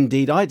people,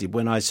 indeed I did,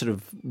 when I sort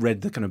of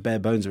read the kind of bare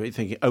bones of it,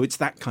 thinking, oh, it's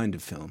that kind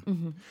of film.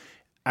 Mm-hmm.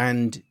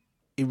 And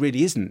it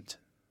really isn't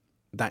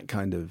that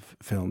kind of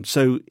film.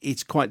 So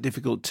it's quite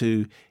difficult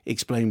to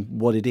explain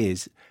what it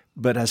is.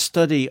 But a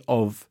study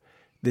of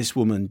this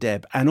woman,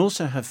 Deb, and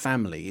also her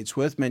family. It's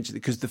worth mentioning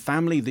because the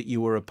family that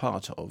you were a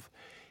part of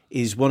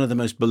is one of the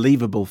most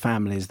believable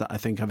families that I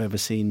think I've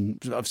seen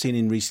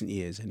in recent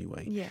years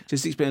anyway. Yeah.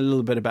 Just explain a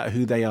little bit about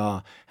who they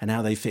are and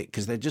how they fit,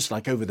 because they're just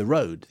like over the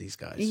road, these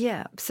guys.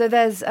 Yeah. So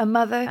there's a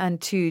mother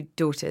and 2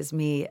 daughters,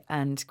 me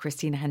and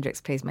Christina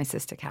Hendricks plays my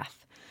sister,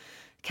 Kath.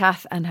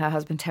 Kath and her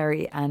husband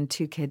Terry and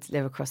 2 kids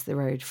live across the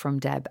road from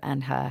Deb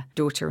and her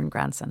daughter and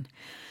grandson.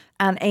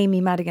 And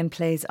Amy Madigan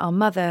plays our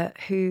mother,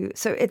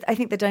 I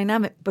think the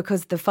dynamic,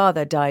 because the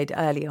father died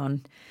early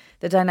on,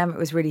 the dynamic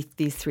was really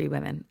these 3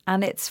 women.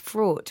 And it's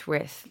fraught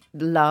with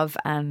love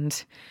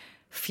and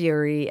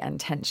fury and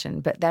tension.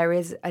 But there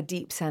is a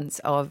deep sense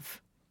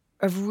of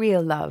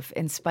real love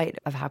in spite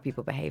of how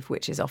people behave,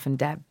 which is often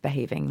Deb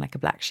behaving like a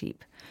black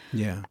sheep.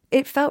 Yeah.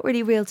 It felt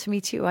really real to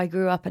me too. I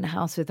grew up in a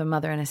house with a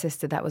mother and a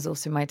sister. That was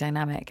also my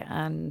dynamic.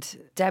 And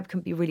Deb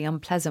can be really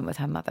unpleasant with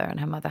her mother, and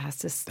her mother has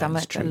to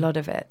stomach a lot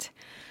of it.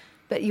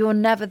 But you're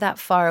never that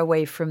far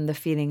away from the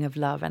feeling of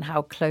love and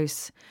how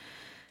close,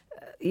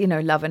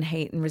 love and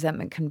hate and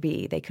resentment can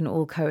be. They can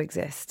all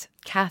coexist.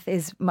 Kath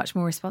is much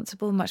more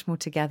responsible, much more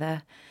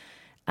together,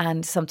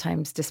 and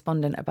sometimes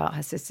despondent about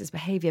her sister's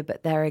behaviour.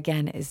 But there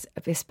again is,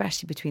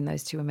 especially between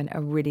those 2 women,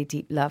 a really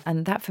deep love.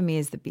 And that for me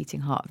is the beating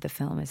heart of the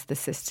film, is the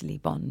sisterly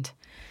bond.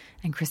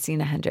 And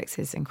Christina Hendricks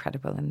is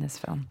incredible in this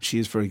film. She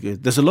is very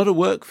good. There's a lot of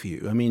work for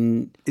you. I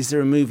mean, is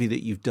there a movie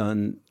that you've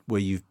done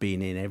where you've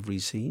been in every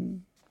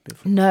scene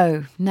before?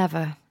 No,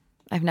 never.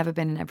 I've never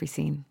been in every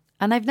scene.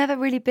 And I've never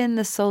really been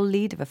the sole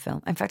lead of a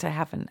film. In fact, I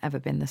haven't ever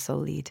been the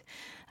sole lead.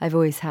 I've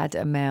always had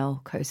a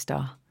male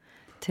co-star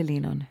to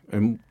lean on.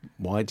 And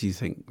why do you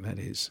think that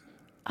is?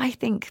 I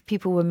think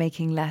people were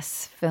making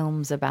less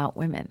films about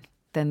women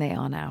than they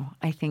are now.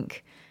 I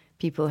think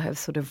people have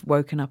sort of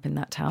woken up in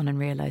that town and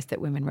realised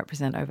that women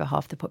represent over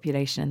half the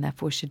population and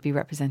therefore should be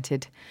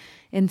represented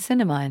in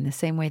cinema in the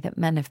same way that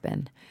men have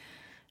been.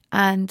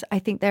 And I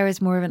think there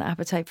is more of an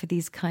appetite for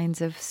these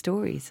kinds of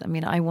stories. I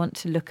mean, I want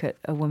to look at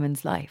a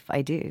woman's life.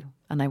 I do.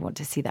 And I want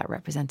to see that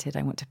represented.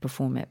 I want to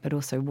perform it, but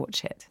also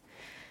watch it.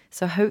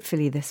 So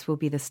hopefully this will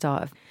be the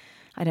start of...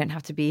 I don't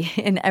have to be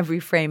in every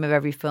frame of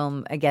every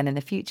film again in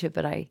the future,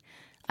 but I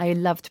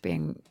loved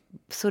being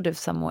sort of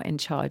somewhat in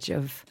charge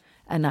of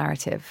a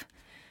narrative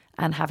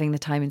and having the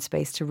time and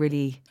space to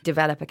really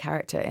develop a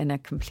character in a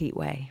complete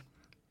way.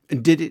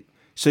 And did it...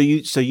 So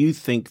you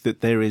think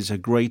that there is a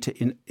greater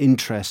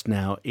interest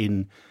now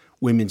in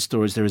women's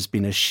stories? There has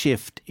been a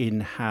shift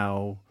in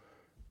how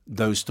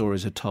those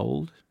stories are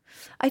told?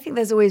 I think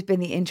there's always been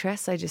the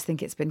interest. I just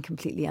think it's been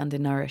completely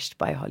undernourished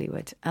by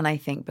Hollywood. And I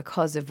think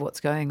because of what's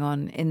going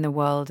on in the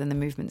world and the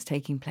movements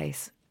taking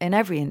place in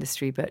every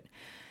industry, but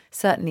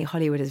certainly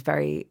Hollywood is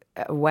very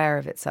aware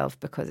of itself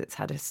because it's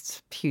had a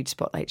huge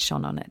spotlight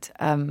shone on it.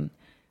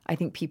 I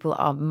think people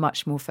are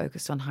much more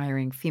focused on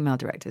hiring female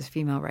directors,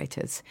 female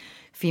writers,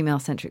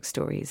 female-centric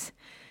stories.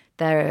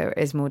 There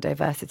is more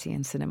diversity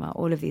in cinema.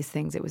 All of these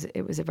things, it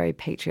was a very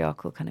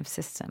patriarchal kind of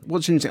system.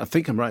 What's interesting, I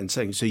think I'm right in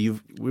saying, so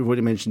we've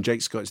already mentioned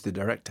Jake Scott's the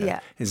director.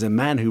 Yeah. Is a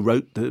man who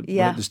wrote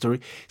the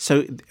story.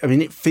 So, I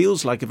mean, it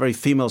feels like a very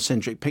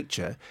female-centric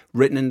picture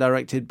written and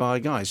directed by a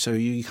guy. So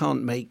you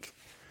can't make...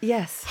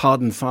 Yes.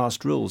 Hard and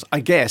fast rules. I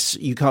guess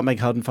you can't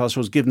make hard and fast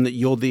rules given that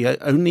you're the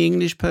only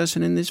English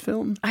person in this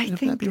film. I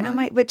think,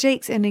 but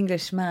Jake's an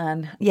English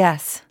man.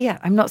 Yes. Yeah,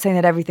 I'm not saying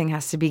that everything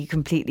has to be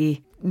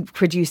completely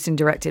produced and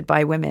directed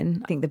by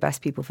women. I think the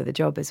best people for the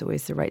job is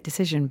always the right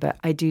decision, but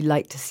I do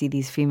like to see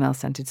these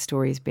female-centered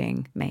stories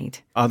being made.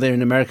 Are there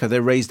in America,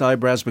 they're raised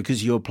eyebrows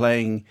because you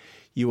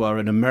are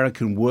an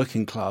American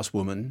working class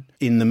woman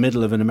in the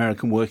middle of an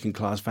American working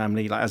class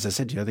family. Like, as I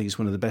said to you, I think it's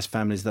one of the best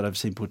families that I've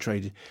seen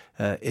portrayed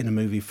in a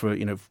movie for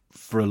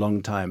a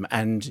long time.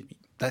 And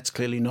that's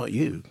clearly not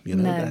you.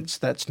 No.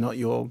 That's not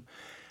your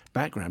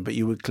background. But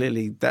you were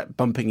clearly that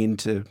bumping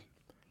into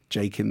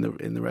Jake in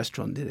the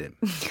restaurant, did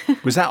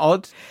it? Was that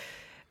odd?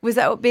 Was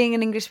that being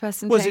an English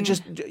person? Was it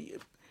just?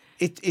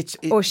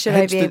 Or should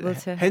I be able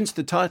to? Hence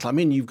the title. I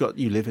mean, you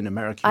live in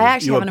America. I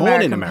actually have an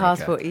American America.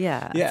 passport.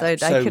 Yeah.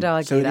 So I could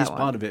argue so it that is one.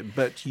 part of it.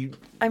 But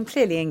I'm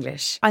clearly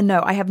English. I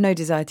know I have no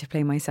desire to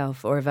play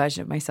myself or a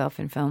version of myself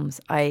in films.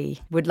 I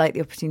would like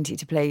the opportunity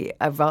to play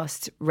a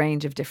vast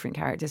range of different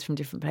characters from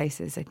different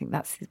places. I think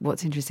that's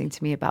what's interesting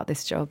to me about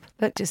this job.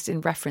 But just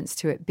in reference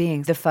to it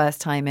being the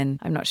first time in,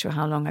 I'm not sure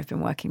how long I've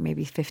been working,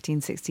 maybe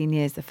 15, 16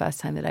 years, the first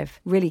time that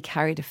I've really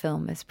carried a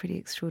film is pretty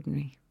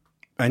extraordinary.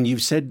 And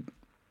you've said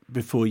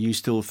before you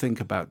still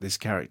think about this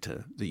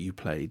character that you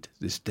played,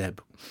 this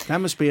Deb. That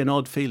must be an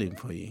odd feeling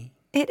for you.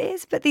 It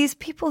is, but these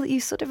people,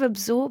 you sort of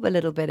absorb a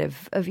little bit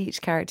of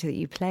each character that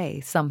you play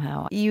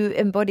somehow. You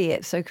embody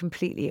it so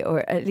completely,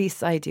 or at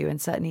least I do,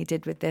 and certainly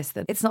did with this,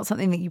 that it's not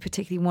something that you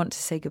particularly want to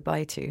say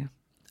goodbye to.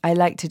 I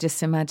like to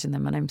just imagine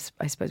them, and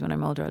I suppose when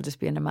I'm older, I'll just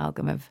be an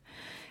amalgam of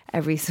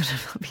every sort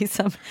of, I'll be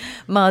some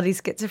mildly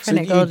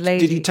schizophrenic old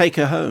lady. Did you take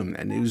her home?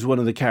 And it was one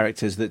of the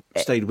characters that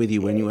stayed with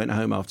you when you went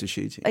home after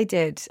shooting? I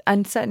did.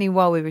 And certainly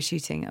while we were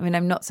shooting. I mean,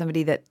 I'm not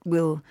somebody that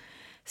will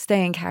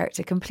stay in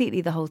character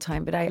completely the whole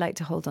time, but I like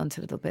to hold on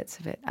to little bits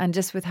of it. And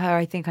just with her,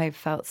 I think I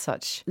felt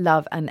such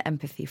love and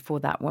empathy for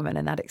that woman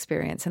and that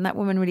experience. And that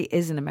woman really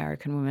is an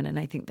American woman. And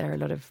I think there are a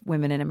lot of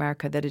women in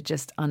America that are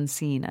just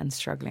unseen and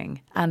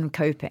struggling and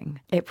coping.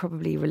 It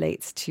probably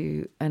relates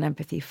to an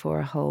empathy for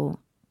a whole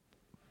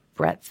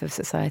breadth of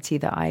society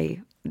that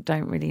I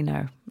don't really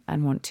know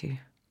and want to.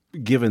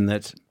 Given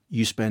that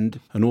you spend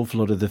an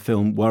awful lot of the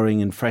film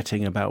worrying and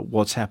fretting about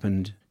what's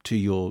happened to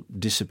your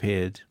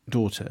disappeared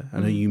daughter. I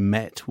know you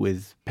met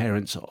with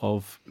parents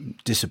of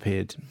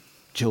disappeared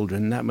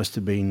children. That must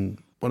have been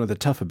one of the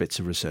tougher bits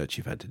of research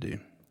you've had to do.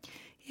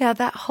 Yeah,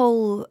 that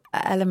whole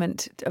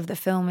element of the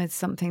film is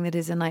something that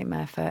is a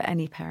nightmare for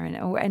any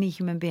parent or any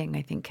human being,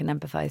 I think, can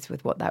empathise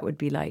with what that would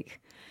be like.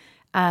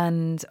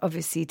 And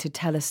obviously to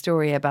tell a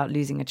story about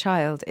losing a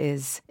child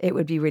it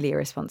would be really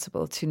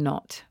irresponsible to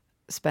not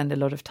spend a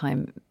lot of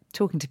time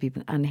talking to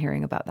people and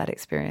hearing about that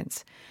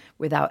experience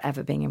without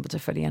ever being able to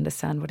fully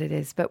understand what it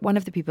is. But one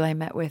of the people I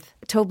met with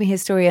told me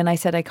his story, and I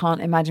said, I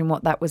can't imagine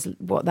what that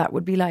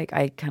would be like.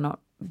 I cannot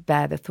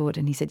bear the thought.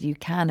 And he said, you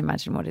can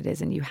imagine what it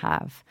is, and you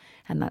have.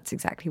 And that's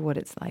exactly what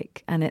it's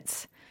like. And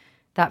it's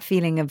that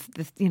feeling of,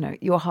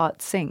 your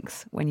heart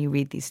sinks when you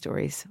read these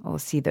stories or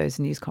see those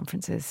news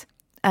conferences.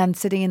 And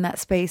sitting in that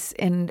space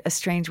in a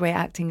strange way,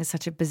 acting is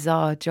such a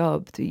bizarre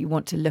job that you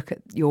want to look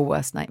at your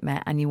worst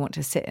nightmare and you want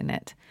to sit in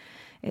it.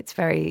 It's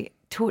very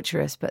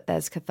torturous, but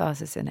there's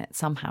catharsis in it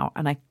somehow,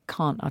 and I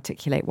can't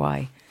articulate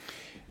why.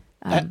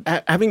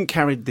 Having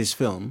carried this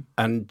film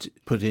and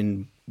put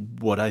in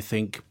what I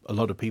think a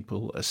lot of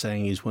people are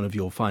saying is one of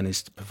your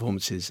finest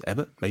performances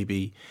ever,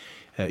 maybe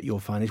your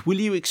finest, will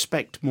you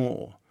expect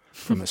more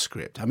from a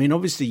script? I mean,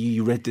 obviously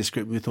you read this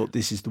script and you thought,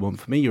 this is the one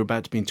for me. You're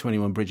about to be in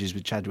 21 Bridges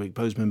with Chadwick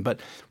Boseman,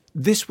 but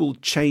this will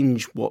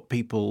change what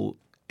people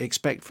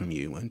expect from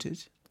you, won't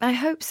it? I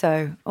hope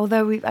so.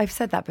 Although I've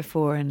said that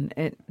before, and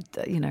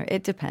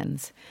it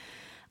depends.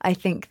 I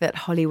think that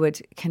Hollywood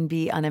can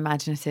be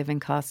unimaginative in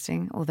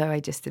casting, although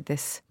I just did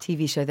this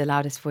TV show, The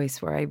Loudest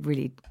Voice, where I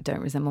really don't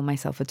resemble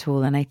myself at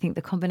all. And I think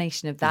the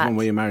combination of that... The one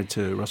where you're married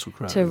to Russell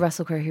Crowe. To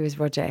Russell Crowe, who is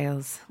Roger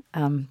Ailes,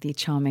 the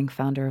charming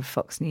founder of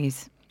Fox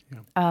News.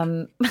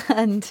 Yeah.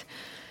 And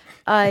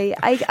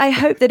I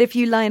hope that if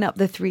you line up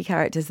the three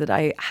characters that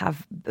I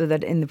have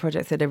that in the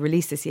projects that are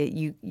released this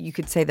year, you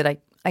could say that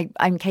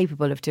I'm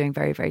capable of doing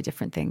very, very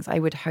different things. I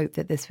would hope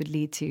that this would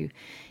lead to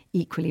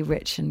equally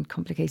rich and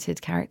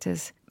complicated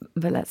characters,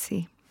 but let's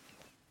see.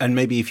 And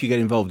maybe if you get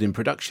involved in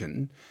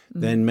production,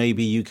 then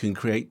maybe you can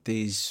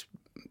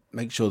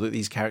make sure that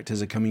these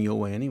characters are coming your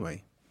way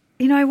anyway.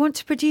 I want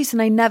to produce,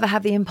 and I never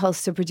have the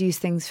impulse to produce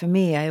things for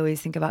me. I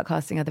always think about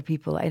casting other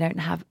people. I don't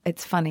have,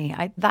 it's funny.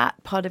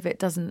 That part of it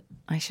doesn't,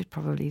 I should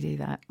probably do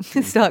that.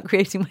 Start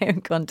creating my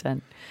own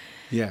content.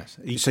 Yes.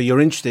 So you're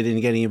interested in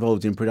getting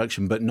involved in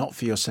production, but not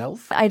for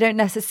yourself? I don't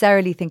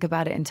necessarily think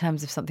about it in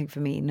terms of something for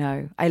me,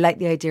 no. I like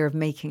the idea of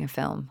making a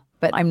film,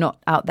 but I'm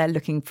not out there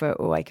looking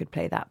for, I could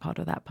play that part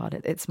or that part.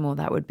 It's more,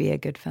 that would be a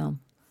good film.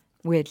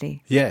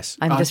 Weirdly. Yes.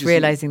 I'm just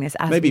realising this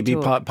as maybe we be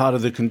talk. part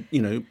of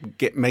the,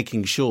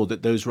 making sure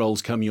that those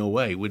roles come your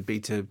way would be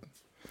to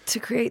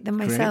create them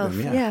myself.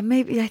 Yeah,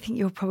 maybe. I think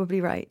you're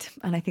probably right.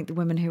 And I think the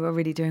women who are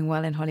really doing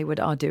well in Hollywood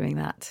are doing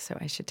that. So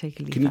I should take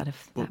a leaf out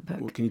of that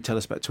book. Can you tell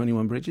us about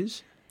 21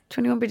 Bridges?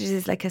 21 Bridges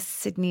is like a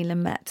Sidney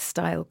Lumet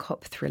style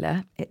cop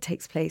thriller. It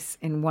takes place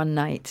in one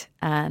night,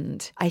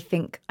 and I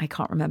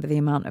can't remember the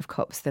amount of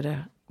cops that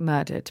are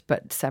murdered,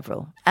 but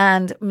several.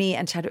 And me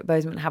and Chadwick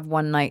Boseman have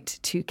one night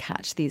to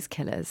catch these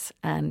killers,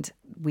 and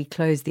we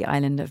close the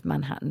island of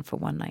Manhattan for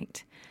one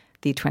night.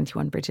 The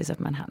 21 Bridges of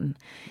Manhattan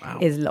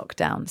is locked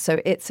down. So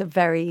it's a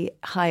very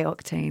high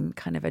octane,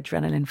 kind of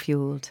adrenaline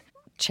fueled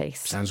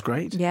chase. Sounds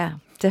great. Yeah,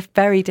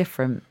 very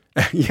different.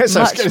 Yes,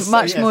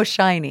 much more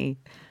shiny.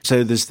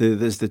 So there's the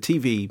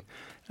TV.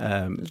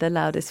 The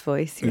Loudest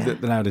Voice. Yeah.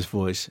 The Loudest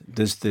Voice.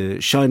 There's the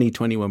shiny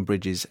 21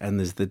 Bridges, and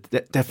there's the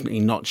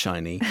definitely not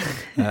shiny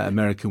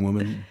American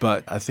Woman.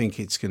 But I think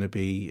it's going to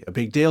be a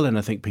big deal, and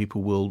I think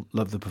people will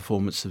love the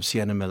performance of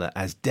Sienna Miller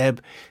as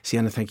Deb.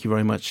 Sienna, thank you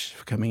very much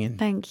for coming in.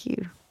 Thank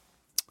you.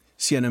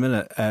 Sienna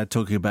Miller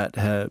talking about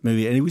her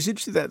movie, and it was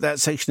interesting that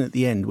section at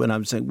the end when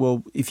I'm saying,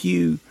 well, if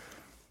you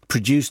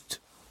produced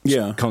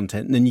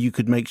content, then you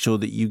could make sure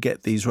that you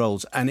get these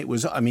roles. And it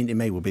was, it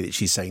may well be that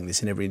she's saying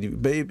this in every interview,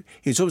 but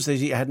it's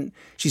obviously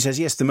she says,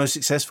 yes, the most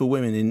successful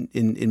women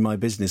in my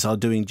business are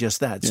doing just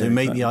that. So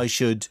maybe I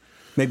should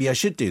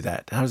do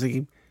that. I was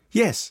thinking,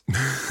 yes,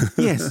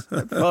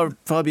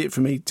 far be it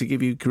from me to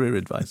give you career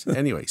advice.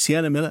 Anyway,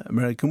 Sienna Miller,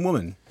 American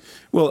Woman.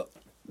 Well,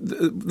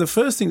 the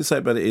first thing to say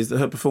about it is that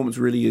her performance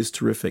really is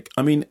terrific.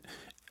 I mean,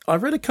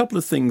 I've read a couple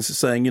of things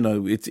saying,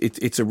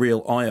 it's a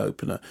real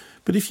eye-opener.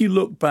 But if you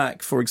look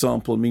back, for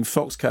example,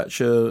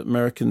 Foxcatcher,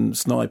 American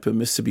Sniper,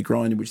 Mississippi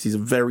Grinding, which these are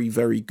very,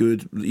 very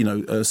good,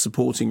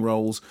 supporting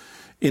roles,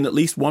 in at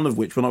least one of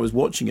which, when I was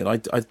watching it,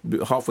 I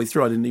halfway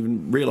through, I didn't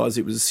even realise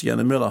it was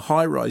Sienna Miller.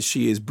 High Rise,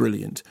 she is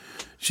brilliant.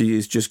 She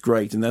is just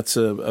great, and that's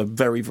a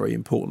very, very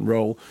important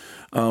role,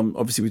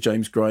 obviously with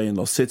James Gray in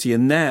Lost City.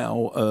 And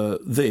now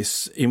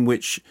this, in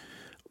which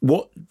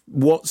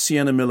what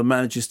Sienna Miller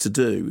manages to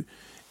do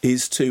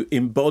is to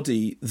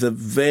embody the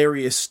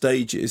various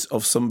stages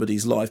of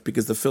somebody's life,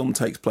 because the film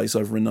takes place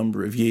over a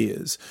number of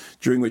years,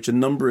 during which a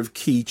number of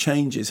key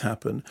changes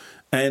happen.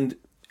 And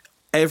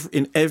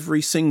in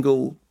every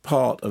single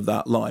part of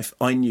that life,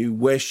 I knew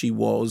where she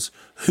was,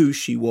 who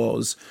she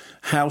was,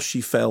 how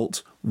she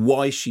felt,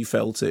 why she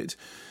felt it.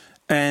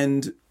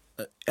 And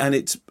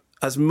it's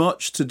as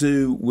much to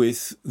do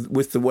with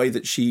the way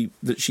that she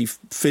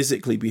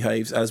physically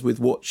behaves as with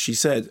what she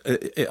said.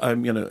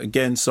 I'm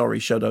again, sorry,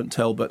 show don't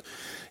tell, but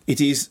it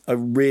is a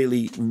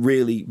really,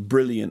 really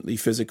brilliantly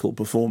physical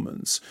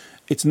performance.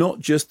 It's not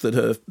just that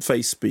her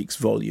face speaks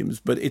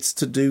volumes, but it's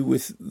to do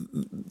with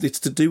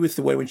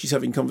the way when she's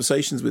having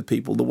conversations with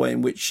people, the way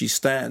in which she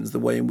stands, the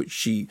way in which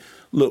she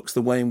looks,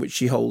 the way in which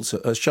she holds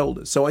her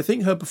shoulders. So I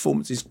think her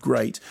performance is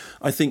great.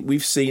 I think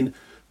we've seen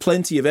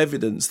plenty of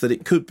evidence that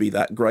it could be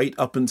that great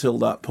up until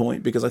that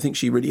point, because I think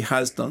she really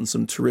has done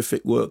some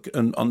terrific work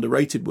and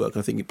underrated work,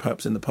 I think,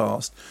 perhaps in the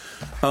past.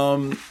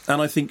 And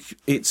I think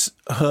it's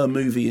her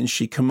movie and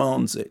she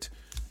commands it.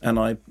 And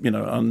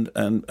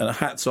and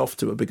hats off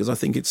to her, because I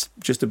think it's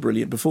just a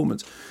brilliant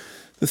performance.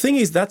 The thing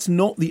is, that's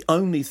not the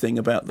only thing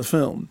about the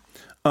film.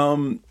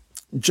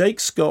 Jake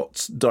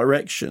Scott's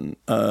direction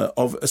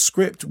of a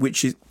script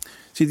which is...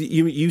 See,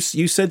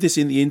 you said this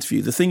in the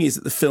interview. The thing is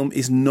that the film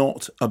is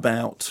not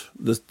about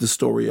the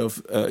story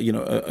of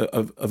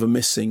a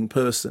missing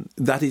person.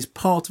 That is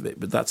part of it,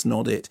 but that's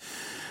not it.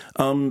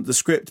 The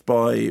script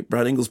by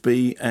Brad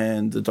Inglesby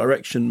and the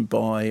direction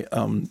by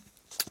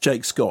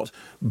Jake Scott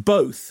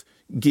both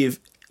give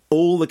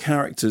all the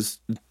characters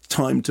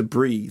time to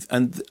breathe,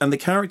 and the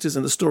characters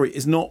and the story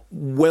is not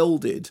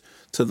welded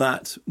to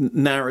that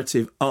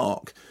narrative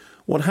arc.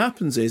 What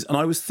happens is, and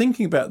I was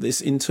thinking about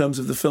this in terms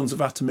of the films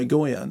of Atta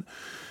Migoyan,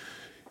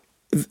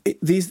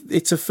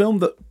 it's a film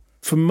that,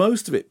 for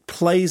most of it,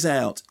 plays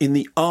out in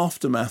the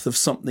aftermath of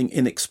something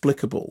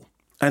inexplicable.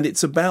 And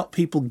it's about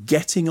people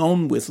getting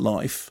on with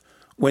life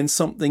when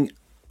something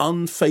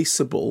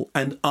unfaceable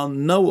and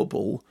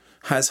unknowable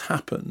has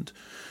happened.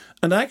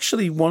 And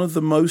actually, one of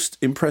the most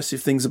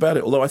impressive things about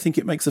it, although I think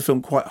it makes the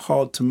film quite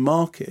hard to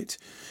market,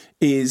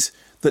 is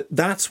that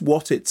that's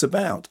what it's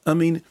about. I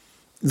mean,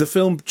 the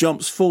film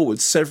jumps forward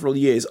several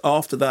years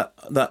after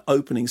that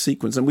opening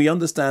sequence, and we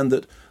understand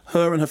that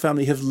her and her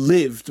family have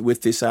lived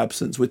with this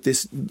absence, with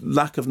this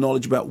lack of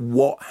knowledge about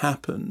what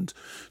happened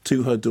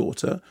to her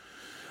daughter,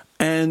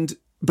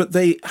 but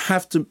they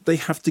have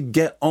to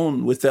get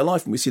on with their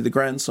life, and we see the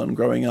grandson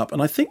growing up.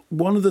 And I think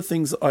one of the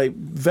things that I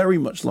very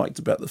much liked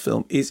about the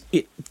film is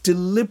it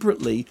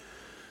deliberately...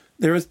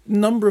 There are a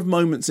number of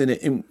moments in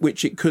it in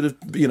which it could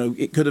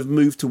have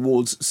moved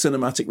towards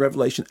cinematic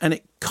revelation, and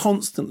it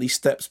constantly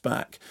steps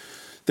back.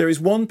 There is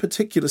one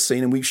particular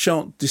scene, and we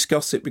shan't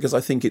discuss it because I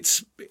think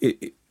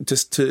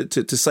just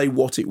to say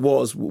what it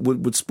was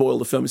would spoil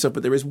the film itself.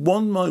 But there is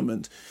one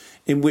moment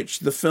in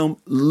which the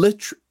film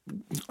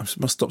I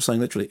must stop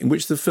saying literally, in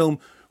which the film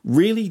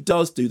really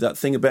does do that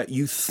thing about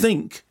you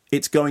think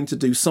it's going to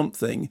do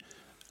something,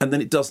 and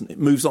then it doesn't. It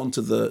moves on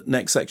to the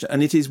next section.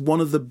 And it is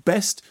one of the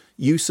best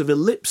use of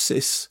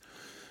ellipsis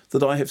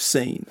that I have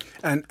seen.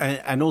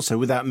 And also,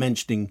 without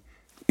mentioning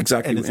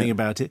anything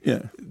about it,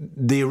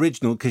 the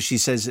original, because she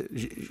said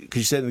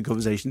in the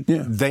conversation,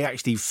 they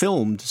actually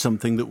filmed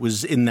something that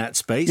was in that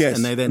space,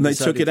 and they then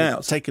took it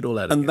out. Take it all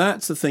out. And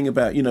that's the thing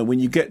about, when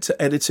you get to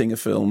editing a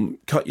film,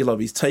 cut your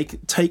lovies,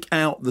 take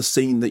out the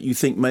scene that you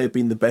think may have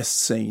been the best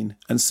scene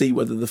and see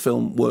whether the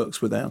film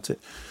works without it.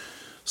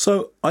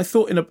 So I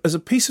thought, as a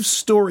piece of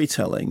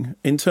storytelling,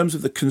 in terms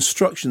of the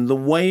construction, the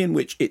way in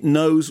which it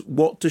knows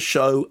what to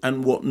show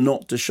and what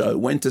not to show,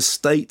 when to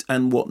state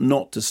and what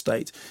not to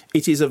state,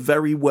 it is a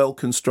very well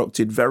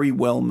constructed, very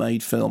well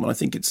made film, and I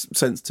think it's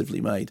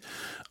sensitively made.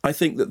 I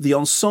think that the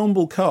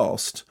ensemble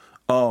cast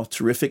are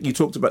terrific. You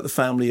talked about the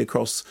family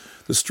across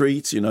the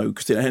street,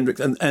 Christina Hendricks,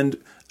 and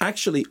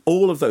actually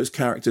all of those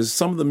characters,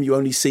 some of them you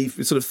only see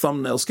sort of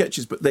thumbnail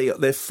sketches, but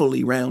they're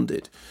fully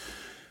rounded.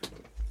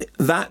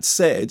 That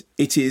said,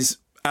 it is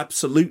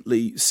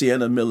absolutely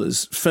Sienna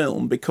Miller's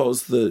film,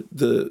 because the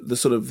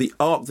sort of the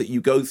arc that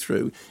you go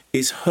through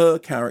is her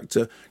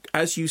character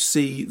as you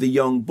see the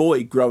young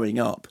boy growing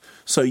up.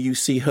 So you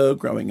see her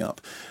growing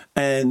up,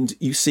 and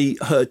you see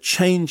her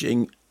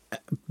changing.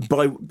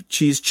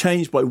 She is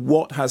changed by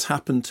what has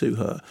happened to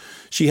her.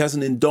 She has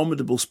an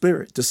indomitable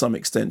spirit to some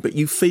extent, but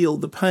you feel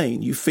the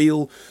pain, you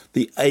feel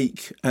the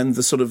ache, and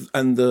the sort of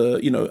and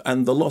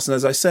the loss. And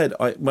as I said,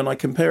 when I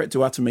compare it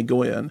to Atta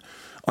Migoyan,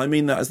 I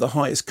mean that as the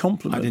highest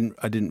compliment.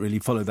 I didn't really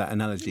follow that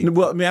analogy.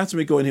 Well, I mean, Atta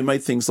Migoyan, who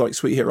made things like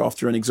Sweet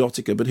Hereafter and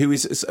Exotica, but who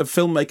is a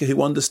filmmaker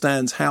who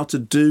understands how to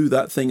do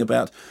that thing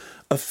about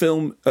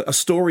a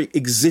story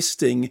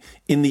existing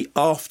in the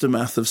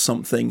aftermath of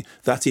something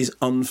that is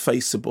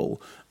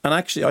unfaceable. And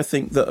actually, I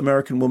think that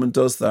American Woman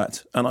does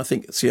that, and I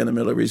think Sienna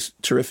Miller is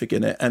terrific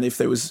in it. And if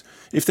there was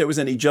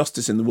any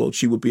justice in the world,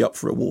 she would be up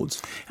for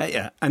awards.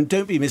 And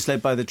don't be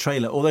misled by the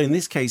trailer. Although in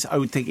this case, I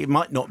would think it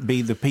might not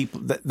be the people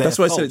that's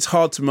why I said it's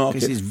hard to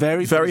market. It's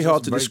very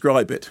hard to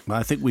describe it. Well,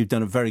 I think we've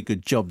done a very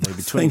good job though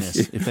between us.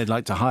 If they'd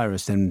like to hire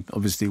us, then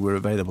obviously we're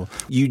available.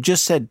 You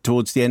just said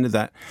towards the end of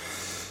that,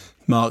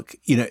 Mark,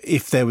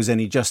 if there was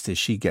any justice,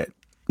 she'd get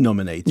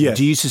nominated. Yes.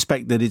 Do you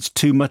suspect that it's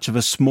too much of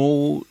a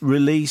small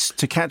release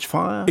to catch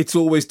fire? It's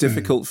always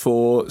difficult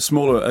for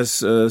smaller, as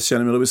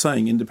Sienna Miller was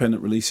saying,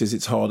 independent releases.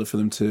 It's harder for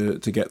them to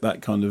get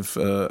that kind of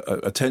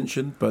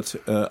attention. But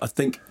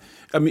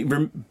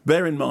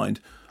bear in mind,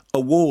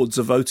 awards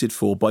are voted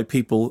for by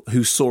people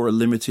who saw a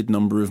limited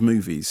number of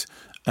movies.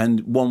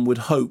 And one would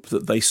hope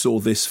that they saw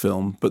this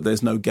film, but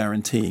there's no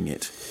guaranteeing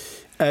it.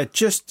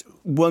 Just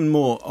one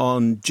more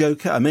on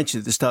Joker. I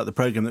mentioned at the start of the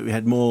programme that we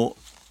had more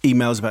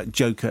emails about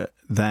Joker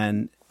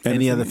than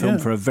any other film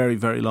for a very,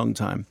 very long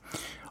time.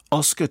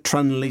 Oscar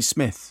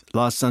Trunley-Smith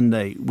last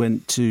Sunday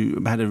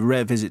had a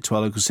rare visit to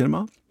our local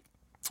cinema.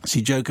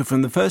 See Joker.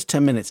 From the first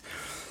 10 minutes,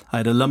 I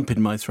had a lump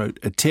in my throat,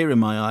 a tear in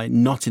my eye,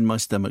 knot in my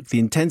stomach. The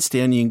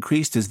intensity only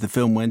increased as the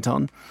film went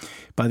on.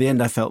 By the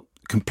end, I felt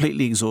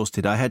completely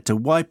exhausted. I had to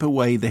wipe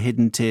away the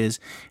hidden tears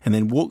and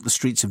then walk the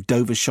streets of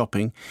Dover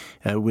shopping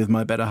with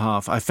my better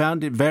half. I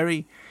found it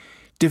very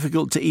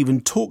difficult to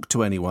even talk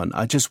to anyone.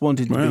 I just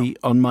wanted to be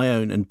on my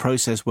own and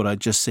process what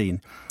I'd just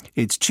seen.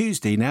 It's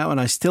Tuesday now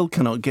and I still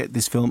cannot get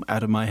this film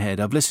out of my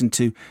head. I've listened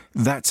to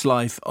That's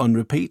Life on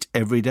repeat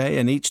every day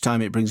and each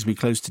time it brings me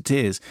close to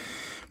tears.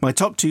 My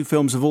top 2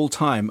 films of all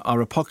time are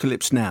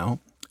Apocalypse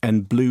Now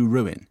and Blue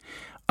Ruin.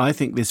 I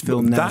think this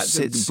film now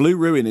sits... Blue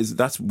Ruin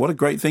that's what a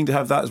great thing to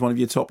have that as one of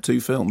your top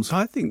 2 films.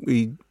 I think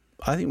we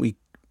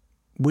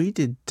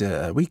did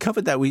we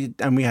covered that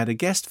and we had a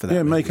guest for that.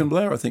 Yeah, Macon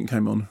Blair I think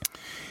came on.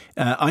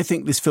 I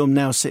think this film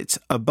now sits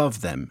above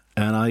them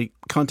and I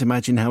can't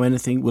imagine how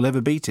anything will ever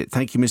beat it.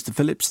 Thank you, Mr.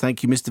 Phillips.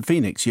 Thank you, Mr.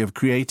 Phoenix. You have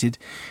created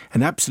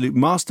an absolute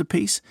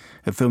masterpiece,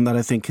 a film that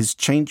I think has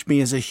changed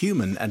me as a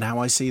human and how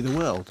I see the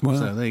world. Wow.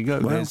 So there you go.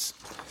 Wow. There's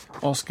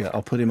Oscar.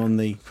 I'll put him on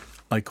the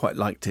I quite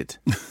liked it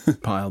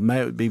pile.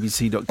 Mayo at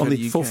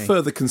bbc.co.uk. For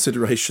further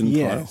consideration pile.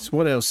 Yes.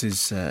 What else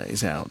is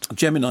out?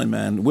 Gemini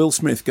Man. Will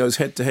Smith goes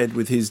head-to-head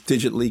with his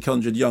digitally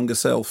conjured younger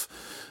self.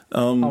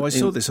 I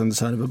saw this on the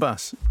side of a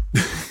bus.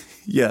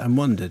 Yeah. And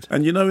wondered.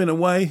 And, in a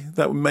way,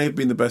 that may have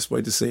been the best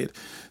way to see it.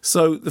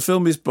 So the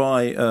film is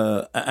by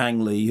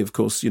Ang Lee, of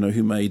course,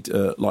 who made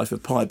Life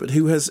of Pi, but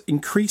who has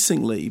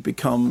increasingly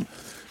become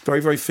very,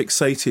 very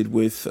fixated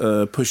with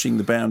pushing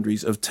the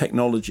boundaries of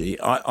technology.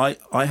 I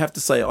have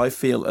to say, I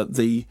feel at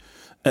the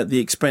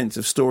expense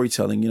of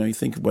storytelling. You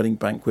think of Wedding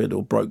Banquet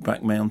or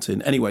Brokeback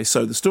Mountain. Anyway,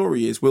 so the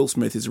story is Will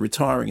Smith is a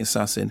retiring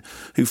assassin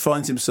who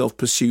finds himself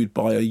pursued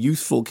by a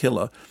youthful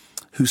killer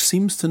who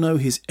seems to know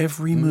his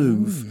every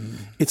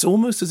move. It's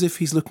almost as if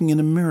he's looking in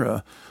a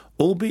mirror,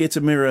 albeit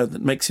a mirror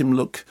that makes him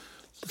look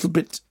a little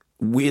bit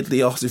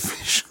weirdly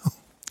artificial.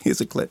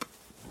 Here's a clip.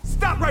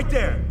 Stop right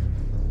there!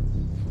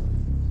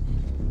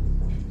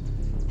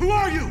 Who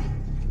are you?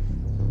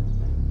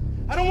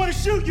 I don't want to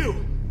shoot you!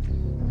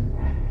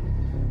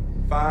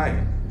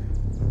 Fine.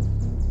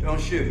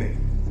 Don't shoot me.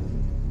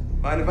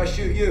 Mind if I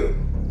shoot you?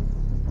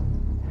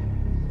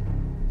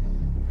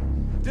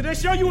 Did they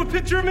show you a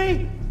picture of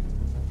me?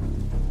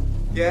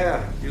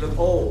 Yeah, you look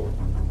old.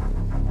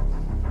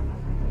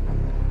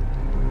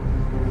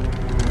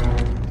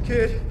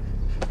 Kid,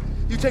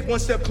 you take one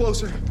step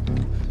closer.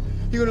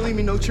 You're gonna leave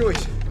me no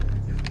choice.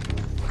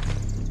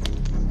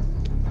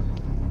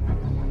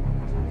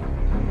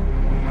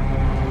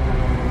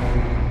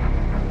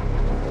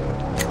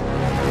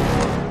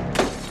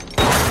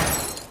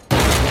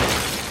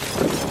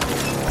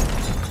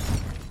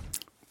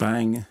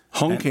 Bang.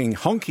 Honking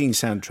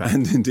soundtrack.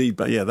 And indeed,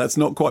 but yeah, that's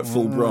not quite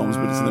full Brahms,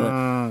 but it's in the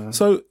way.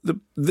 So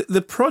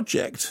the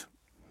project,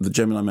 the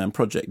Gemini Man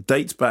project,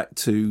 dates back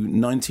to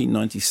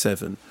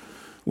 1997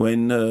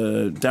 when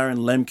Darren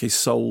Lemke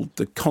sold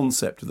the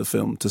concept of the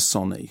film to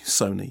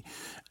Sony.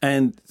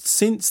 And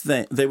since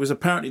then, there was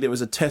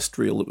a test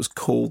reel that was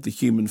called The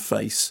Human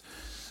Face.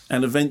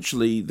 And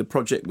eventually the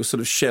project was sort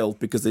of shelved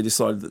because they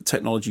decided that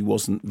technology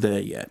wasn't there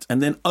yet.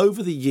 And then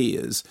over the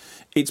years,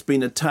 it's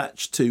been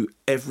attached to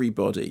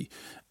everybody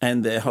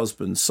and their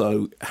husbands.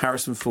 So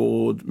Harrison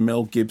Ford,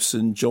 Mel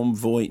Gibson, Jon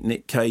Voight,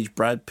 Nick Cage,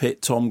 Brad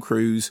Pitt, Tom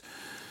Cruise,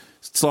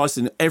 sliced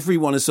in.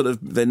 Everyone has sort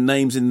of their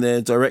names in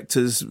there.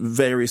 Directors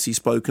variously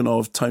spoken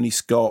of: Tony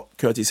Scott,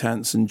 Curtis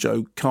Hanson,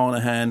 Joe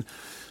Carnahan.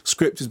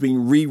 Script has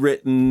been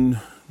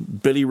rewritten.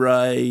 Billy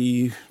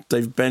Ray,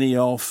 Dave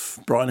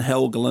Benioff, Brian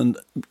Helgeland,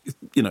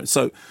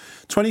 So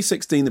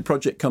 2016, the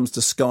project comes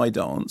to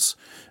Skydance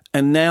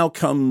and now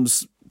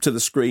comes to the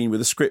screen with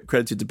a script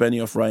credited to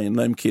Benioff, Ray and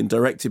Lemke and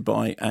directed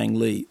by Ang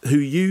Lee, who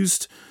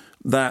used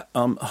that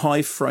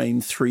high frame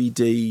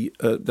 3D,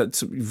 that's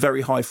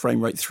very high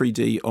frame rate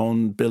 3D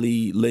on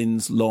Billy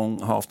Lynn's Long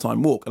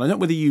Halftime Walk. And I don't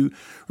know whether you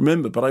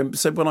remember, but I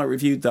said when I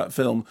reviewed that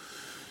film,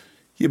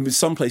 in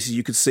some places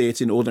you could see it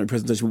in ordinary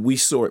presentation. We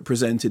saw it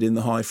presented in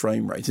the high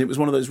frame rate. And it was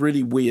one of those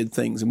really weird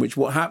things in which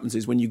what happens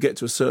is when you get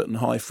to a certain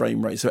high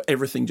frame rate, so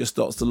everything just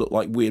starts to look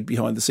like weird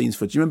behind the scenes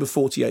footage. You remember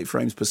 48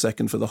 frames per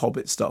second for the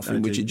Hobbit stuff,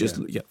 in which it just...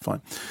 Yeah,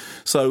 fine.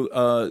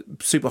 So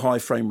super high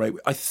frame rate.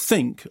 I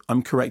think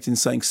I'm correct in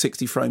saying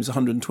 60 frames,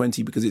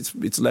 120 because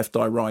it's left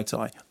eye, right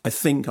eye. I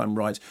think I'm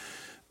right.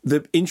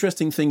 The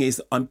interesting thing is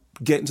I'm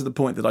getting to the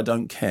point that I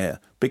don't care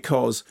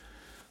because...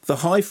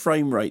 the high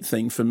frame rate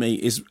thing for me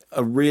is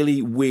a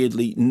really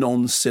weirdly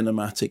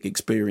non-cinematic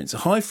experience. A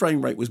high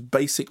frame rate was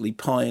basically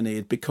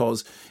pioneered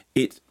because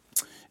it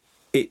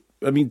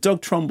I mean,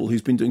 Doug Trumbull,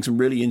 who's been doing some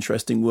really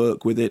interesting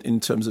work with it in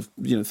terms of,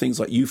 things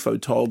like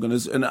UFO-TOG,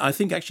 and I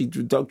think actually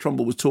Doug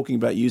Trumbull was talking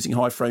about using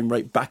high frame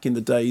rate back in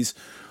the days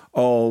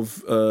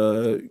of,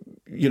 when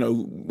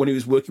he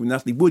was working with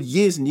Natalie Wood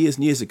years and years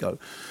and years ago.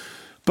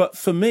 But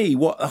for me,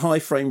 what a high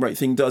frame rate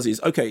thing does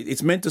is, okay,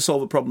 it's meant to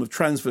solve a problem of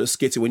transverse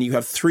skitter when you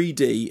have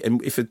 3D, and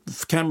if a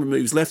camera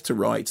moves left to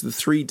right, the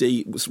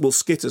 3D will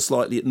skitter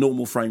slightly at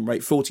normal frame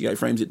rate. 48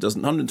 frames, it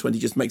doesn't. 120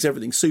 just makes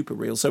everything super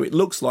real. So it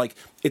looks like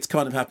it's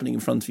kind of happening in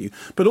front of you.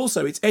 But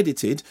also it's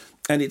edited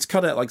and it's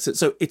cut out like so.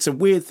 So it's a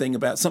weird thing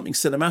about something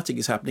cinematic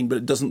is happening, but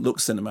it doesn't look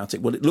cinematic.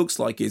 What it looks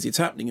like is it's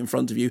happening in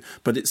front of you,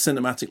 but it's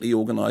cinematically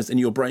organised, and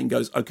your brain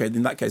goes, okay,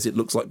 in that case, it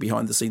looks like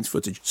behind-the-scenes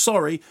footage.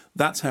 Sorry,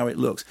 that's how it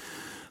looks.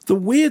 The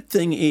weird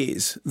thing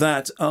is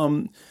that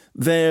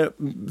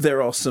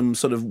there are some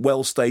sort of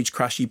well-staged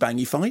crashy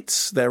bangy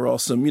fights. There are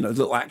some,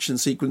 little action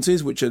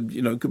sequences which are,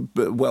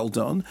 well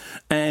done.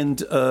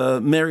 And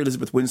Mary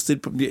Elizabeth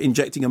Winstead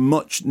injecting a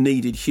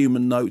much-needed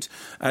human note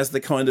as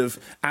the kind of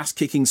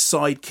ass-kicking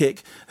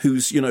sidekick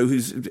who's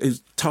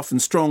tough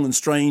and strong and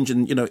strange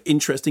and,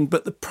 interesting.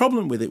 But the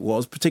problem with it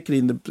was, particularly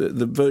in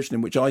the version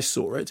in which I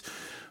saw it,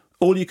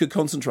 all you could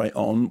concentrate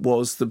on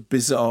was the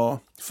bizarre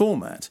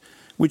format,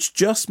 which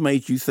just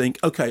made you think,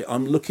 okay,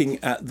 I'm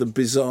looking at the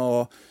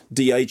bizarre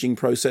de-aging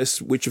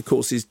process, which of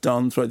course is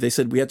done. They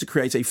said we had to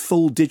create a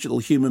full digital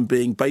human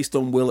being based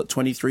on Will at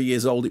 23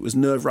 years old. It was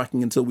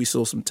nerve-wracking until we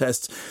saw some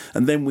tests,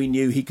 and then we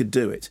knew he could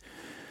do it.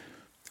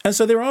 And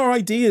so there are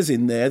ideas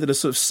in there that are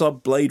sort of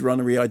sub-Blade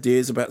Runner-y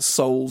ideas about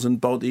souls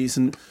and bodies,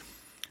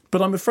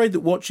 but I'm afraid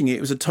that watching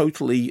it was a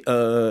totally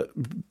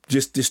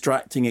just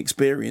distracting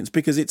experience,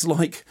 because it's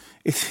like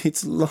Jeff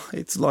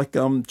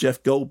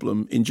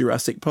Goldblum in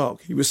Jurassic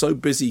Park. He was so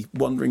busy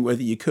wondering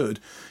whether you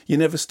could, you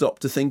never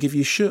stopped to think if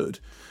you should.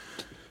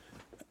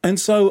 And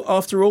so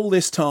after all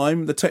this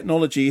time, the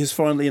technology has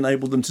finally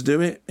enabled them to do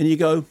it, and you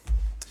go,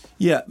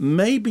 yeah,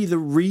 maybe the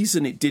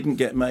reason it didn't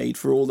get made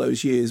for all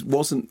those years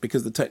wasn't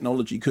because the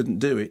technology couldn't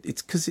do it.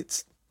 It's because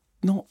it's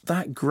not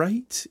that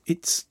great.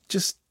 It's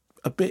just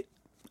a bit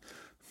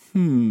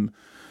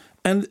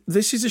And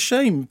this is a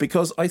shame,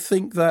 because I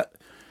think that,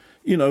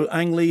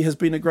 Ang Lee has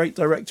been a great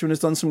director and has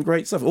done some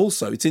great stuff.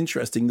 Also, it's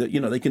interesting that,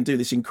 they can do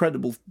this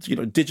incredible,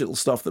 digital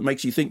stuff that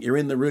makes you think you're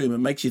in the room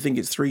and makes you think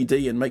it's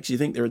 3D and makes you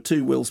think there are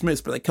two Will Smiths,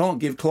 but they can't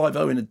give Clive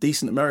Owen a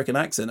decent American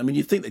accent. I mean,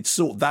 you'd think they'd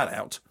sort that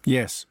out.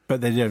 Yes,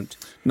 but they don't.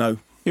 No.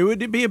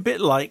 Would it be a bit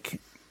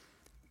like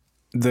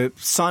the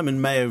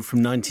Simon Mayo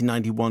from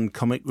 1991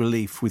 Comic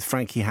Relief with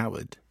Frankie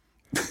Howard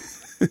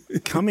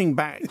coming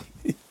back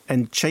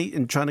and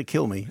trying to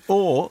kill me,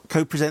 or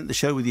co-present the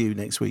show with you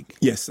next week?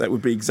 Yes, that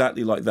would be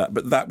exactly like that,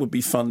 but that would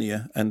be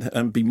funnier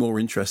and be more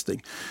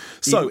interesting.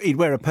 So he'd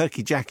wear a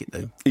perky jacket,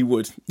 though. He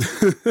would.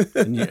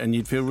 and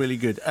you'd feel really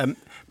good.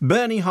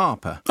 Bernie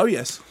Harper. Oh,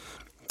 yes.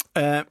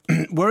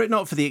 Were it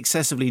not for the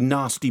excessively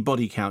nasty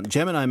body count,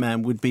 Gemini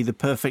Man would be the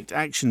perfect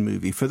action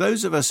movie. For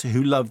those of us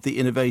who love the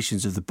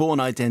innovations of The Bourne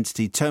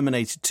Identity,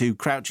 Terminator 2,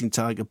 Crouching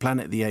Tiger,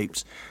 Planet of the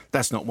Apes,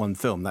 that's not one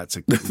film, that's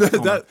a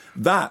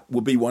that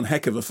would be one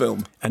heck of a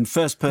film. And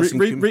first person...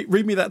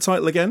 Read me that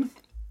title again.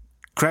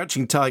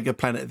 Crouching Tiger,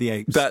 Planet of the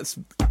Apes. That's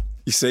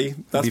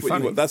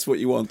what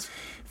you want.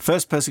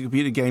 First-person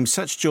computer game,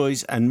 such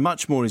joys and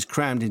much more is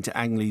crammed into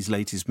Ang Lee's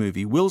latest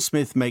movie. Will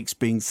Smith makes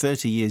being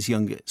 30 years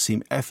younger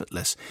seem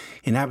effortless,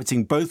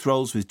 inhabiting both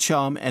roles with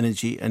charm,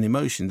 energy and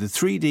emotion. The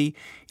 3D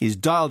is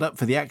dialed up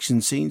for the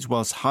action scenes,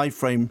 whilst high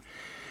frame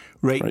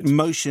rate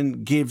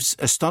motion gives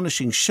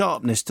astonishing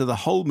sharpness to the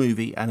whole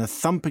movie and a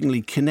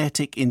thumpingly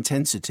kinetic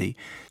intensity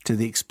to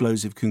the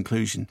explosive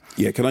conclusion.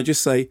 Yeah, can I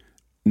just say,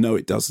 no,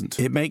 it doesn't.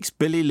 It makes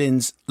Billy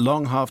Lynn's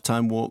long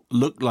halftime walk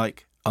look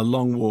like a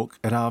long walk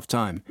at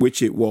half-time. Which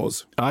it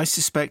was. I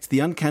suspect the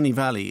uncanny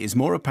valley is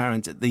more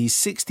apparent at the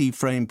 60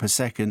 frame per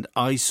second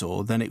I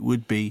saw than it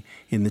would be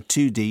in the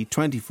 2D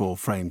 24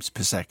 frames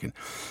per second.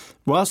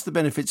 Whilst the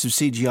benefits of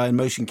CGI and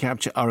motion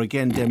capture are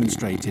again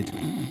demonstrated...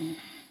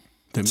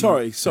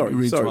 Sorry. To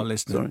our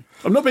listener. Sorry.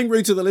 I'm not being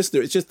rude to the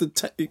listener. It's just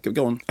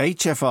go on.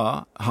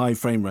 HFR, high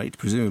frame rate,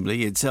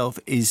 presumably, itself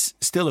is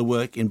still a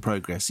work in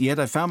progress. Yet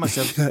I found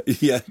myself...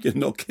 Yeah, you're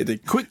not kidding.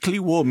 ...quickly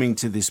warming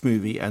to this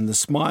movie, and the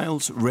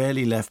smiles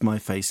rarely left my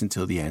face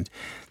until the end.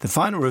 The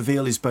final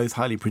reveal is both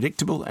highly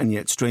predictable and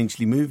yet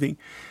strangely moving.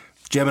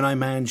 Gemini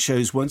Man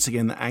shows once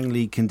again that Ang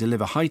Lee can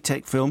deliver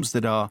high-tech films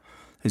that are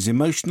as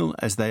emotional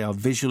as they are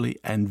visually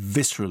and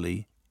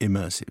viscerally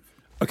immersive.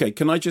 Okay,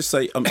 can I just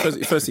say,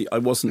 firstly, I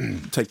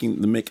wasn't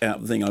taking the mick out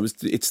of the thing.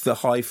 It's the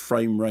high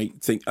frame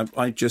rate thing.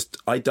 I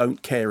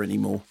don't care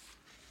anymore.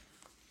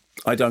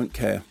 I don't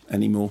care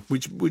anymore.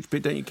 Which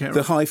bit don't you care The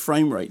about? high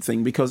frame rate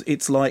thing, because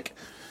it's like,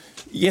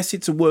 yes,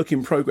 it's a work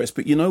in progress,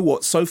 but you know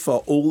what? So far,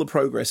 all the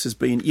progress has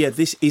been,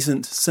 this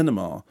isn't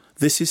cinema.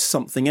 this is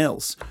something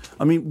else.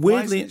 I mean, weirdly,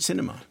 why isn't it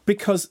cinema?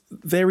 Because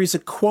there is a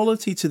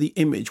quality to the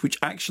image which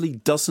actually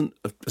doesn't,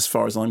 as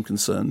far as I'm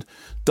concerned,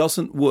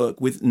 doesn't work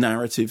with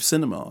narrative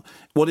cinema.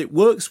 What it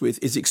works with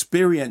is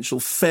experiential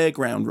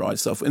fairground ride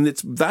stuff. And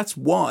that's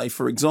why,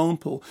 for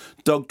example,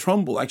 Doug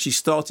Trumbull actually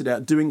started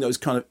out doing those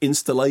kind of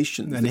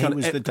installations. And he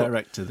was the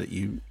director that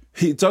you...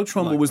 Doug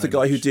Trumbull was the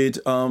guy who did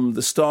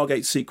the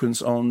Stargate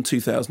sequence on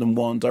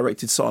 2001,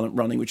 directed Silent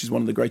Running, which is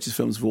one of the greatest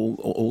films of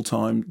all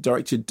time,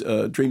 directed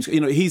Dreamscape.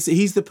 You know,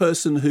 he's the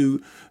person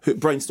who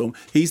Brainstorm.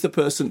 He's the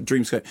person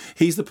Dreamscape.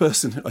 He's the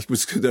person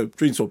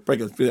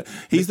Dreamstorm.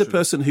 He's the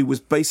person who was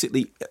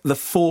basically the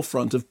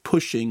forefront of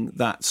pushing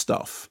that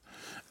stuff,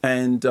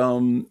 and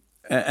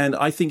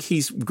I think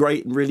he's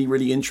great and really,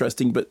 really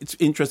interesting. But it's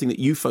interesting that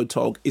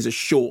UFO-Tog is a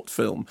short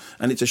film,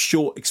 and it's a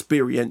short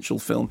experiential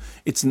film.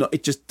 It's not.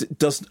 It just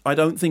doesn't. I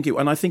don't think it.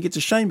 And I think it's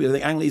a shame because I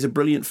think Ang Lee's a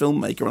brilliant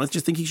filmmaker, and I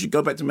just think he should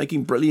go back to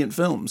making brilliant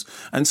films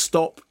and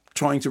stop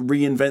trying to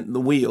reinvent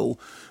the wheel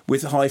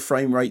with high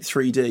frame rate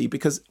 3D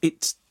because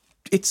it's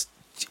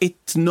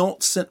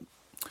not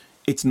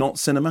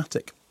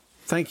cinematic.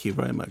 Thank you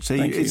very much. So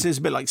it's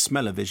a bit like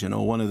Smell-O-Vision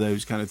or one of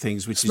those kind of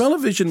things, which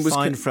Smell-O-Vision is was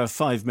fine for a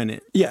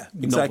 5-minute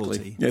exactly.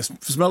 novelty. Yes,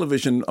 for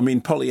Smell-O-Vision, I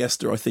mean,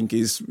 polyester, I think,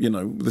 is, you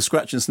know, the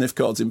scratch and sniff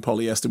cards in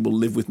polyester will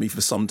live with me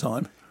for some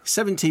time.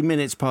 17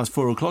 minutes past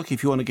 4 o'clock.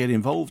 If you want to get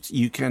involved,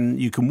 you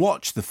can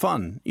watch the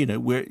fun. You know,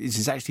 this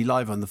is actually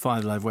live on the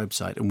Fire Live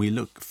website, and we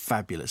look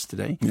fabulous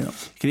today. Yeah.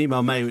 You can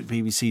email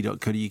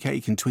mail@bbc.co.uk.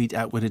 You can tweet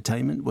at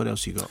Entertainment. What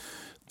else you got?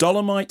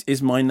 Dolomite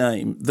is my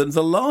name.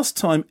 The last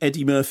time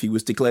Eddie Murphy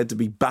was declared to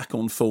be back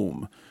on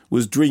form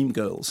was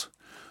Dreamgirls,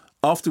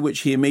 after which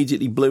he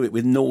immediately blew it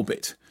with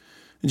Norbit.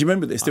 And do you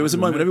remember this? There was a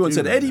moment everyone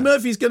said, Eddie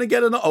Murphy's going to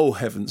get an... Oh,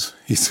 heavens.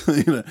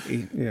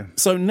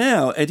 So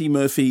now Eddie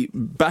Murphy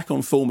back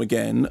on form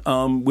again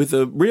with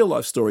a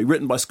real-life story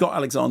written by Scott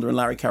Alexander and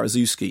Larry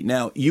Karaszewski.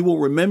 Now, you will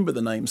remember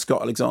the name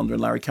Scott Alexander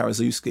and Larry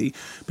Karaszewski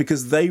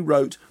because they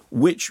wrote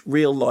which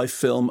real-life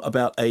film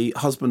about a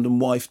husband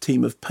and wife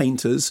team of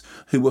painters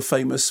who were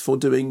famous for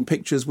doing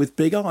pictures with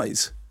big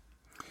eyes?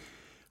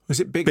 Was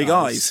it Big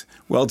Eyes?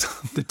 Well done.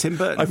 The Tim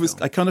Burton film.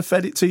 I kind of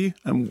fed it to you.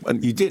 And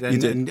you did,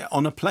 and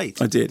on a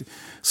plate. I did.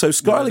 So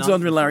Scott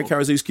Alexander and Larry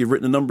Karaszewski have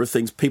written a number of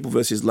things, People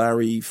vs.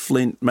 Larry,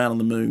 Flint, Man on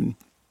the Moon,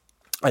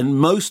 and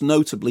most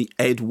notably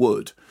Ed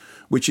Wood,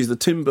 which is the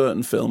Tim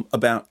Burton film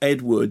about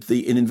Ed Wood,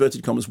 the, in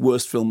inverted commas,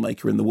 worst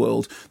filmmaker in the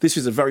world. This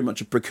is very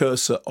much a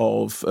precursor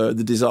of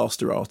The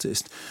Disaster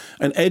Artist.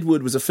 And Ed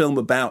Wood was a film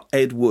about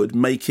Ed Wood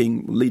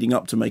leading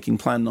up to making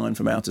Plan 9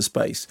 from Outer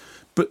Space,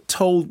 but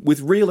told with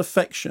real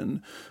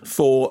affection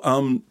for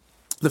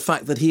the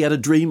fact that he had a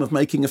dream of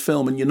making a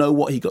film, and you know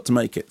what, he got to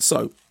make it.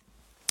 So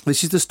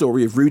this is the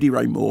story of Rudy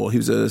Ray Moore,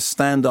 who's a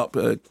stand-up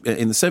in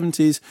the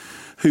 70s,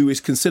 who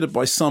is considered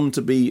by some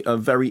to be a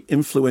very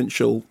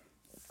influential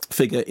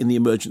figure in the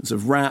emergence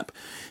of rap.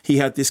 He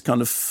had this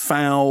kind of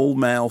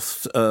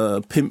foul-mouthed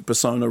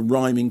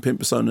rhyming pimp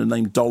persona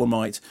named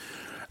Dolomite,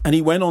 and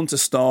he went on to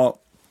star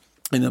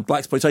in a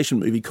blaxploitation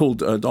movie called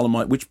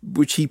Dolomite,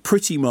 which he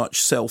pretty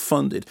much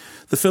self-funded.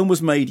 The film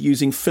was made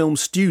using film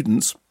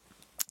students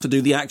to do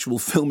the actual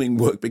filming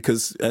work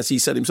because, as he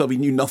said himself, he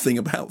knew nothing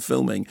about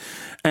filming.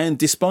 And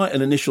despite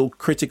an initial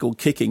critical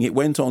kicking, it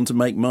went on to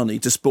make money,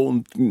 to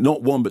spawn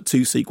not one but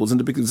two sequels and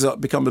to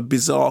become a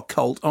bizarre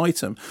cult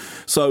item.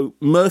 So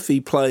Murphy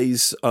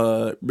plays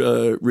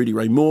Rudy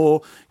Ray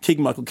Moore.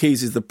 Keegan-Michael Key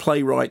is the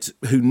playwright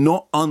who,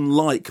 not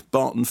unlike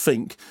Barton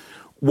Fink,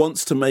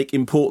 wants to make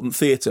important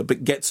theatre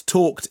but gets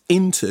talked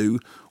into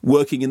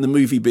working in the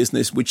movie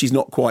business, which he's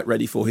not quite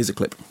ready for. Here's a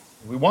clip.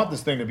 We want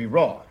this thing to be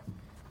raw.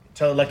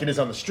 Tell it like it is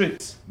on the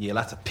streets. Yeah,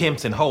 lots of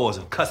pimps and whores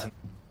and cussing.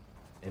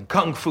 And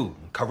kung fu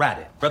and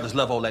karate. Brothers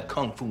love all that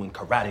kung fu and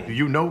karate. Do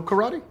you know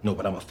karate? No,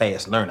 but I'm a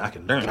fast learner. I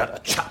can learn how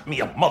to chop me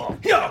a mother.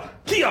 Yeah,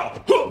 yeah,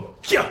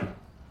 yeah.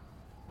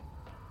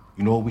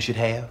 You know what we should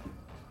have?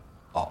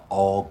 An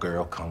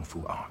all-girl kung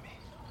fu army.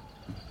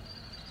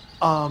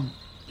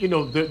 You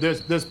know,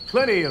 there's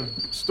plenty of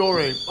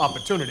story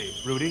opportunity,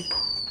 Rudy.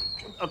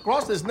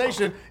 Across this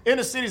nation,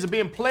 inner cities are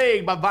being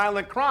plagued by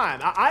violent crime.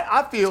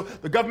 I feel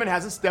the government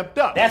hasn't stepped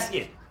up. That's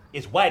it.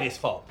 It's Whitey's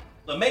fault.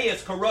 The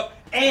mayor's corrupt,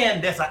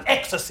 and there's an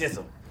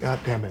exorcism.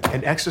 God damn it.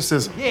 An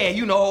exorcism? Yeah,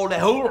 you know all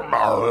that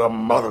whole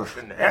mother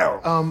in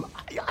hell. I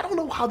don't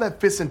know how that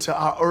fits into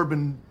our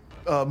urban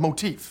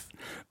motif.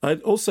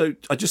 I'd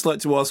just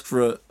like to ask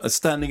for a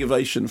standing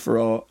ovation for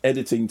our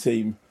editing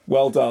team.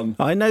 Well done.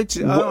 I know.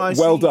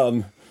 Well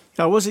done.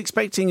 I was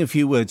expecting a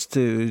few words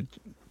to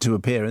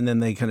appear, and then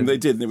they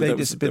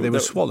disappeared. They were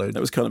swallowed.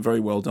 That was kind of very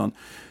well done.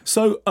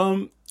 So,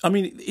 I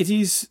mean,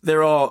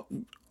 there are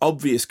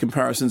obvious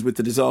comparisons with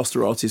The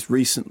Disaster Artist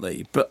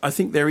recently, but I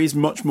think there is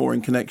much more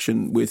in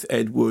connection with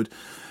Ed Wood,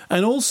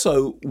 and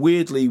also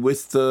weirdly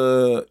with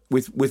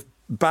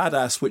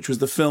Badass, which was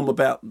the film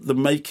about the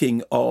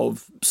making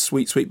of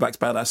Sweet Sweetback's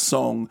Badass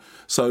Song.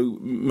 So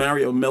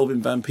Mario and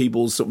Melvin Van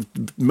Peebles sort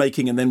of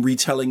making and then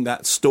retelling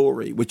that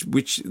story,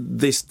 which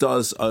this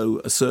does owe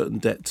a certain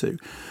debt to.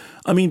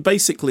 I mean,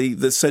 basically,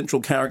 the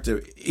central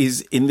character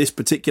is, in this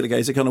particular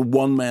case, a kind of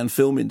one-man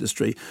film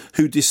industry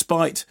who,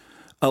 despite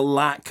a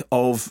lack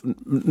of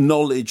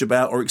knowledge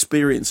about or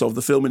experience of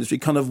the film industry,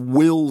 kind of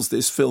wills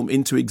this film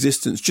into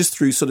existence just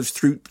through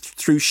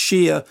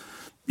sheer,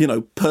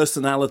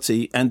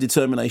 personality and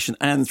determination,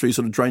 and through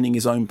sort of draining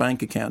his own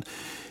bank account.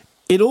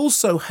 It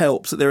also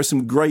helps that there are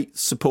some great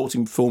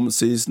supporting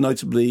performances,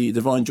 notably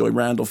Divine Joy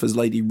Randolph as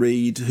Lady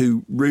Reed,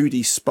 who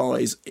Rudy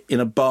spies in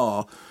a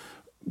bar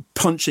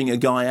punching a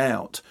guy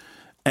out.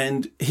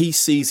 And he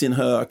sees in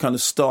her a kind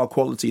of star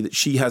quality that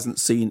she hasn't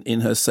seen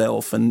in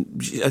herself. And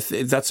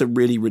that's a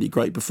really, really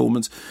great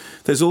performance.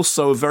 There's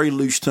also a very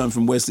loose turn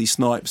from Wesley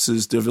Snipes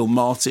as Deville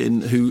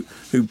Martin, who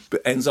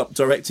ends up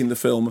directing the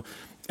film.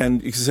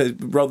 And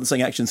rather than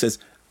saying action, says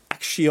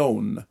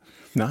action.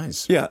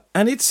 Nice. Yeah.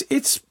 And it's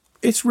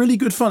really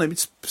good fun.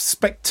 It's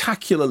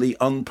spectacularly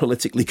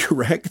unpolitically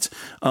correct.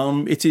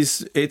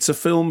 It's a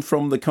film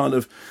from the kind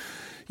of,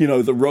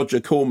 the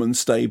Roger Corman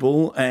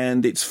stable,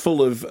 and it's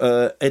full of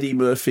Eddie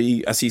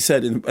Murphy, as he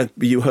said,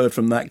 you heard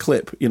from that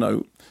clip,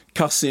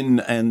 cussing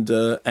and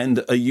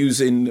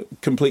using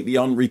completely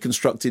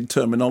unreconstructed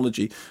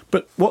terminology.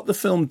 But what the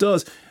film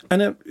does,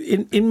 and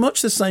in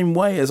much the same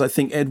way as I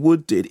think Ed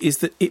Wood did, is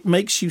that it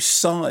makes you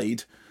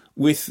side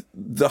with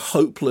the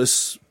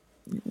hopeless,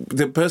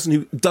 the person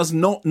who does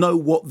not know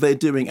what they're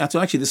doing at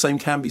all. Actually, the same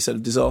can be said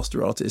of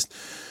disaster artists,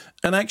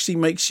 and actually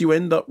makes you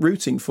end up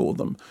rooting for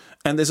them.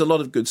 And there's a lot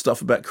of good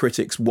stuff about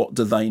critics. What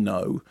do they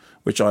know?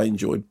 Which I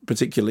enjoyed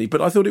particularly. But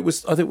I thought it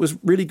was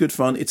really good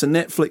fun. It's a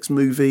Netflix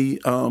movie.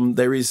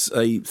 There is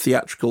a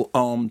theatrical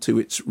arm to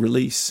its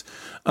release.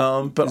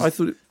 I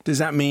thought, does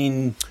that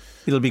mean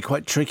it'll be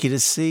quite tricky to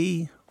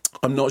see?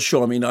 I'm not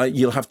sure. I mean,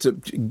 you'll have to.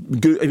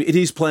 It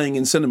is playing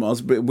in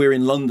cinemas, but we're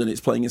in London. It's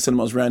playing in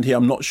cinemas around here.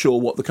 I'm not sure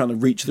what the kind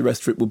of reach of the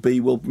rest of it will be.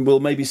 We'll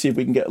maybe see if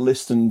we can get a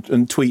list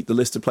and tweet the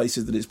list of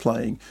places that it's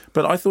playing.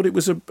 But I thought it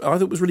was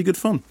really good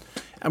fun.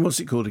 And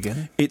what's it called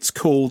again? It's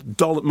called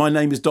My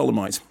Name is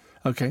Dolomite.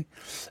 Okay,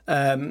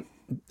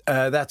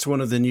 that's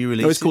one of the new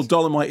releases. No, it's called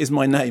Dolomite Is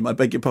My Name. I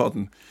beg your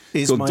pardon.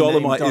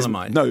 Dolomite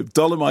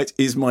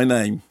Is My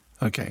Name.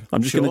 Okay,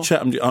 I'm just going to check.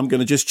 I'm going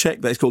to just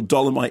check that it's called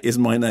Dolomite Is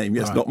My Name.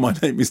 Yes, right. Not My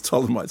Name is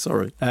Dolomite.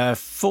 Sorry.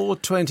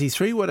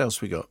 4:23. What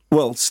else we got?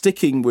 Well,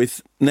 sticking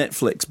with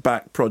Netflix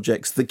back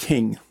projects, The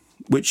King,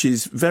 which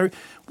is very.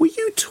 Were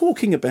you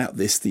talking about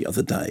this the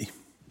other day?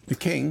 The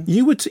King.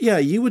 You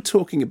were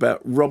talking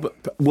about Robert.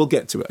 We'll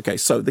get to it. Okay,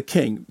 so The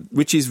King,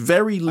 which is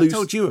very loose. I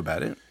told you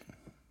about it.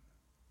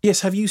 Yes.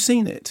 Have you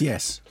seen it?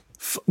 Yes.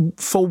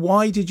 For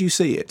why did you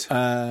see it?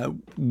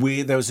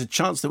 There was a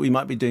chance that we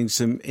might be doing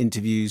some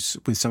interviews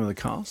with some of the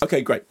cast.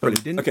 Okay, great.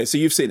 Brilliant. Okay, so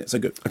you've seen it. So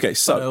good. Okay,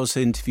 so I also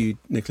interviewed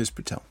Nicholas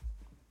Britell.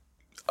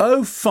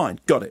 Oh, fine.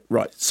 Got it.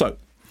 Right. So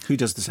who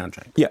does the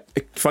soundtrack? Yeah.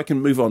 If I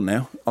can move on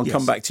now, I'll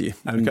come back to you.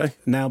 Okay.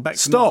 Now back to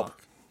Stop.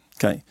 Mark,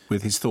 okay.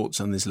 With his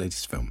thoughts on this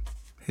latest film.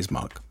 Here's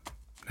Mark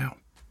now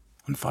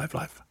on 5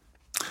 Live.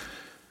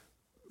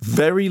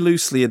 Very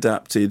loosely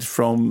adapted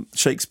from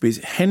Shakespeare's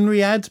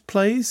Henriade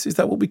plays. Is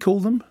that what we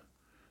call them?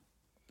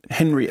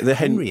 Henriade.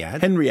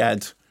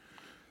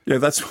 Yeah,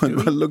 that's when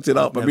I looked it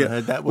up. I've never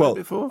heard that word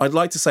before. I'd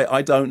like to say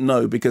I don't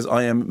know because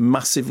I am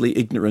massively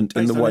ignorant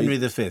in the way. Henry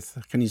V.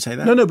 Can you say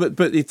that? No, but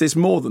there's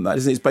more than that,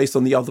 isn't it? It's based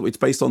on the other. It's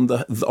based on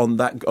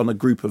on a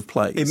group of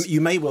plays. You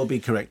may well be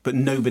correct, but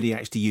nobody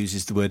actually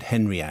uses the word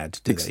Henriade,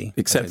 do they?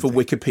 Except for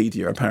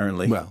Wikipedia,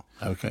 apparently. Well,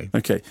 okay.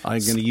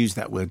 I'm going to use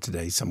that word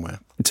today somewhere.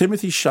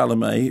 Timothy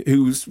Chalamet,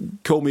 who's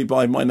called me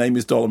by My Name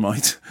is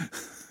Dolomite.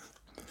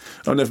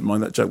 Oh, never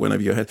mind, that joke went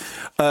over your head.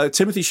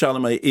 Timothy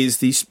Chalamet is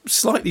the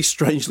slightly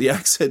strangely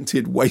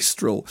accented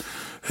wastrel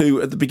who,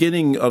 at the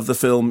beginning of the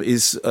film,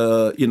 is,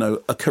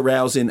 a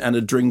carousing and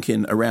a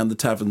drinking around the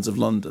taverns of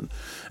London,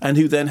 and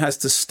who then has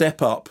to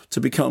step up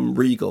to become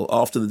regal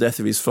after the death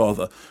of his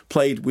father,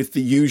 played with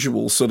the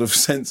usual sort of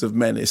sense of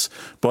menace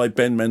by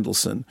Ben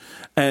Mendelsohn.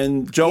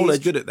 And Joel He's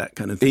good at that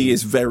kind of thing. He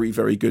is very,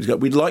 very good.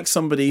 We'd like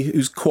somebody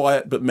who's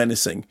quiet but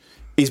menacing.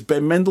 Is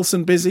Ben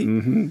Mendelsohn busy?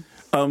 Mm-hmm.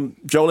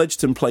 Joel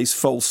Edgerton plays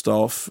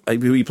Falstaff,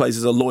 who he plays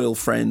as a loyal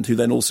friend who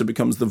then also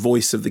becomes the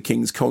voice of the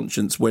king's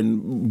conscience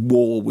when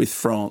war with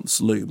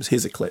France looms.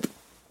 Here's a clip.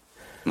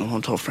 I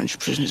want all French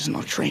prisoners in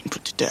our train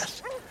put to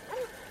death.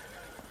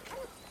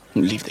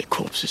 And leave their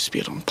corpses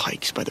speared on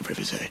pikes by the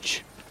river's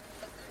edge.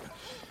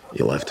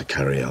 You'll have to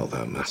carry out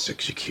that mass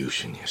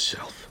execution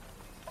yourself.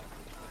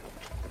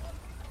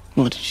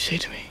 What did you say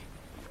to me?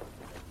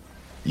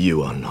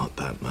 You are not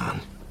that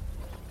man.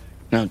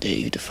 How dare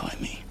you defy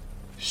me?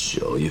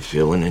 Sure you're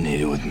feeling in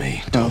here with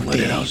me. Don't let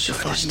it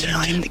outside.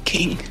 I am the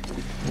king.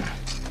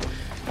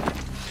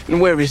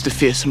 And where is the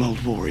fearsome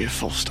old warrior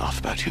Falstaff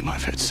about whom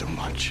I've heard so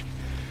much?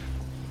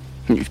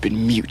 And you've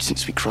been mute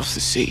since we crossed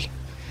the sea.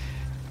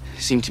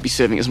 Seem to be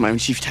serving as my own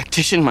chief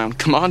tactician, my own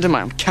commander,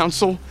 my own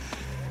counsel.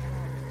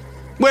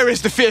 Where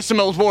is the fearsome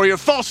old warrior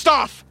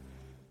Falstaff?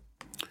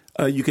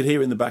 You could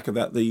hear in the back of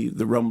that the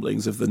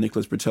rumblings of the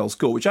Nicholas Britell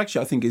score, which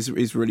actually I think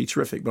is really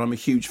terrific. But I'm a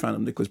huge fan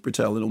of Nicholas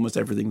Britell in almost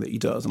everything that he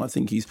does, and I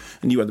think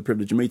and you had the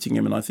privilege of meeting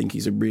him, and I think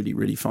he's a really,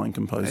 really fine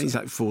composer. He's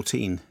like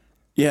 14.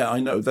 Yeah, I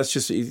know. That's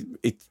just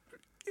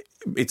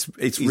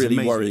it's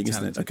really worrying,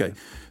 isn't it? Okay.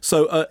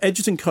 So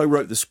Edgerton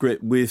co-wrote the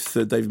script with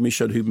David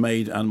Michôd, who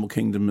made Animal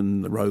Kingdom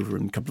and The Rover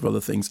and a couple of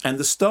other things. And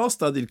the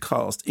star-studded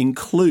cast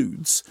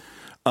includes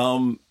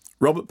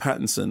Robert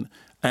Pattinson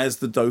as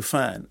the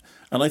Dauphin.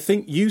 And I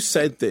think you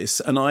said this,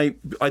 and I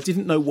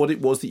didn't know what it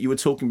was that you were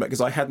talking about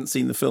because I hadn't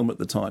seen the film at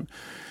the time.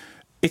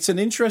 It's an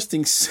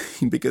interesting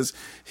scene because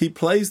he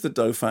plays the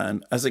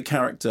Dauphin as a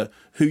character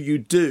who you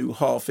do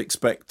half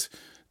expect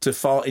to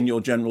fart in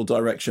your general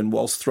direction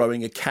whilst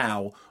throwing a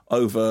cow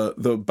over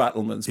the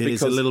battlements. It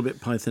is a little bit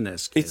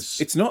Pythonesque.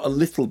 It's not a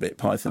little bit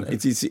Python. Okay.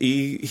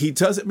 He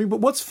does it. I mean,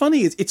 but what's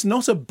funny is it's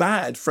not a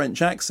bad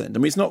French accent. I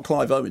mean, it's not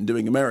Clive Owen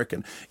doing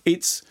American.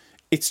 It's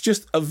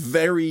just a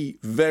very,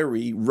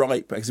 very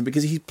ripe accent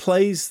because he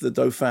plays the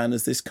Dauphin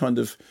as this kind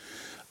of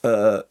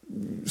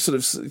sort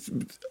of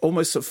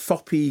almost a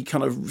foppy,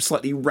 kind of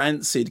slightly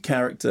rancid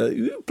character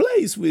who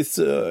plays with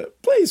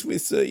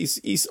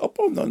his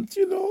opponent.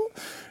 You know,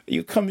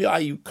 you come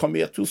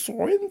here to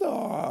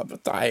surrender,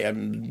 but I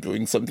am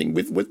doing something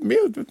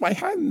with my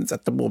hands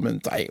at the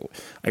moment. I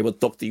will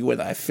talk to you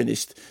when I've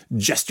finished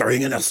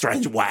gesturing in a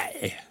strange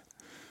way.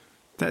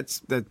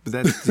 That's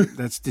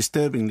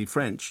disturbingly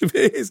French. It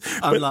is.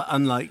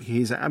 Unlike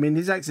his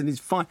accent is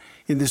fine.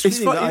 In the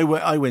screening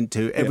that I went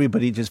to,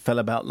 everybody just fell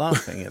about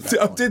laughing at that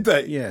point. Did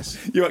they? Yes.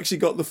 You actually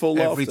got the full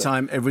laughter?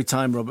 Every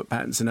time Robert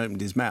Pattinson opened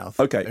his mouth,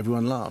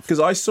 everyone laughed. Because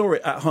I saw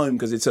it at home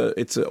because it's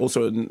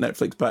also a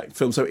Netflix back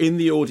film. So in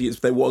the audience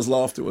there was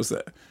laughter, was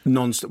there?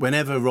 Non-stop.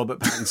 Whenever Robert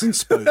Pattinson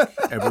spoke,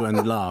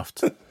 everyone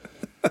laughed.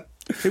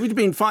 It would have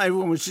been fine.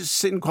 Everyone was just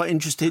sitting quite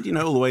interested,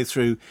 all the way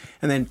through.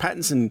 And then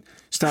Pattinson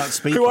starts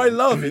speaking. Who I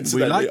love,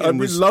 incidentally.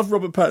 We love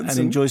Robert Pattinson. And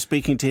enjoy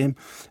speaking to him.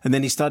 And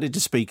then he started to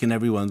speak and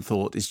everyone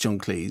thought it's John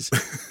Cleese.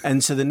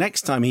 And so the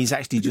next time he's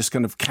actually just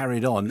kind of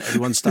carried on,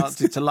 everyone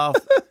started to laugh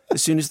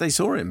as soon as they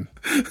saw him.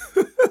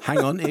 Hang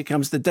on, here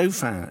comes the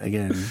Dauphin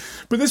again.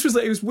 But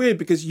it was weird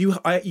because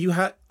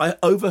I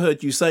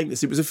overheard you saying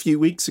this. It was a few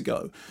weeks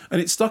ago,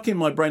 and it stuck in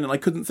my brain, and I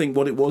couldn't think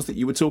what it was that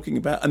you were talking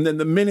about. And then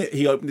the minute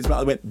he opened his mouth,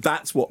 I went,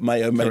 "That's what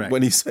Mayo meant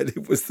when he said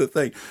it was the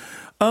thing."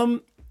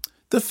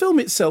 The film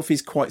itself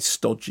is quite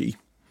stodgy.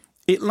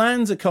 It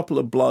lands a couple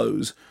of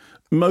blows,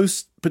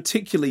 most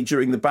particularly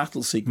during the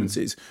battle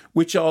sequences,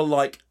 which are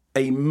like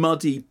a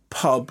muddy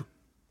pub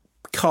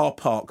car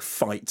park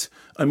fight.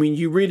 I mean,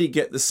 you really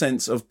get the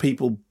sense of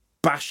people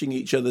bashing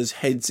each other's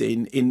heads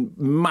in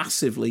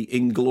massively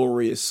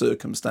inglorious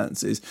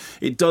circumstances.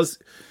 It does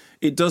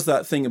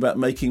that thing about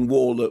making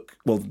war look,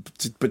 well,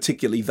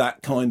 particularly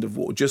that kind of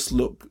war, just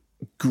look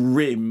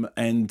grim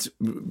and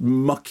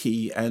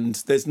mucky, and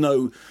there's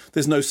no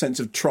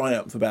sense of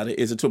triumph about it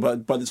at all.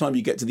 But by the time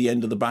you get to the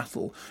end of the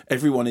battle,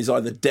 everyone is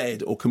either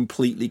dead or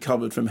completely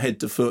covered from head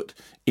to foot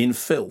in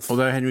filth.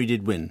 Although Henry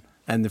did win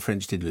and the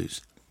French did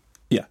lose.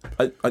 Yeah.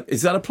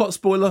 Is that a plot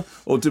spoiler,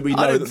 or do we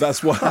know that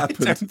that's what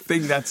happened? I don't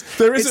think that's...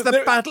 It's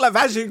the Battle of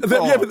Agincourt.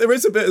 Yeah, but there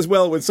is a bit as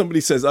well when somebody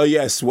says, oh,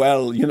 yes,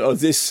 well,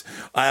 this,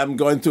 I am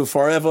going to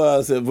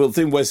forever, the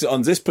thing was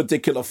on this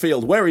particular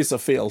field. Where is the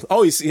field?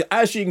 Oh, it's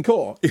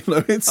Agincourt.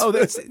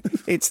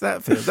 It's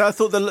that field. I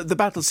thought the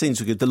battle scenes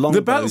were good.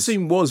 The battle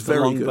scene was very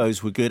good. The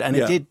longbows were good, and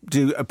it did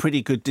do a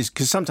pretty good...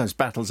 Because sometimes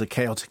battles are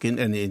chaotic, and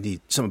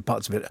indeed some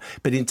parts of it,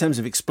 but in terms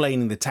of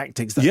explaining the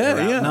tactics that they're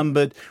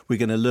outnumbered, we're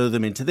going to lure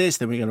them into this,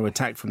 then we're going to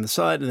attack from the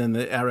side, and then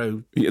the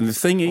arrow and the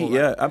thingy.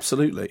 Yeah,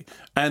 absolutely.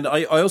 And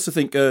I also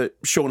think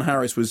Sean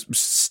Harris was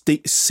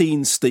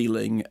scene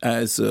stealing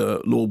as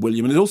Lord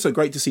William, and it's also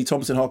great to see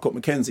Thomasin Harcourt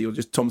Mackenzie, or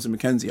just Thomasin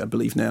Mackenzie, I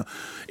believe now,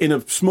 in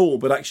a small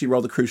but actually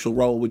rather crucial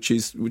role, which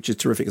is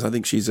terrific. Because I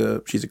think she's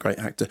a great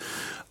actor.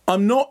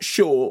 I'm not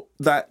sure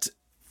that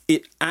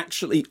it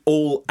actually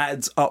all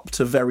adds up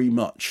to very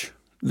much.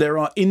 There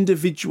are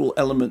individual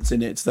elements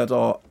in it that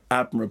are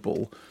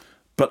admirable,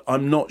 but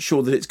I'm not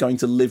sure that it's going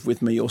to live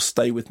with me or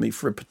stay with me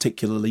for a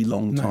particularly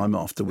long time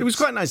afterwards. It was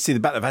quite nice to see the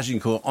Battle of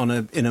Agincourt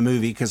in a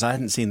movie, because I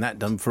hadn't seen that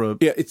done for a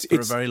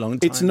very long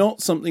time. It's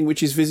not something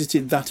which is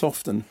visited that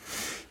often.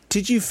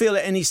 Did you feel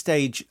at any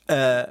stage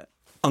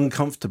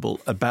uncomfortable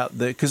about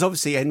because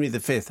obviously Henry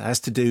V has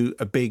to do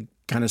a big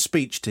kind of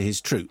speech to his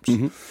troops,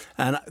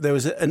 and there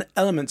was an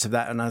element of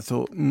that, and I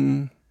thought,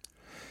 I'm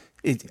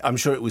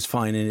sure it was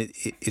fine, and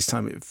it's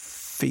time it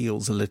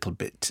feels a little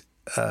bit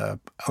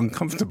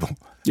uncomfortable.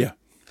 Yeah.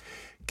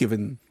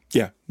 Given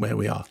where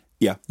we are.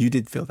 Yeah. You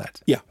did feel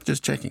that. Yeah.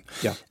 Just checking.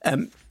 Yeah.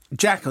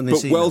 Jack on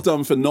this But well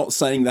done for not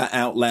saying that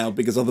out loud,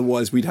 because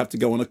otherwise we'd have to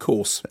go on a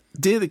course.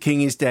 Dear, the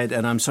King is dead,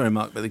 and I'm sorry,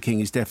 Mark, but the King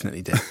is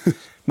definitely dead.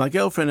 My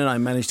girlfriend and I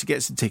managed to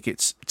get some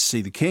tickets to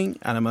see The King,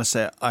 and I must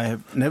say I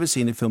have never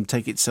seen a film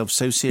take itself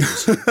so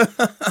seriously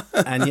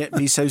and yet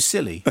be so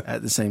silly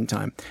at the same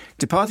time.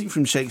 Departing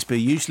from Shakespeare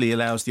usually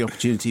allows the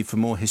opportunity for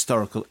more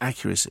historical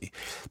accuracy,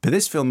 but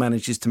this film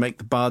manages to make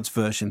the Bard's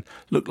version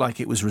look like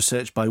it was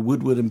researched by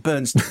Woodward and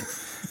Bernstein.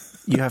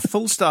 You have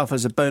full staff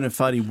as a bona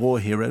fide war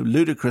hero,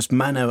 ludicrous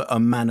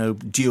mano-a-mano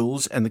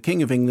duels, and the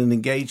King of England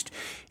engaged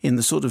in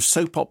the sort of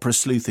soap opera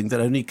sleuthing that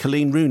only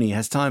Colleen Rooney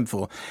has time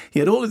for.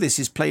 Yet all of this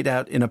is played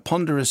out in a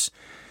ponderous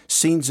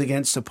Scenes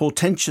against a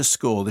portentous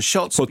score. The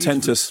shots...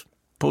 Portentous.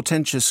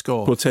 Portentous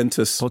score.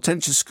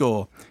 Portentous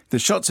score. The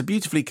shots are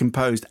beautifully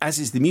composed, as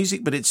is the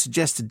music, but it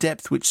suggests a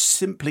depth which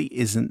simply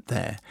isn't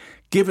there.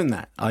 Given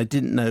that, I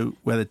didn't know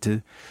whether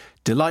to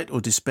delight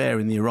or despair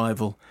in the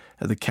arrival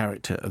of the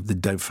character of the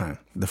Dauphin.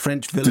 The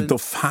French villain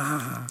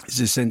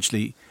is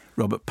essentially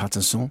Robert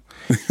Pattinson,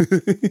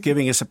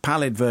 giving us a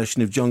pallid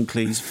version of John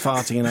Cleese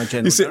farting in our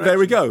general direction.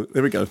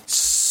 There we go.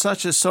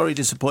 Such a sorry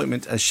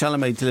disappointment as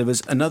Chalamet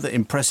delivers another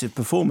impressive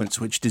performance,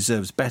 which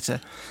deserves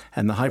better,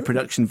 and the high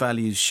production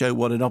values show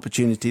what an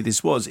opportunity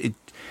this was. It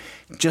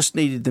just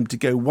needed them to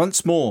go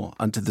once more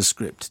onto the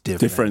script, dear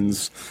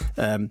friends.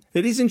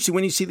 It is interesting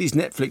when you see these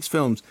Netflix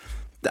films.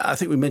 I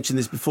think we mentioned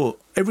this before.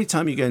 Every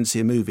time you go and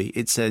see a movie,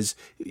 it says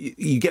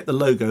you get the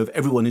logo of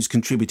everyone who's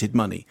contributed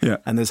money. Yeah.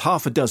 And there's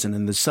half a dozen,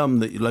 and there's some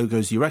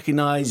logos you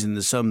recognise, and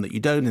there's some that you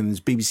don't, and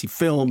there's BBC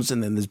Films,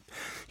 and then there's,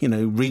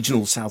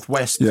 regional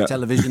Southwest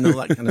television, all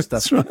that kind of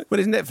stuff. That's right. But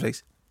it's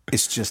Netflix.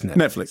 It's just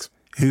Netflix.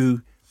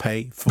 Who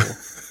pay for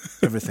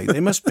everything?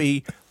 They must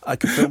be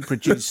like a film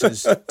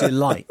producer's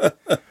delight.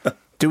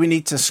 Do we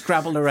need to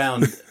scrabble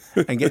around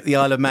and get the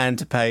Isle of Man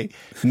to pay?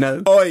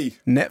 No. Oi.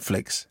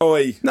 Netflix.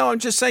 Oi. No, I'm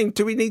just saying,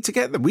 do we need to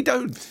get them? We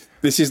don't.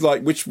 This is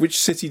like, which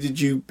city did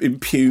you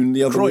impugn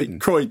the other week?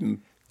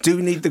 Croydon. Do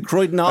we need the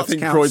Croydon Arts Council?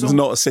 I think Croydon's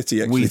not a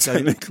city, actually,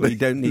 we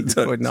don't need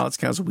the Croydon Arts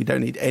Council. We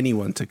don't need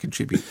anyone to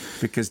contribute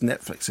because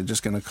Netflix are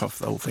just going to cough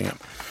the whole thing up.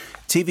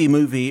 TV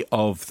Movie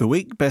of the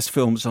Week, best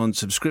films on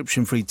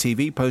subscription-free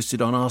TV,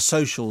 posted on our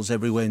socials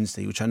every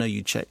Wednesday, which I know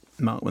you check,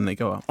 Mark, when they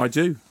go up. I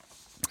do.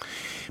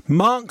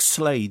 Mark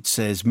Slade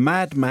says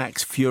Mad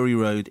Max Fury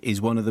Road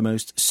is one of the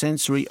most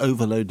sensory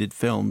overloaded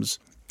films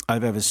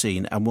I've ever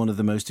seen and one of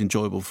the most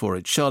enjoyable for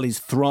it. Charlize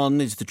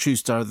Theron is the true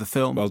star of the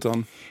film. Well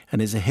done.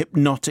 And is a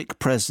hypnotic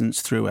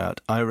presence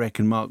throughout. I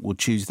reckon Mark will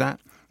choose that.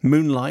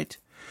 Moonlight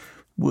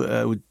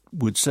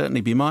would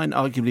certainly be mine,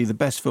 arguably the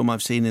best film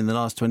I've seen in the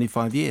last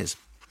 25 years.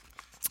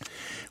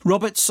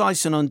 Robert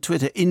Sison on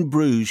Twitter, In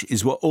Bruges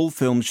is what all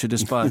films should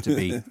aspire to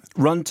be.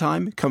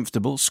 Runtime,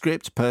 comfortable,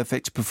 script,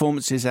 perfect,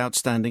 performances,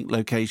 outstanding,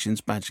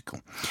 locations,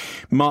 magical.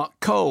 Mark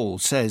Cole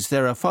says,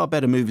 there are far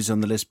better movies on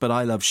the list, but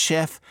I love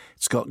Chef.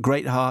 It's got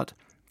great heart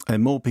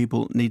and more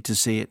people need to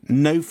see it.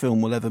 No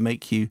film will ever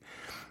make you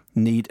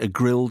need a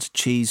grilled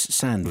cheese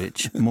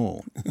sandwich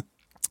more.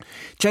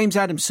 James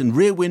Adamson,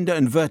 Rear Window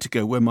and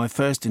Vertigo were my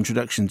first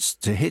introductions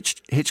to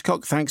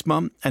Hitchcock, thanks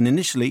Mum, and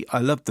initially I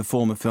loved the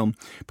former film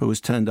but was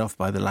turned off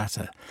by the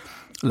latter.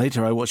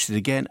 Later I watched it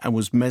again and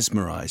was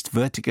mesmerised.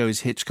 Vertigo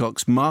is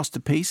Hitchcock's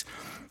masterpiece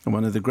and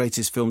one of the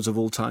greatest films of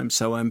all time,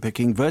 so I'm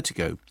picking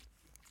Vertigo.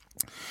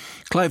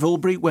 Clive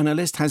Albury, when a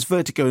list has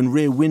Vertigo and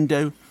Rear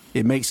Window,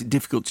 it makes it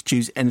difficult to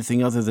choose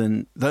anything other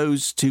than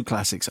those two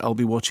classics. I'll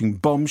be watching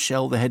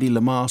Bombshell, the Hedy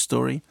Lamarr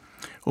story.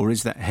 Or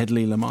is that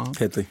Hedley Lamarr?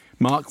 Hedley.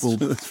 Mark will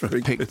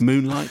pick good.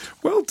 Moonlight.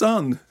 Well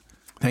done.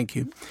 Thank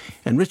you.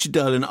 And Richard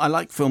Derlin, I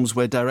like films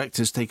where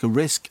directors take a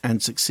risk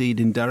and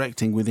succeed in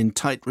directing within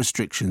tight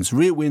restrictions.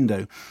 Rear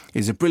Window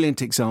is a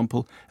brilliant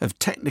example of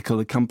technical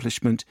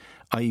accomplishment,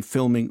 i.e.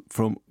 filming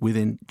from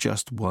within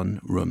just one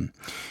room.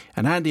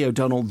 And Andy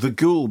O'Donnell, The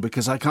Ghoul,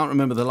 because I can't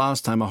remember the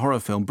last time a horror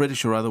film,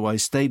 British or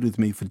otherwise, stayed with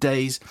me for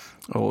days,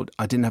 or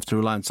I didn't have to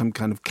rely on some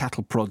kind of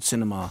cattle prod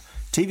cinema.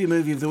 TV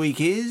Movie of the Week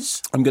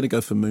is? I'm going to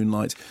go for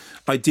Moonlight.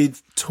 I did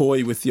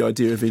toy with the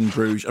idea of In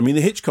Bruges. I mean,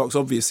 the Hitchcocks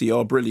obviously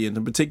are brilliant,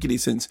 and particularly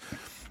since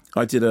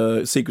I did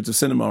a Secrets of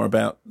Cinema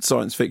about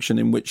science fiction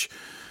in which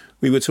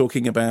we were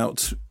talking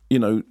about,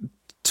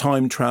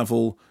 time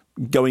travel,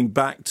 going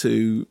back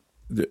to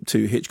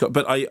Hitchcock.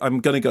 But I'm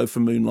going to go for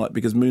Moonlight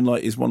because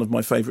Moonlight is one of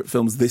my favourite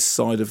films this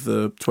side of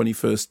the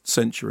 21st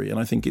century, and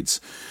I think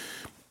it's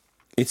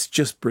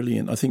just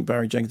brilliant. I think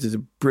Barry Jenkins did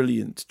a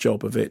brilliant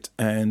job of it.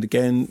 And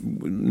again,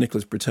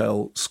 Nicholas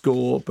Britell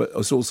score, but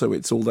it's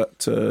all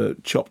that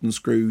chopped and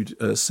screwed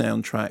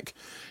soundtrack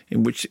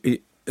in which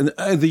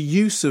the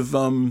use of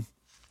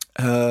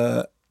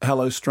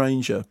Hello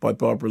Stranger by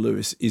Barbara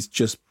Lewis is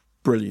just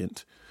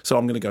brilliant. So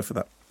I'm going to go for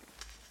that.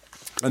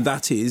 And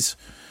that is,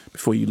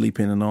 before you leap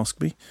in and ask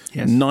me,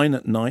 9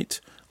 at night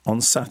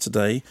on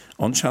Saturday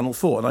on Channel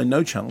 4. And I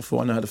know Channel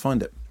 4, I know how to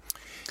find it.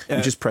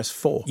 You just press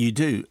 4. You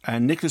do.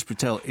 And Nicholas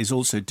Britell is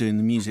also doing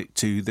the music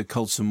to the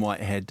Colson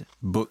Whitehead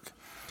book,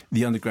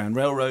 The Underground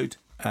Railroad,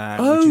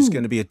 which is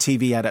going to be a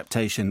TV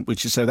adaptation,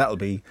 so that'll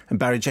be... And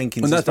Barry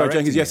Jenkins And that's Barry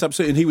Jenkins, yes, it.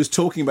 absolutely. And he was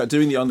talking about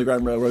doing the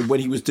Underground Railroad when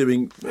he was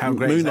doing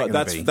Moonlight.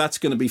 That's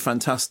going to be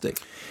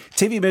fantastic.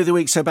 TV Movie of the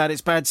Week, So Bad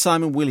It's Bad,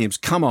 Simon Williams.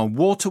 Come on,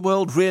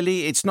 Waterworld,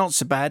 really? It's not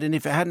so bad, and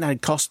if it hadn't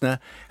had Costner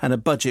and a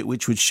budget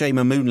which would shame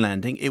a moon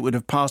landing, it would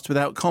have passed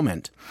without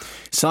comment.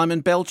 Simon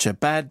Belcher,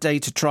 Bad Day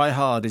to Try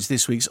Hard is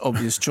this week's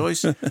obvious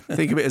choice.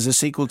 Think of it as a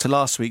sequel to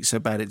last week's So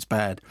Bad It's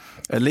Bad.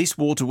 At least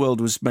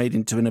Waterworld was made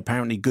into an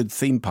apparently good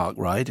theme park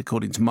ride,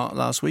 according to Mark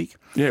last week.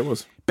 Yeah, it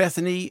was.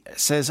 Bethany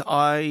says,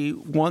 I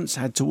once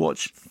had to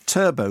watch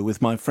Turbo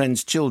with my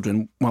friend's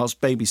children whilst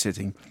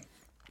babysitting.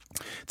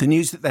 The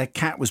news that their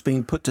cat was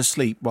being put to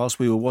sleep whilst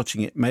we were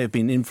watching it may have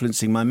been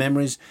influencing my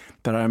memories,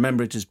 but I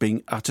remember it as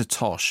being utter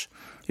tosh.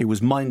 It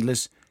was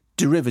mindless,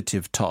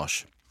 derivative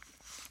tosh.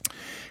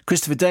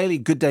 Christopher Daly,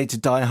 good day to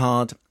Die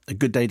Hard, a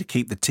good day to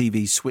keep the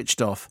TV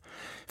switched off.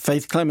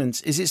 Faith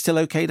Clements, is it still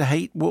okay to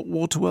hate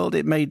Waterworld?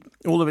 It made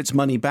all of its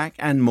money back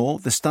and more.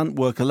 The stunt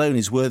work alone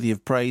is worthy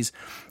of praise,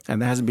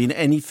 and there hasn't been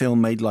any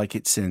film made like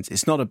it since.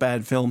 It's not a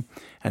bad film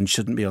and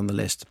shouldn't be on the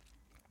list.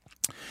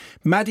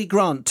 Maddie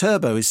Grant,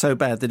 Turbo is so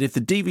bad that if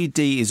the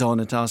DVD is on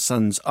at our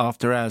son's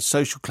after-hours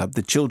social club,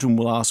 the children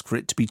will ask for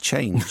it to be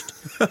changed.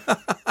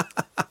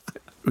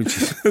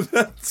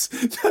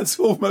 That's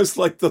almost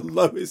like the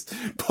lowest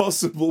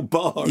possible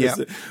bar, Yeah. is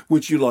it?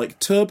 Would you like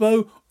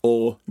Turbo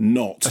or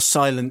not? A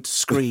silent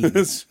scream.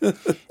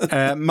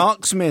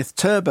 Mark Smith,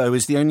 Turbo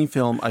is the only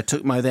film I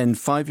took my then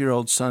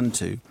 5-year-old son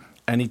to,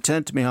 and he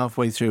turned to me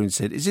halfway through and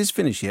said, "Is this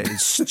finished yet?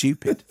 It's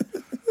stupid."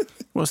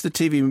 What's the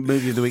TV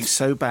movie of the week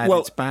so bad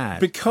it's bad?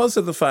 Because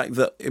of the fact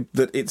that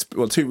it's,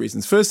 well, two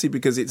reasons. Firstly,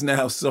 because it's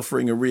now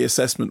suffering a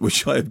reassessment,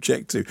 which I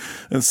object to.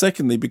 And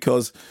secondly,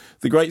 because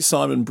the great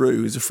Simon Brew,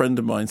 who's a friend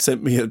of mine,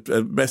 sent me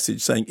a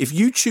message saying, if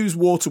you choose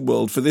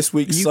Waterworld for this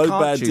week's You So can't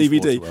Bad choose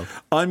DVD, Waterworld.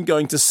 I'm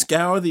going to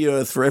scour the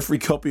earth for every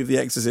copy of The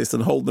Exorcist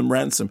and hold them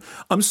ransom.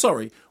 I'm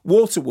sorry,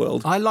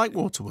 Waterworld. I like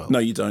Waterworld. No,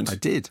 you don't. I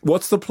did.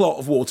 What's the plot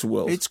of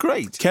Waterworld? It's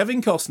great.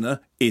 Kevin Costner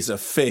is a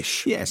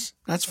fish. Yes,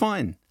 that's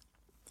fine.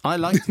 I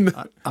liked it.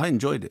 I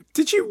enjoyed it.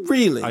 Did you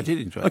really? I did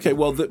enjoy it. Okay,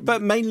 well...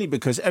 but mainly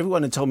because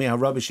everyone had told me how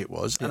rubbish it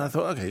was, and I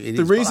thought, okay, it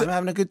is, but I'm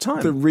having a good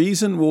time. The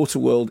reason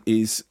Waterworld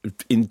is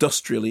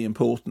industrially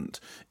important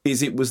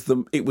is it was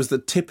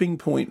the tipping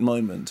point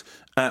moment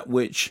at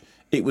which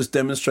it was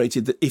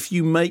demonstrated that if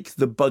you make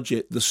the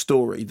budget the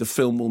story, the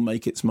film will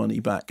make its money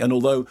back. And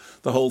although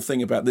the whole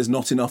thing about there's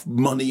not enough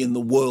money in the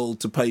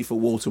world to pay for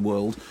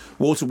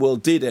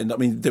Waterworld did end up,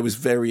 I mean, there was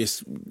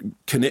various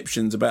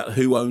conniptions about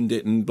who owned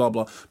it and blah,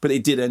 blah, but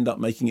it did end up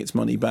making its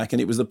money back.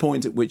 And it was the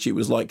point at which it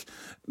was like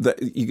that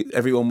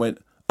everyone went,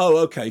 oh,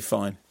 okay,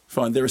 fine.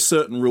 There are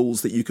certain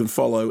rules that you can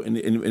follow, and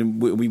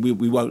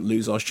we won't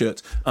lose our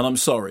shirts. And I'm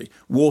sorry,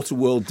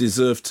 Waterworld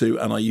deserved to,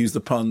 and I use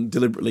the pun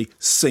deliberately,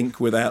 sink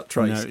without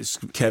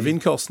trace. No, Kevin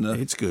Costner,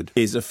 it's good,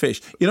 is a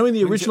fish. You know, in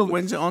the original,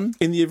 when's it on?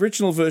 In the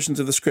original versions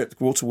of the script,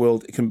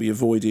 Waterworld can be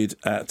avoided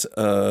at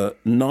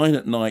 9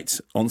 at night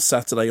on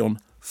Saturday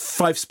on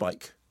 5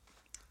 Spike.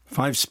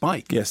 5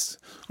 Spike. Yes,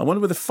 I wonder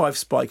whether 5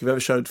 Spike have ever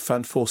showed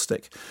Fan 4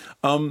 Stick.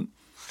 I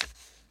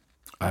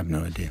have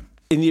no idea.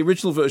 In the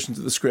original versions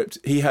of the script,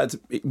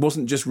 it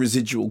wasn't just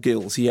residual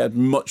gills. He had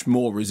much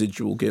more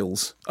residual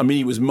gills. I mean,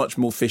 he was much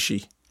more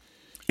fishy.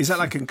 Is that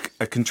like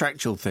a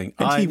contractual thing?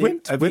 And he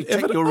went. Have you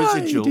take your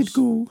residuals? Did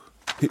go.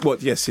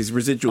 What? Yes, his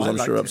residuals. I'm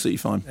sure are absolutely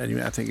fine.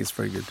 Anyway, I think it's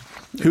very good.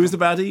 Who is the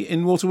baddie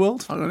in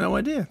Waterworld? I've got no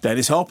idea.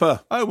 Dennis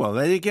Hopper. Oh well,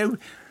 there you go.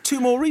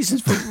 2 more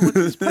reasons for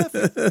it's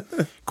perfect.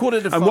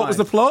 4:45. And what was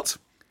the plot?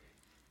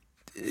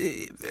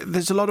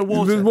 There's a lot of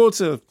water. There's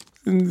water.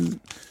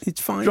 It's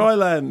fine. Dry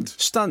land.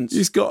 Stunts.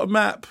 He's got a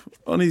map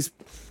on his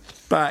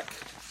back.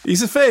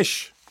 He's a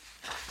fish.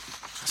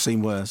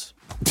 Seen worse.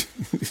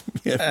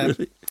 Yeah,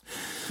 really.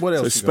 What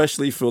else? So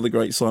especially for the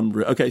great Simon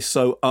Brew. Okay,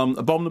 so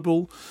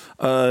Abominable,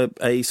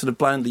 a sort of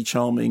blandly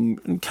charming,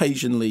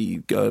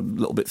 occasionally a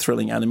little bit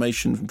thrilling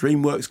animation from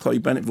DreamWorks. Chloe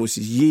Bennett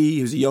voices Yi,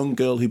 who's a young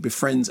girl who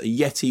befriends a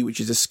yeti, which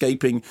is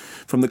escaping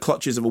from the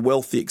clutches of a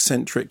wealthy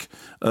eccentric,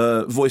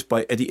 voiced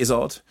by Eddie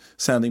Izzard,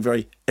 sounding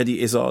very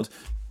Eddie Izzard.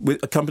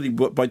 Accompanied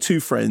by 2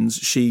 friends,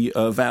 she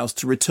vows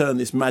to return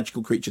this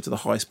magical creature to the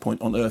highest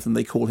point on Earth, and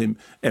they call him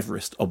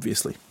Everest,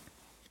 obviously.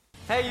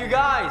 Hey, you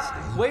guys,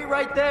 wait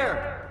right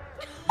there.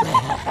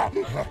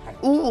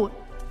 Ooh,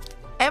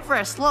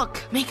 Everest,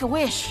 look, make a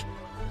wish.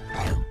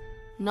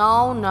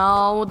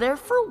 No, they're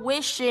for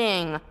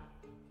wishing.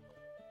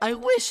 I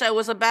wish I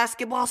was a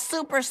basketball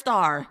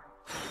superstar.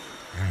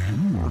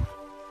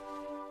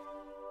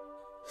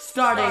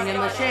 Starting in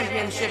the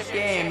championship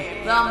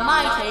game, the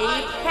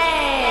mighty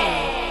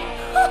Pain.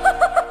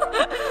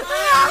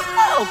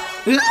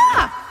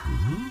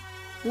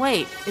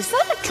 Wait, is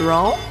that a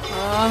drone?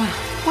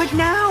 What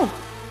now?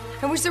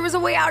 I wish there was a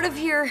way out of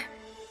here.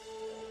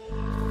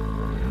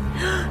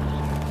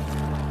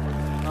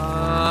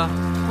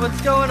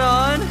 What's going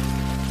on?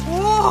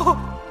 Whoa!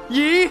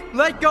 Yi,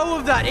 let go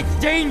of that. It's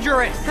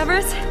dangerous.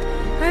 Everest,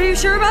 are you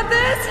sure about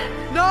this?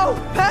 No,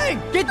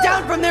 Pang, get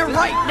down from there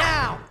right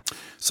now.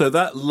 So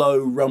that low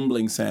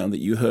rumbling sound that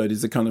you heard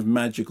is the kind of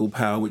magical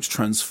power which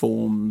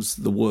transforms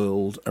the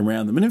world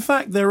around them. And in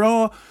fact, there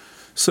are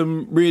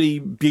some really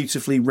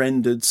beautifully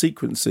rendered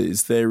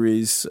sequences. There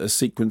is a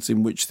sequence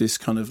in which this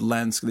kind of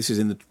landscape, this is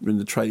in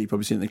the trailer, you've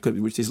probably seen in the clip,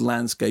 in which this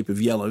landscape of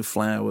yellow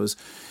flowers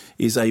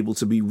is able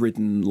to be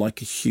ridden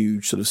like a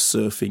huge sort of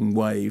surfing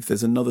wave.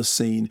 There's another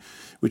scene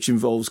which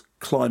involves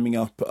climbing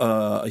up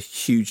a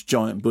huge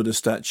giant Buddha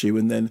statue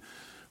and then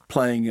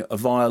playing a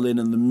violin,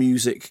 and the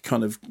music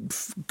kind of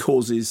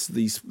causes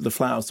the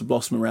flowers to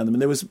blossom around them.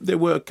 And there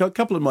were a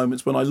couple of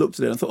moments when I looked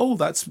at it and thought, oh,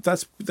 that's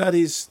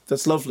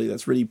lovely.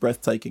 That's really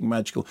breathtaking,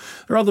 magical.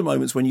 There are other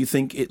moments when you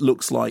think it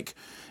looks like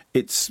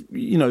it's,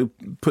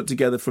 put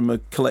together from a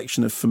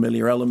collection of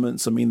familiar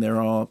elements. I mean,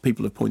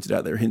 people have pointed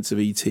out there are hints of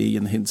E.T.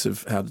 and hints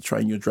of How to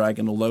Train Your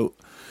Dragon, although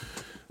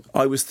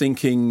I was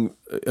thinking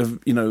of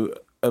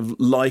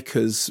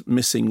Leica's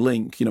Missing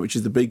Link, which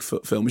is the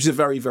Bigfoot film, which is a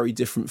very, very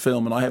different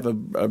film, and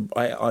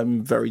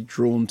I'm very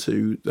drawn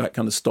to that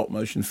kind of stop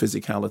motion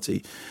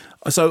physicality.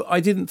 So I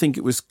didn't think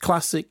it was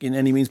classic in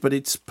any means, but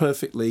it's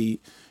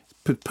perfectly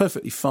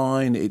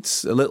fine.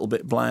 It's a little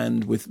bit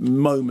bland with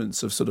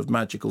moments of sort of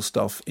magical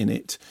stuff in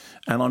it,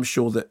 and I'm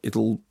sure that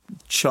it'll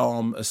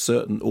charm a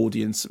certain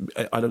audience.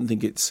 I don't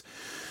think it's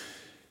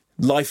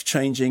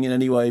life-changing in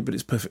any way, but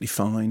it's perfectly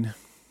fine.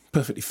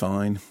 Perfectly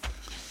fine.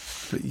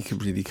 But you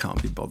really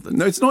can't be bothered.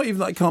 No, it's not even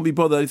that I can't be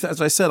bothered. As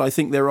I said, I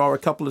think there are a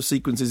couple of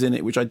sequences in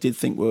it which I did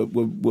think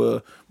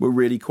were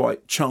really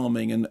quite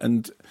charming,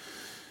 and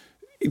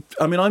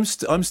I mean, I'm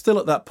still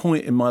at that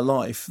point in my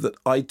life that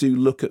I do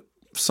look at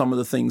some of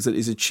the things that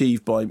is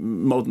achieved by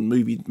modern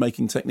movie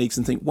making techniques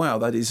and think, wow,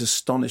 that is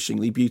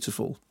astonishingly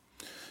beautiful.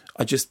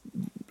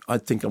 I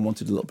think I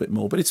wanted a little bit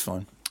more, but it's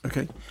fine.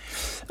 Okay.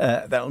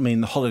 That'll mean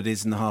the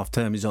holidays and the half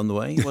term is on the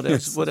way. What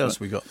else? What else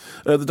we got?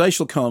 The Day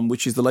Shall Come,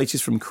 which is the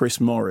latest from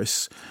Chris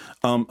Morris,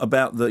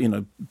 about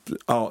the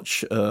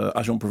arch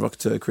agent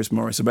provocateur Chris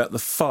Morris, about the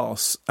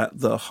farce at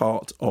the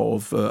heart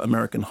of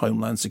American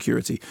homeland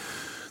security.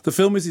 The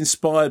film is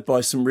inspired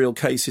by some real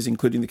cases,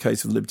 including the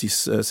case of Liberty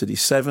City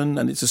 7,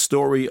 and it's a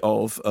story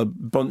of a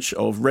bunch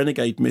of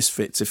renegade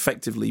misfits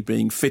effectively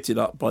being fitted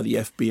up by the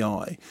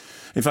FBI.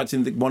 In fact,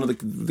 in one of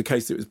the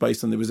case that it was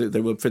based on,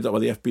 they were fitted up by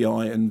the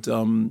FBI,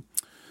 and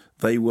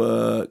they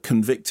were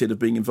convicted of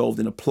being involved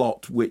in a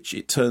plot which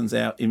it turns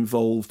out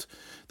involved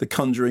the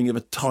conjuring of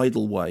a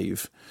tidal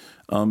wave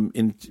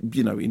in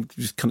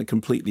just kind of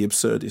completely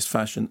absurdist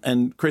fashion.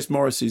 And Chris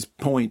Morris's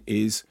point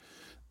is,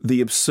 the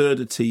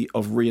absurdity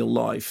of real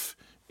life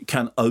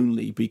can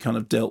only be kind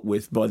of dealt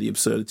with by the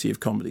absurdity of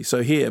comedy.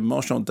 So here,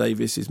 Marchant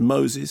Davis is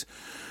Moses,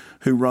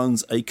 who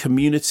runs a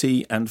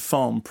community and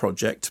farm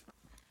project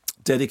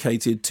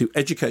dedicated to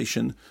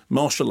education,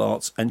 martial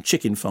arts and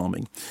chicken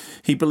farming.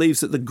 He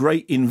believes that the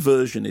great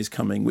inversion is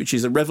coming, which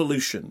is a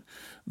revolution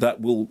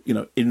that will,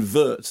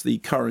 invert the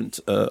current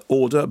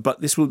order, but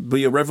this will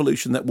be a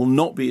revolution that will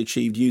not be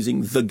achieved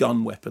using the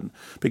gun weapon,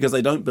 because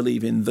they don't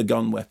believe in the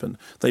gun weapon.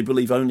 They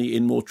believe only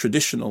in more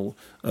traditional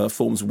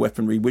forms of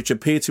weaponry, which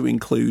appear to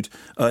include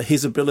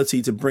his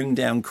ability to bring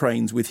down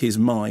cranes with his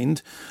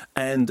mind,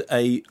 and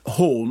a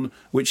horn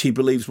which he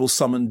believes will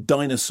summon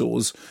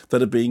dinosaurs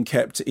that are being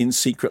kept in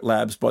secret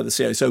labs by the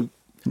CIA. So,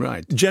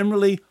 right,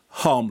 generally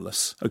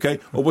harmless, okay?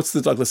 Or what's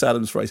the Douglas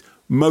Adams phrase?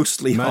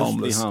 Mostly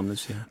harmless. Mostly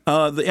harmless, yeah.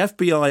 The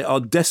FBI are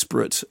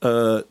desperate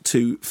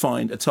to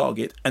find a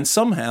target, and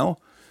somehow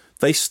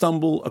they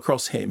stumble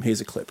across him.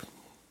 Here's a clip.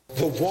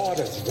 The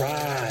waters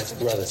rise,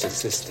 brothers and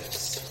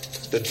sisters.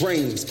 The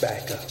drains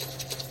back up.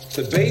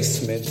 The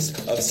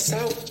basements of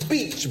South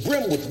Beach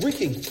brim with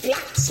reeking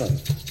flotsam.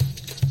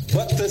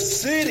 But the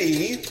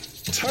city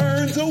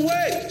turns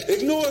away,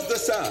 ignores the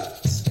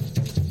signs.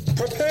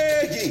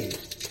 Prepare ye,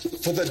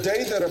 for the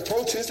day that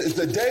approaches is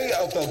the day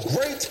of the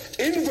great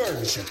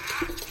inversion.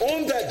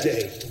 On that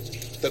day,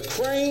 the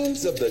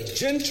cranes of the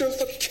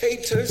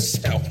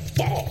gentrificators shall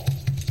fall,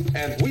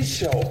 and we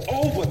shall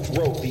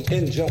overthrow the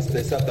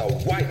injustice of the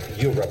white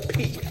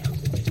European.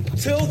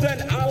 Till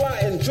then, Allah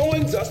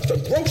enjoins us to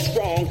grow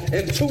strong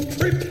and to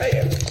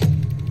prepare.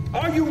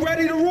 Are you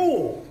ready to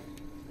rule?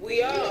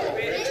 We are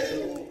ready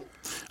to rule.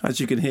 As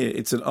you can hear,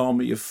 it's an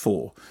army of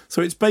four.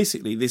 So it's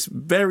basically this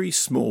very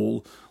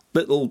small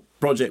little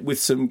project with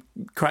some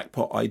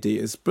crackpot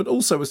ideas, but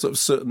also a sort of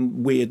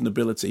certain weird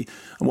nobility.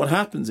 And what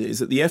happens is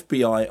that the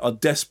FBI are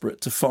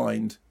desperate to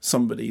find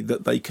somebody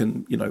that they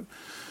can,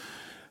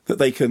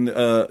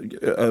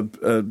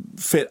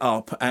 fit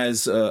up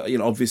as,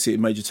 obviously a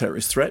major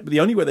terrorist threat. But the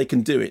only way they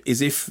can do it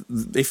is if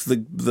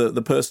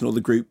the person or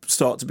the group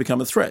start to become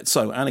a threat.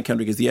 So Anna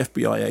Kendrick is the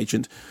FBI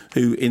agent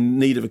who, in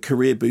need of a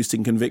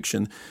career-boosting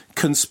conviction,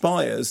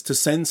 conspires to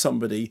send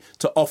somebody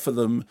to offer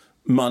them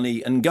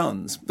money and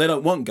guns. They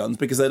don't want guns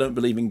because they don't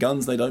believe in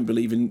guns. They don't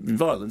believe in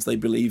violence. They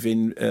believe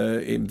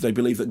they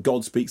believe that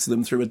God speaks to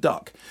them through a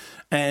duck.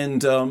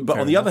 And but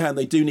on the other hand,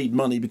 they do need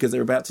money because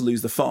they're about to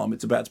lose the farm.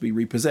 It's about to be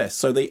repossessed.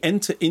 So they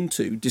enter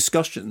into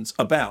discussions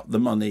about the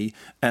money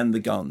and the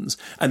guns.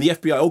 And the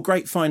FBI, oh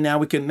great, fine, now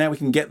we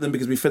can get them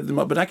because we fed them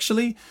up. But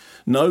actually,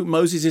 no,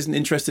 Moses isn't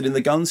interested in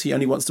the guns. He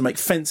only wants to make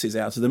fences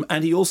out of them,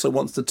 and he also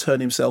wants to turn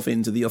himself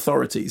into the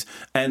authorities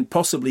and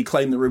possibly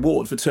claim the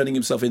reward for turning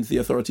himself into the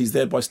authorities,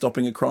 thereby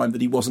stopping a crime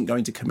that he wasn't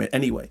going to commit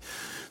anyway.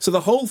 So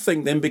the whole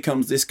thing then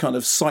becomes this kind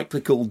of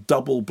cyclical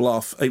double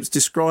bluff. It's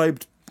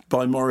described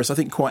by Morris, I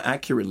think quite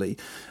accurately,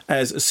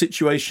 as a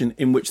situation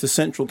in which the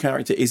central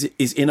character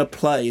is in a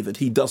play that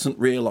he doesn't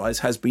realise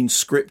has been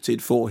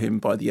scripted for him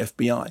by the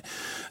FBI.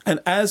 And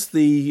as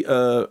the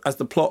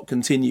plot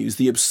continues,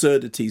 the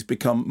absurdities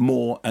become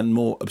more and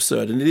more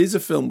absurd. And it is a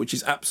film which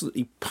is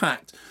absolutely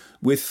packed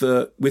with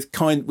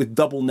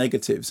double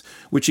negatives,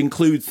 which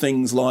include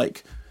things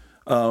like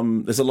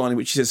there's a line in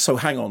which he says, "So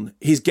hang on,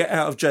 his get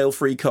out of jail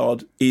free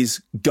card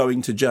is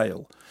going to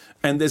jail."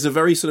 And there's a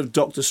very sort of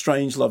Doctor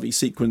Strangelove-y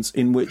sequence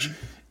in which,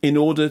 in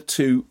order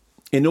to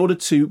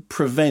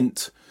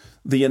prevent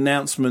the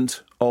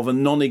announcement of a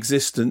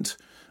non-existent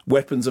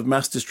weapons of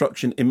mass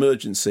destruction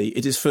emergency,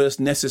 it is first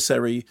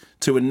necessary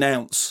to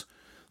announce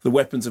the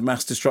weapons of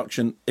mass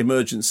destruction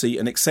emergency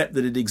and accept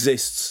that it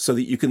exists so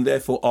that you can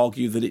therefore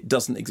argue that it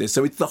doesn't exist.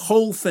 So the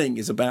whole thing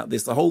is about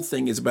this. The whole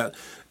thing is about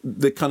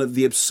the kind of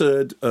the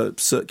absurd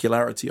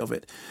circularity of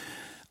it.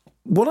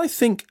 What I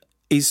think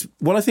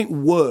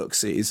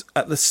works is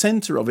at the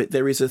centre of it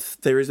there is a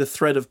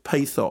thread of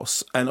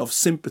pathos and of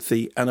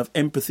sympathy and of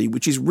empathy,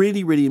 which is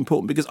really, really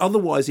important, because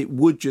otherwise it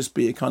would just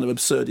be a kind of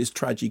absurdist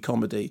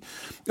tragicomedy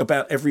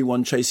about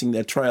everyone chasing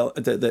their tail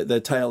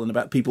and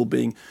about people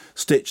being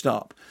stitched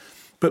up.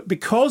 But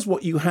because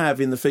what you have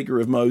in the figure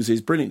of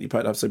Moses, brilliantly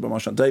played, I have to say, by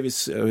Marshawn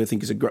Davis, who I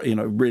think is a great,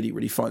 really,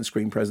 really fine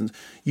screen presence,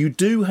 you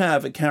do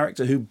have a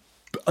character who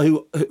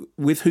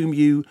with whom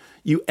you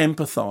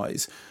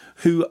empathise,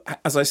 who,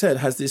 as I said,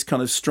 has this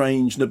kind of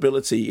strange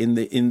nobility in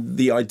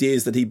the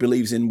ideas that he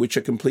believes in, which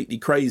are completely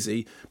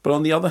crazy. But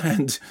on the other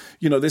hand,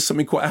 there's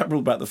something quite admirable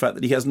about the fact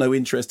that he has no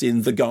interest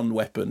in the gun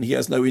weapon. He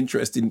has no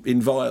interest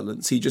in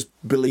violence. He just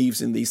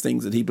believes in these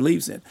things that he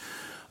believes in.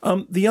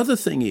 The other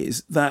thing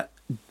is that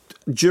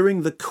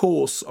during the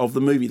course of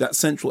the movie, that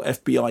central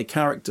FBI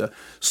character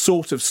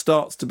sort of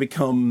starts to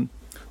become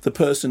the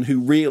person who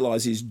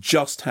realises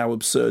just how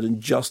absurd and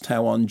just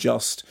how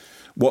unjust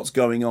what's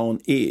going on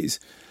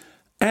is.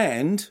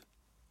 And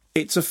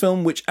it's a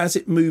film which, as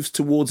it moves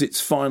towards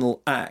its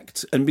final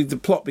act, and the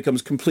plot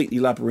becomes completely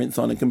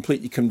labyrinthine and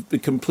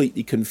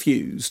completely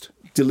confused,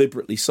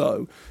 deliberately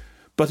so,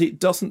 but it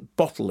doesn't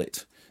bottle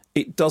it.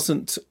 It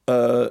doesn't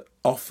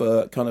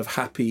offer kind of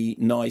happy,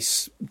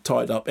 nice,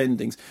 tied-up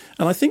endings.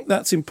 And I think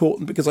that's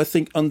important because I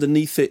think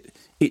underneath it,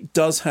 it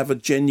does have a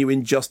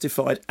genuine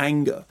justified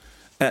anger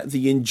at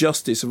the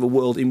injustice of a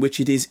world in which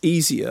it is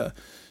easier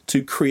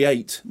to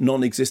create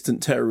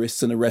non-existent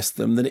terrorists and arrest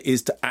them than it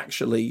is to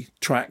actually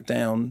track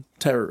down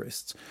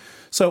terrorists.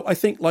 So I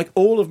think, like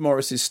all of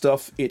Morris's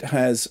stuff, it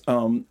has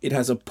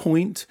a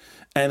point,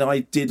 and I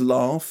did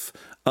laugh.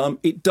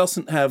 It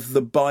doesn't have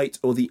the bite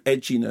or the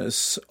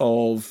edginess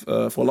of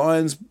For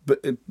Lions,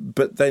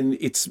 but then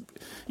it's,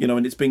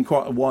 and it's been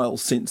quite a while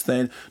since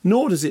then.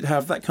 Nor does it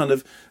have that kind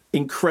of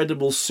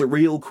incredible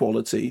surreal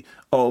quality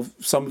of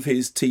some of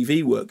his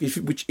TV work.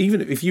 Which even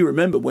if you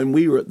remember when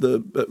we were at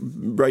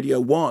Radio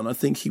 1, I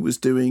think he was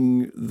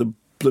doing the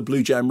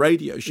Blue Jam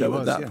radio show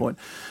at that point.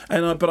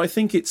 And but I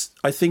think it's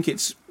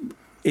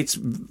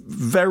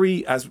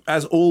very,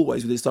 as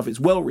always with this stuff, it's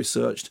well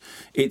researched.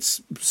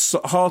 Its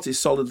heart is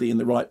solidly in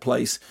the right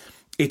place.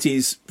 It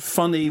is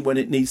funny when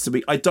it needs to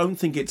be. I don't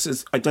think it's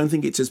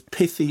as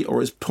pithy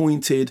or as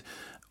pointed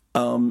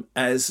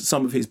as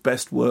some of his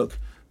best work.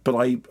 But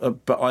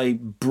I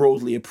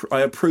broadly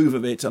approve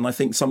of it, and I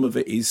think some of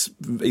it is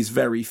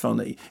very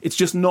funny. It's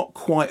just not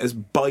quite as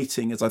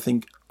biting as I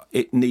think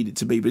it needed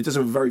to be. But it does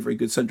have a very, very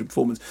good central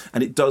performance,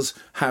 and it does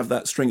have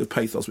that string of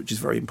pathos, which is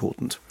very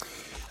important.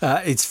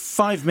 It's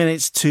 5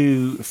 minutes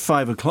to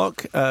 5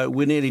 o'clock.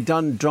 We're nearly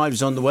done.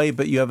 Drive's on the way,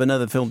 but you have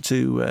another film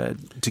to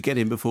get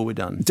in before we're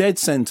done. Dead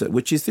Centre,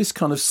 which is this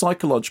kind of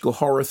psychological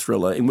horror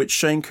thriller in which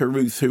Shane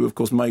Carruth, who of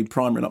course made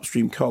Primer and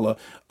Upstream Colour,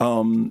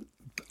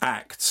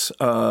 acts.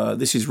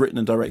 This is written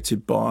and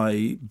directed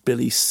by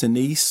Billy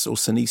Sinise, or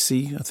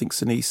Sinise, I think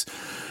Sinise.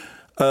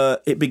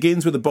 It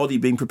begins with a body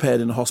being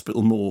prepared in a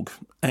hospital morgue,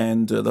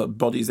 and the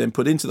body is then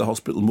put into the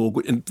hospital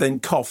morgue and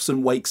then coughs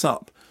and wakes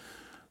up.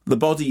 The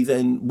body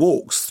then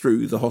walks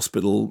through the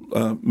hospital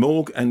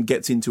morgue and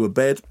gets into a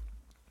bed.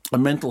 A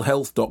mental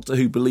health doctor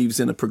who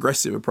believes in a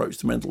progressive approach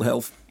to mental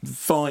health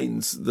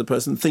finds the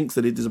person, thinks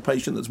that it is a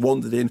patient that's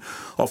wandered in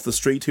off the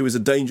street who is a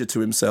danger to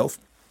himself,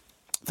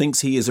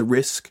 thinks he is a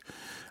risk,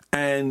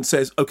 and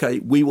says, OK,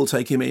 we will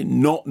take him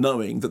in, not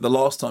knowing that the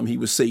last time he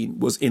was seen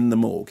was in the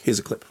morgue. Here's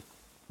a clip.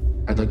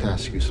 I'd like to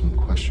ask you some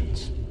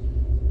questions.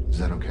 Is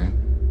that okay?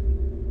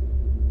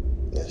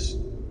 Yes.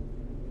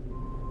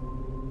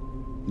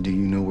 Do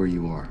you know where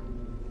you are?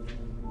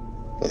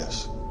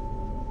 Yes.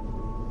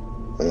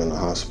 I'm in the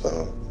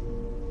hospital.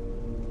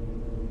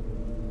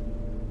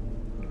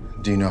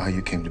 Do you know how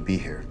you came to be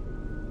here?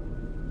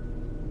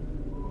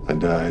 I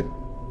died.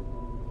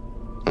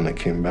 When I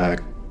came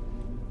back,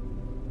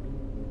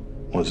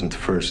 wasn't the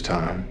first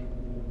time.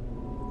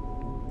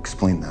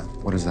 Explain that.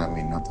 What does that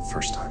mean, not the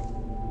first time?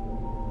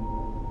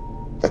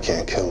 I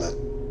can't kill it.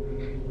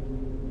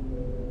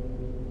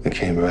 It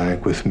came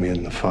back with me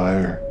in the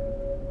fire.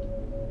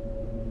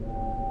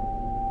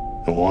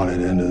 I wanted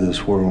into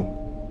this world.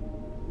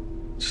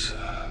 It's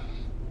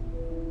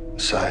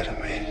inside of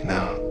me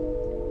now.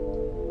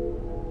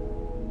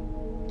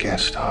 Can't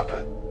stop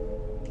it.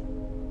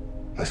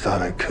 I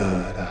thought I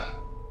could.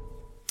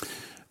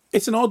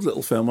 It's an odd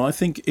little film. I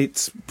think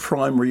its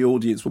primary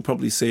audience will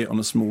probably see it on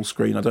a small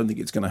screen. I don't think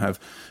it's going to have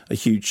a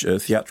huge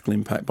theatrical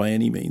impact by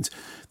any means.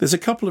 There's a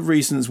couple of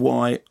reasons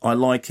why I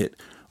like it.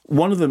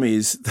 One of them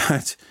is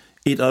that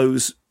it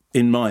owes,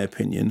 in my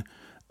opinion,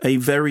 a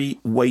very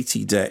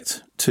weighty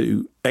debt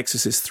to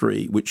Exorcist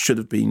 3, which should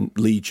have been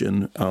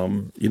Legion,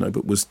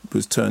 but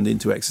was turned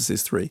into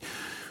Exorcist 3,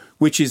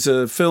 which is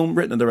a film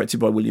written and directed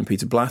by William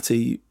Peter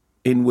Blatty,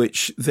 in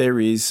which there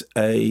is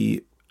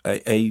a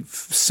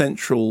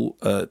central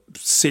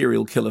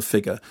serial killer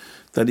figure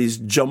that is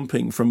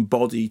jumping from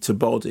body to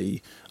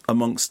body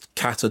amongst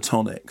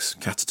catatonics.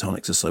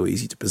 Catatonics are so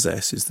easy to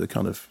possess is the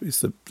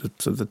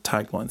sort of the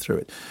tagline through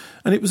it.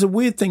 And it was a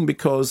weird thing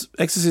because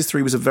Exorcist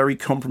 3 was a very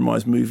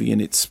compromised movie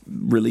in its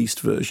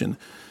released version.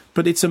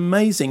 But it's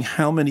amazing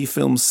how many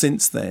films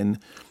since then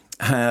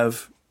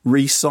have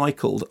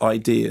recycled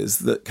ideas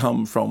that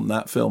come from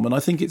that film. And I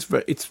think it's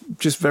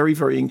just very,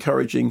 very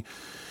encouraging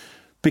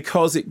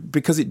because it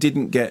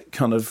didn't get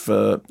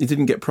it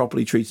didn't get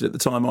properly treated at the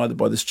time either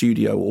by the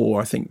studio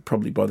or I think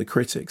probably by the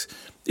critics.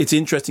 It's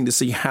interesting to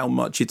see how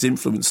much its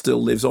influence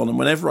still lives on. And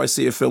whenever I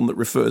see a film that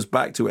refers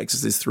back to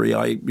Exorcist 3,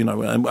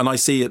 and I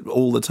see it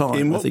all the time.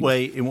 In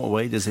what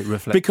way does it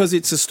reflect? Because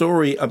it's a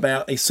story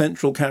about a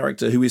central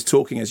character who is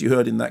talking, as you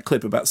heard in that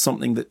clip, about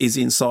something that is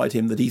inside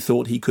him that he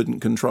thought he couldn't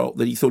control,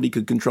 that he thought he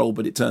could control,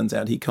 but it turns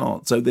out he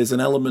can't. So there's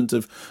an element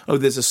of,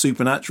 there's a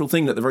supernatural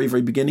thing. At the very,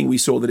 very beginning, we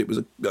saw that it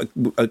was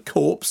a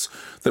corpse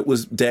that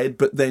was dead,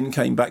 but then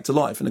came back to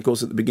life. And of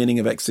course, at the beginning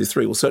of Exorcist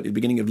 3, well, certainly at the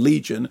beginning of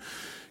Legion,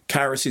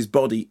 Karras's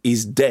body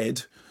is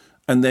dead,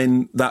 and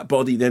then that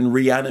body then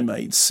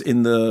reanimates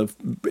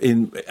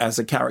as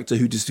a character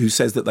who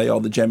says that they are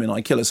the Gemini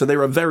killer. So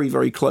there are very,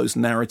 very close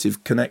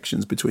narrative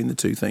connections between the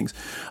two things.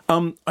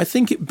 I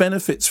think it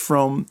benefits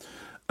from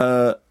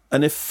an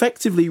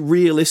effectively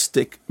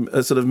realistic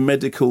sort of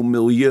medical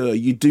milieu.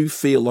 You do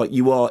feel like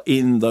you are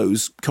in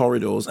those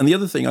corridors. And the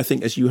other thing, I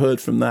think, as you heard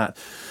from that,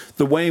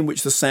 the way in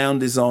which the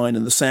sound design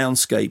and the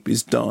soundscape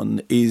is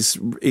done is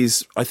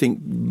I think,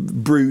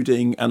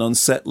 brooding and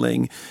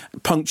unsettling,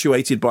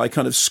 punctuated by a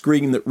kind of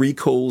scream that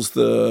recalls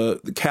the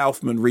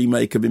Kaufman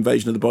remake of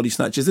Invasion of the Body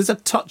Snatchers. There's a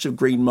touch of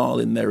Green Mile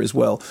in there as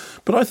well.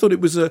 But I thought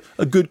it was a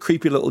good,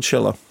 creepy little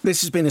chiller.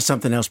 This has been a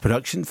Something Else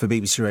production for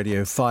BBC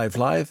Radio 5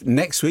 Live.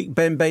 Next week,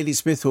 Ben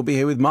Bailey-Smith will be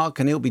here with Mark,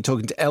 and he'll be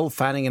talking to Elle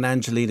Fanning and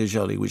Angelina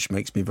Jolie, which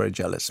makes me very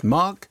jealous.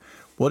 Mark,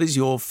 what is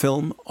your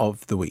film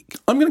of the week?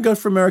 I'm going to go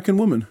for American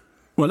Woman.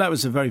 Well, that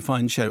was a very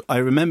fine show. I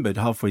remembered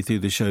halfway through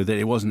the show that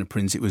it wasn't a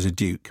prince, it was a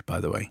duke,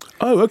 by the way.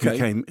 Oh,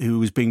 okay. Who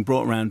was being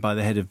brought around by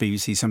the head of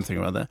BBC something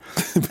or other,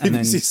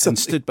 and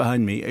stood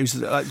behind me. It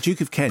was like Duke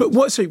of Kent. But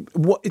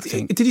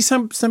did he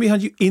stand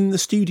behind you in the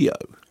studio?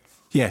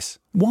 Yes.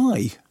 Why?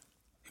 He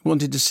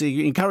wanted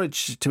to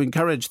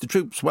encourage the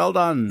troops. Well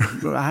done.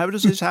 How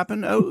does this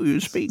happen? Oh, you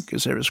speak.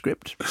 Is there a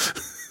script?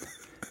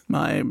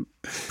 My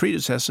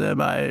predecessor,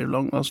 my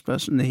long lost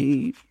person,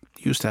 he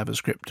used to have a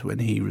script when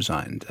he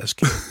resigned as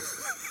king.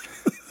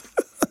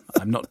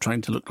 I'm not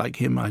trying to look like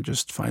him. I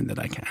just find that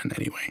I can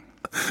anyway.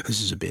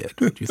 This is a beard.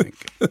 What do you think?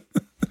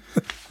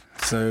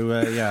 So,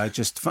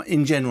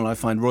 in general, I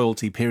find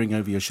royalty peering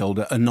over your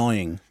shoulder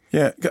annoying.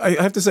 Yeah, I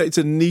have to say it's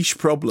a niche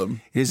problem.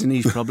 It is a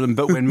niche problem,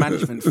 but when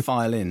management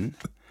file in...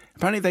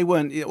 Apparently they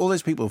weren't... All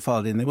those people who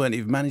filed in, they weren't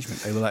even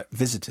management. They were like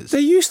visitors. There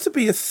used to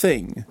be a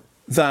thing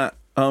that...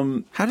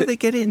 How did they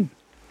get in?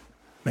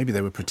 Maybe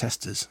they were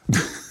protesters.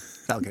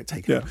 That'll get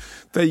taken out.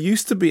 There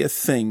used to be a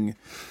thing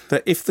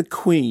that if the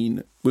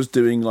Queen was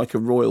doing like a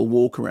royal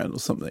walk around or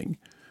something,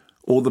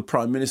 or the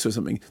Prime Minister or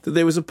something, that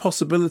there was a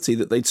possibility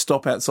that they'd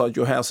stop outside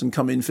your house and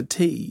come in for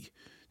tea.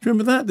 Do you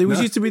remember that? There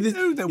used to be this.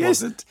 No, there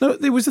wasn't. No,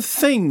 there was a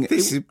thing.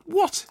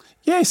 What?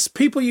 Yes,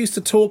 people used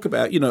to talk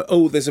about,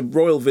 there's a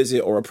royal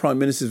visit or a Prime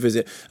Minister's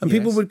visit, and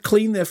people would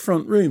clean their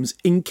front rooms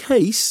in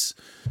case,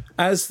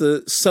 as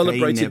the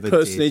celebrated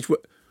personage...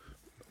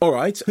 All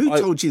right. Who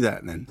told you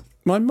that then?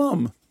 My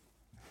mum.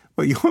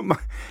 Well,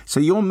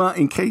 your mum,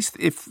 in case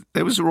if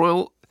there was a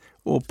royal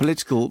or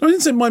political... I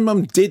didn't say my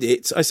mum did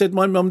it. I said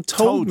my mum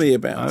told me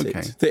about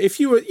it. That if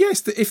you were...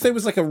 Yes, that if there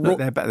was like a... Look,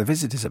 they're back. The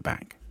visitors are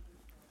back.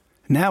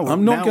 Now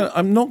I'm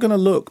not going to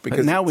look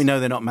because now we know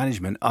they're not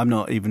management. I'm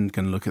not even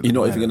going to look at them.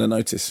 You're not even going to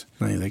notice.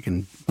 No, they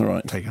can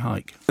take a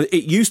hike.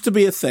 It used to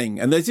be a thing,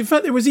 and in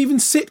fact there was even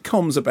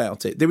sitcoms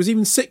about it. There was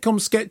even sitcom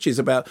sketches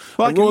about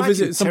a royal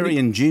visit. Terry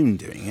and June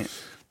doing it.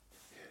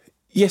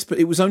 Yes, but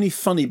it was only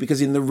funny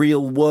because in the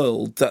real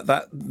world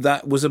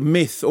that was a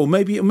myth, or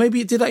maybe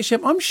it did actually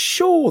happen. I'm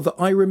sure that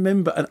I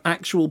remember an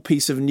actual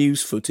piece of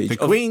news footage of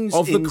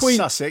the Queen,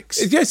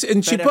 Sussex. Yes,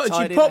 and she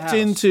popped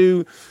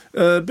into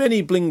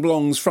Benny Bling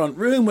Blong's front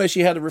room where she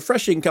had a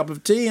refreshing cup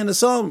of tea and a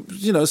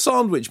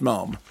sandwich,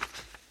 Mum.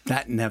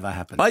 That never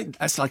happened.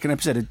 That's like an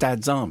episode of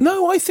Dad's Army.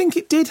 No, I think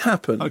it did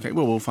happen. Okay,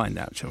 well, we'll find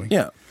out, shall we?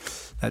 Yeah.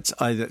 That's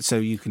either so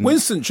you can.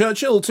 Winston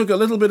Churchill took a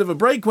little bit of a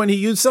break when he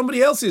used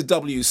somebody else's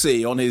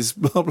WC on his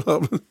blah blah.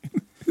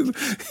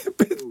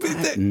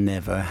 That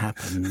never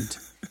happened.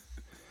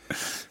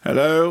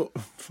 Hello,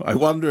 I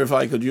wonder if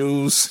I could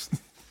use.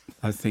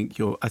 I think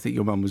your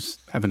mum was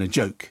having a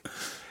joke.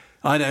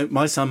 I know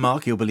my son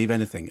Mark. He'll believe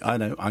anything. I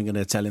know. I'm going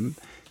to tell him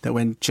that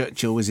when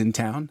Churchill was in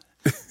town,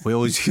 we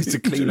always used to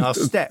clean our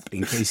step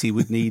in case he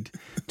would need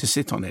to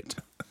sit on it.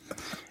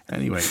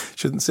 Anyway,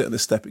 shouldn't sit on the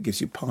step. It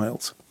gives you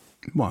piles.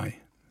 Why?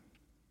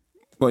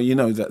 Well, you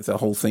know that the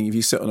whole thing. If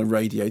you sit on a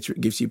radiator,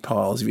 it gives you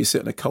piles. If you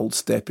sit on a cold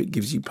step, it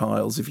gives you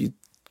piles. If you,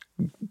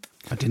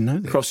 I didn't know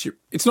this.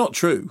 It's not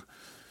true.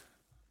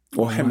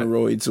 Or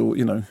hemorrhoids, or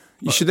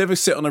You should never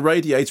sit on a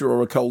radiator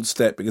or a cold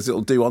step because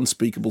it'll do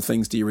unspeakable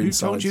things to your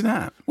insides. Who told you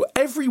that? Well,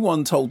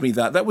 everyone told me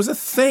that. That was a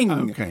thing.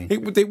 Okay.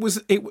 Did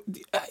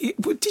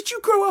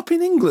you grow up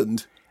in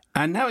England?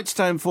 And now it's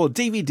time for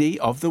DVD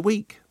of the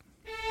week.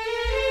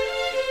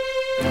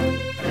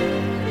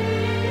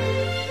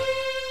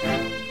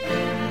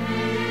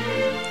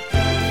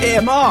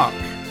 Earmark.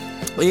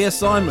 Here,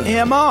 Simon.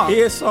 Earmark.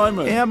 Here,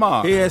 Simon.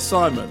 Earmark. Here,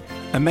 Simon.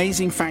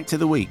 Amazing fact of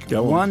the week.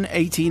 Go on. One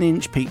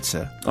 18-inch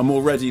pizza. I'm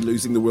already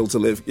losing the will to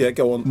live. Yeah,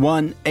 go on.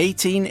 One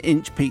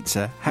 18-inch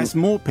pizza has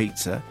more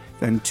pizza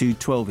than two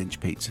 12-inch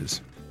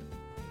pizzas.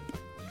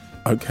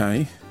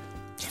 Okay.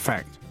 It's a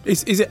fact.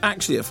 Is it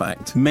actually a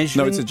fact? No,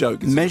 it's a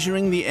joke.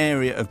 Measuring the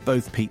area of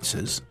both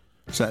pizzas,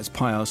 so that's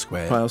pi r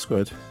squared. Pi r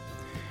squared.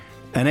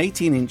 An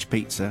 18-inch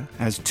pizza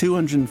has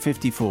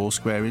 254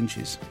 square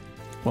inches,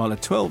 while a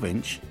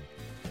 12-inch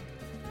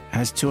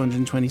has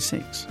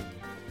 226.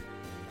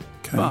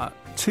 Okay. But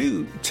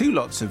two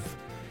lots of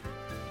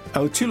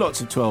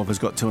 12 has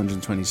got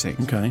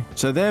 226. Okay.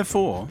 So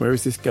therefore, where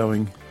is this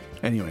going?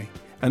 Anyway,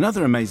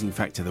 another amazing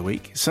fact of the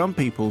week. Some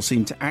people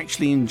seem to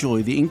actually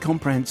enjoy the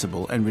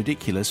incomprehensible and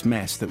ridiculous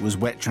mess that was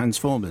Wet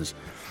Transformers,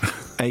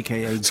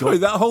 a.k.a. Sorry,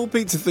 that whole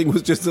pizza thing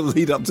was just a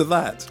lead up to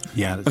that.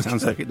 Yeah, that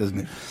sounds like it, doesn't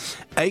it?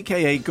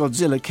 A.k.a.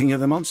 Godzilla, King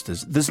of the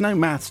Monsters. There's no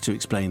maths to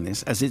explain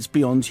this, as it's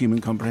beyond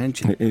human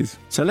comprehension. It is.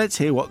 So let's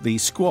hear what the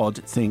squad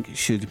think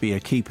should be a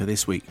keeper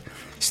this week.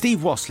 Steve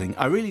Wassling,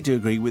 I really do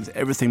agree with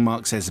everything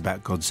Mark says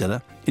about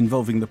Godzilla,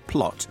 involving the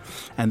plot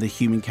and the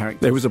human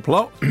characters. There was a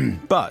plot?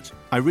 But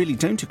I really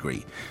don't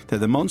agree that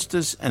the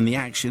monsters and the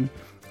action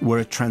were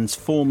a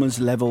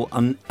Transformers-level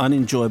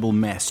unenjoyable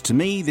mess. To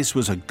me, this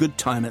was a good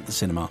time at the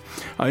cinema.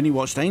 I only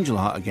watched Angel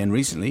Heart again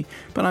recently,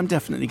 but I'm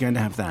definitely going to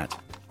have that.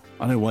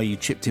 I don't know why you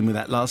chipped in with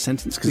that last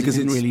sentence, because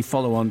it didn't really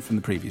follow on from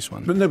the previous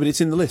one. But no, but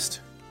it's in the list.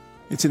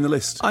 It's in the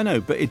list. I know,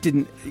 but it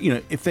didn't,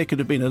 if there could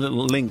have been a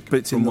little link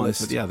from one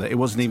to the other, it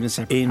wasn't even a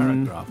separate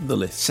paragraph. In the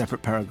list.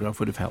 Separate paragraph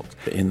would have helped.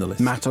 In the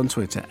list. Matt on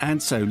Twitter.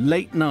 And so,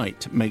 Late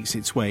Night makes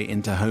its way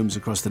into homes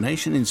across the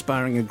nation,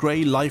 inspiring a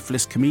grey,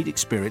 lifeless comedic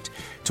spirit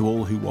to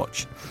all who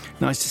watch.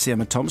 Nice to see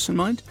Emma Thompson,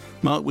 mind.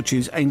 Mark would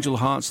choose Angel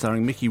Heart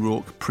starring Mickey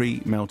Rourke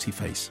pre-melty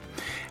face.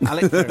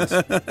 Alec Ferris.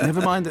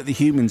 Never mind that the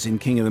humans in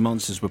King of the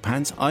Monsters were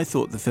pants, I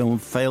thought the film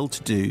failed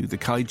to do the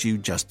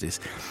kaiju justice.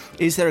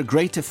 Is there a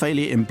greater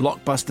failure in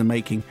blockbuster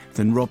making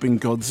than robbing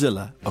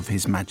Godzilla of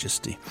his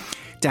majesty?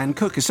 Dan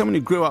Cook, as someone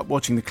who grew up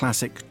watching the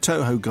classic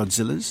Toho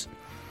Godzillas,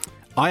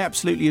 I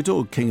absolutely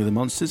adored King of the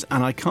Monsters,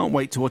 and I can't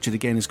wait to watch it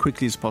again as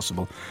quickly as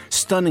possible.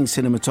 Stunning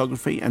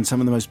cinematography and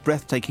some of the most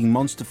breathtaking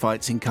monster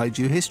fights in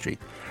kaiju history.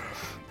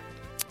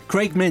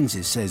 Craig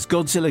Menzies says,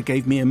 Godzilla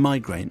gave me a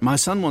migraine. My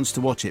son wants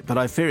to watch it, but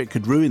I fear it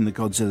could ruin the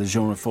Godzilla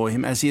genre for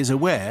him, as he is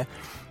aware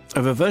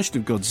of a version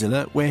of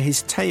Godzilla where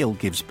his tail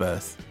gives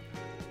birth.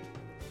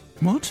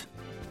 What?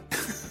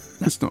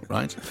 That's not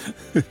right.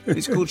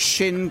 It's called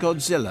Shin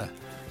Godzilla.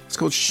 It's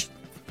called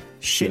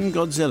Shin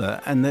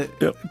Godzilla, and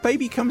the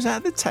baby comes out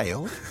of the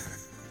tail.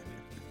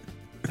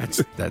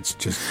 That's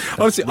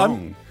honestly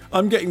wrong.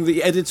 I'm getting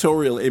the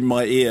editorial in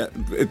my ear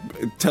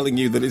telling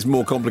you that it's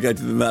more complicated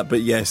than that,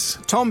 but yes.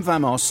 Tom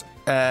Vamos,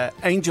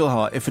 Angel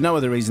Heart, if for no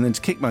other reason than to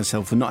kick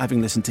myself for not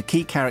having listened to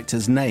key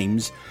characters'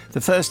 names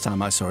the first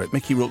time I saw it.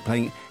 Mickey Rourke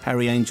playing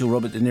Harry Angel,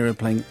 Robert De Niro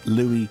playing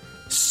Louis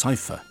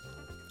Cypher.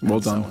 Well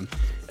done.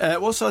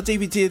 What's our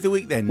DVD of the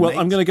week then, Well, Nate?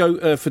 I'm going to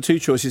go for two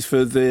choices.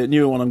 For the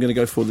newer one, I'm going to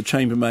go for The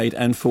Chambermaid,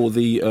 and for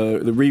the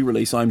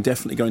re-release, I'm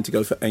definitely going to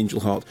go for Angel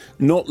Heart.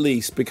 Not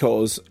least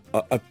because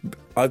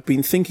I've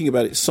been thinking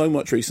about it so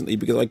much recently,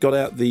 because I got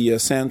out the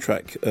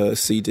soundtrack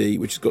CD,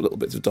 which has got little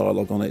bits of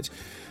dialogue on it.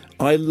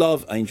 I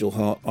love Angel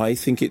Heart. I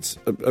think it's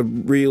a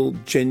real,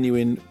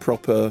 genuine,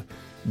 proper,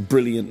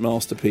 brilliant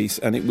masterpiece,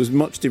 and it was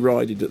much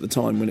derided at the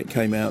time when it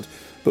came out.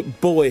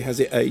 But boy, has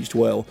it aged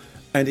well.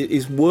 And it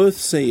is worth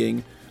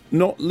seeing,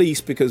 not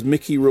least because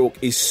Mickey Rourke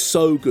is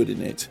so good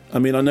in it. I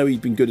mean, I know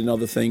he'd been good in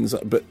other things,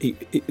 but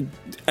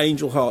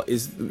Angel Heart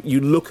is... You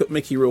look at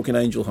Mickey Rourke in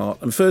Angel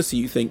Heart, and firstly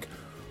you think,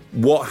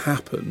 what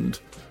happened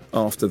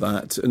after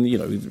that?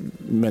 And,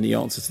 many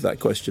answers to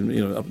that question,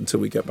 up until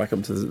we get back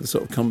up to the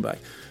sort of comeback.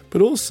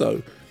 But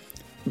also,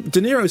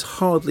 De Niro's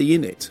hardly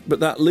in it,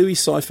 but that Louis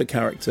Cypher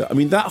character, I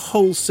mean, that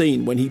whole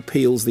scene when he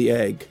peels the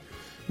egg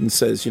and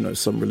says,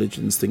 some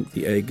religions think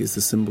the egg is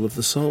the symbol of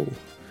the soul.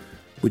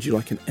 Would you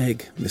like an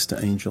egg,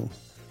 Mr. Angel?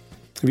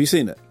 Have you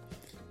seen it?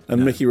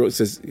 And no. Mickey Rourke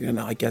says,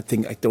 I got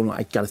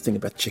to think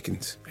about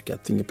chickens. I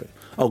got to think about...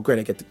 Oh, great,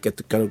 I got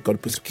to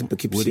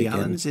put Woody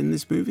Allen's in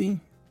this movie?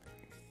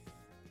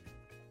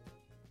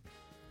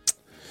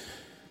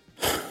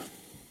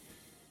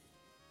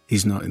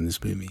 He's not in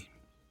this movie.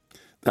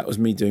 That was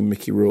me doing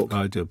Mickey Rourke.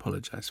 I do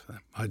apologise for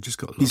that. I just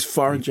got... He's a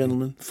foreign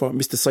gentleman.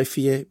 Mr.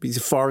 Cypher, he's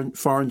a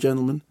foreign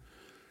gentleman.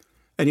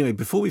 Anyway,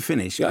 before we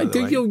finish...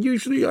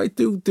 Usually I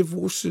do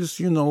divorces,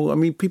 I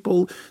mean,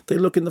 people, they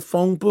look in the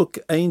phone book,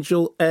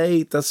 Angel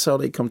A, that's how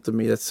they come to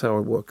me, that's how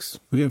it works.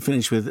 We're going to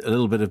finish with a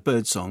little bit of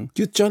birdsong.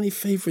 Your Johnny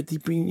favourite, he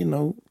been,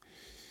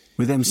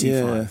 With MC5.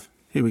 Yeah.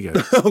 Here we go.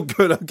 Oh,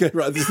 good, okay,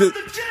 right.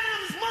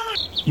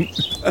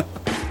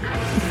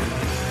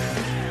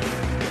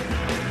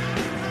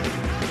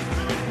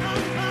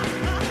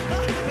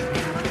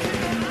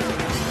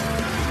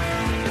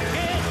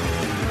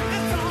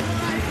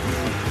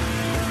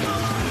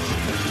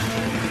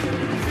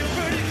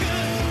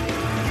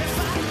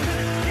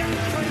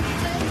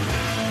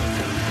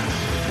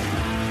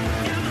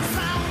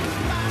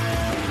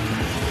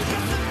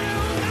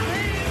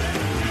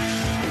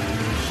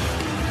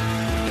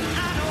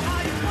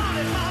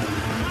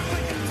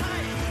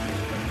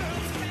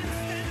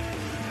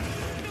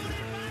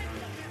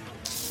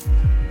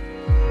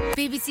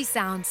 BBC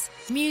Sounds.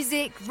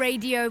 Music,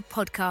 radio,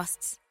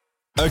 podcasts.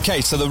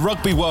 Okay, so the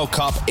Rugby World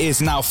Cup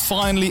is now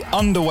finally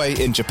underway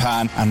in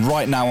Japan, and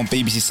right now on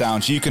BBC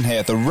Sounds you can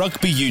hear the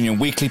Rugby Union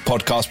Weekly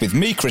podcast with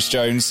me, Chris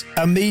Jones.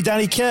 And me,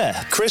 Danny Kerr.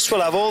 Chris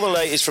will have all the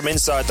latest from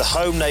inside the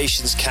home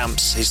nation's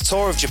camps, his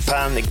tour of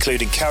Japan,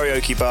 including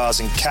karaoke bars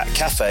and cat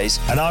cafes.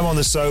 And I'm on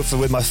the sofa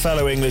with my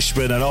fellow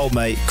Englishman and old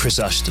mate, Chris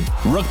Ashton.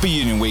 Rugby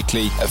Union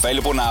Weekly,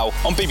 available now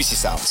on BBC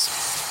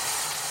Sounds.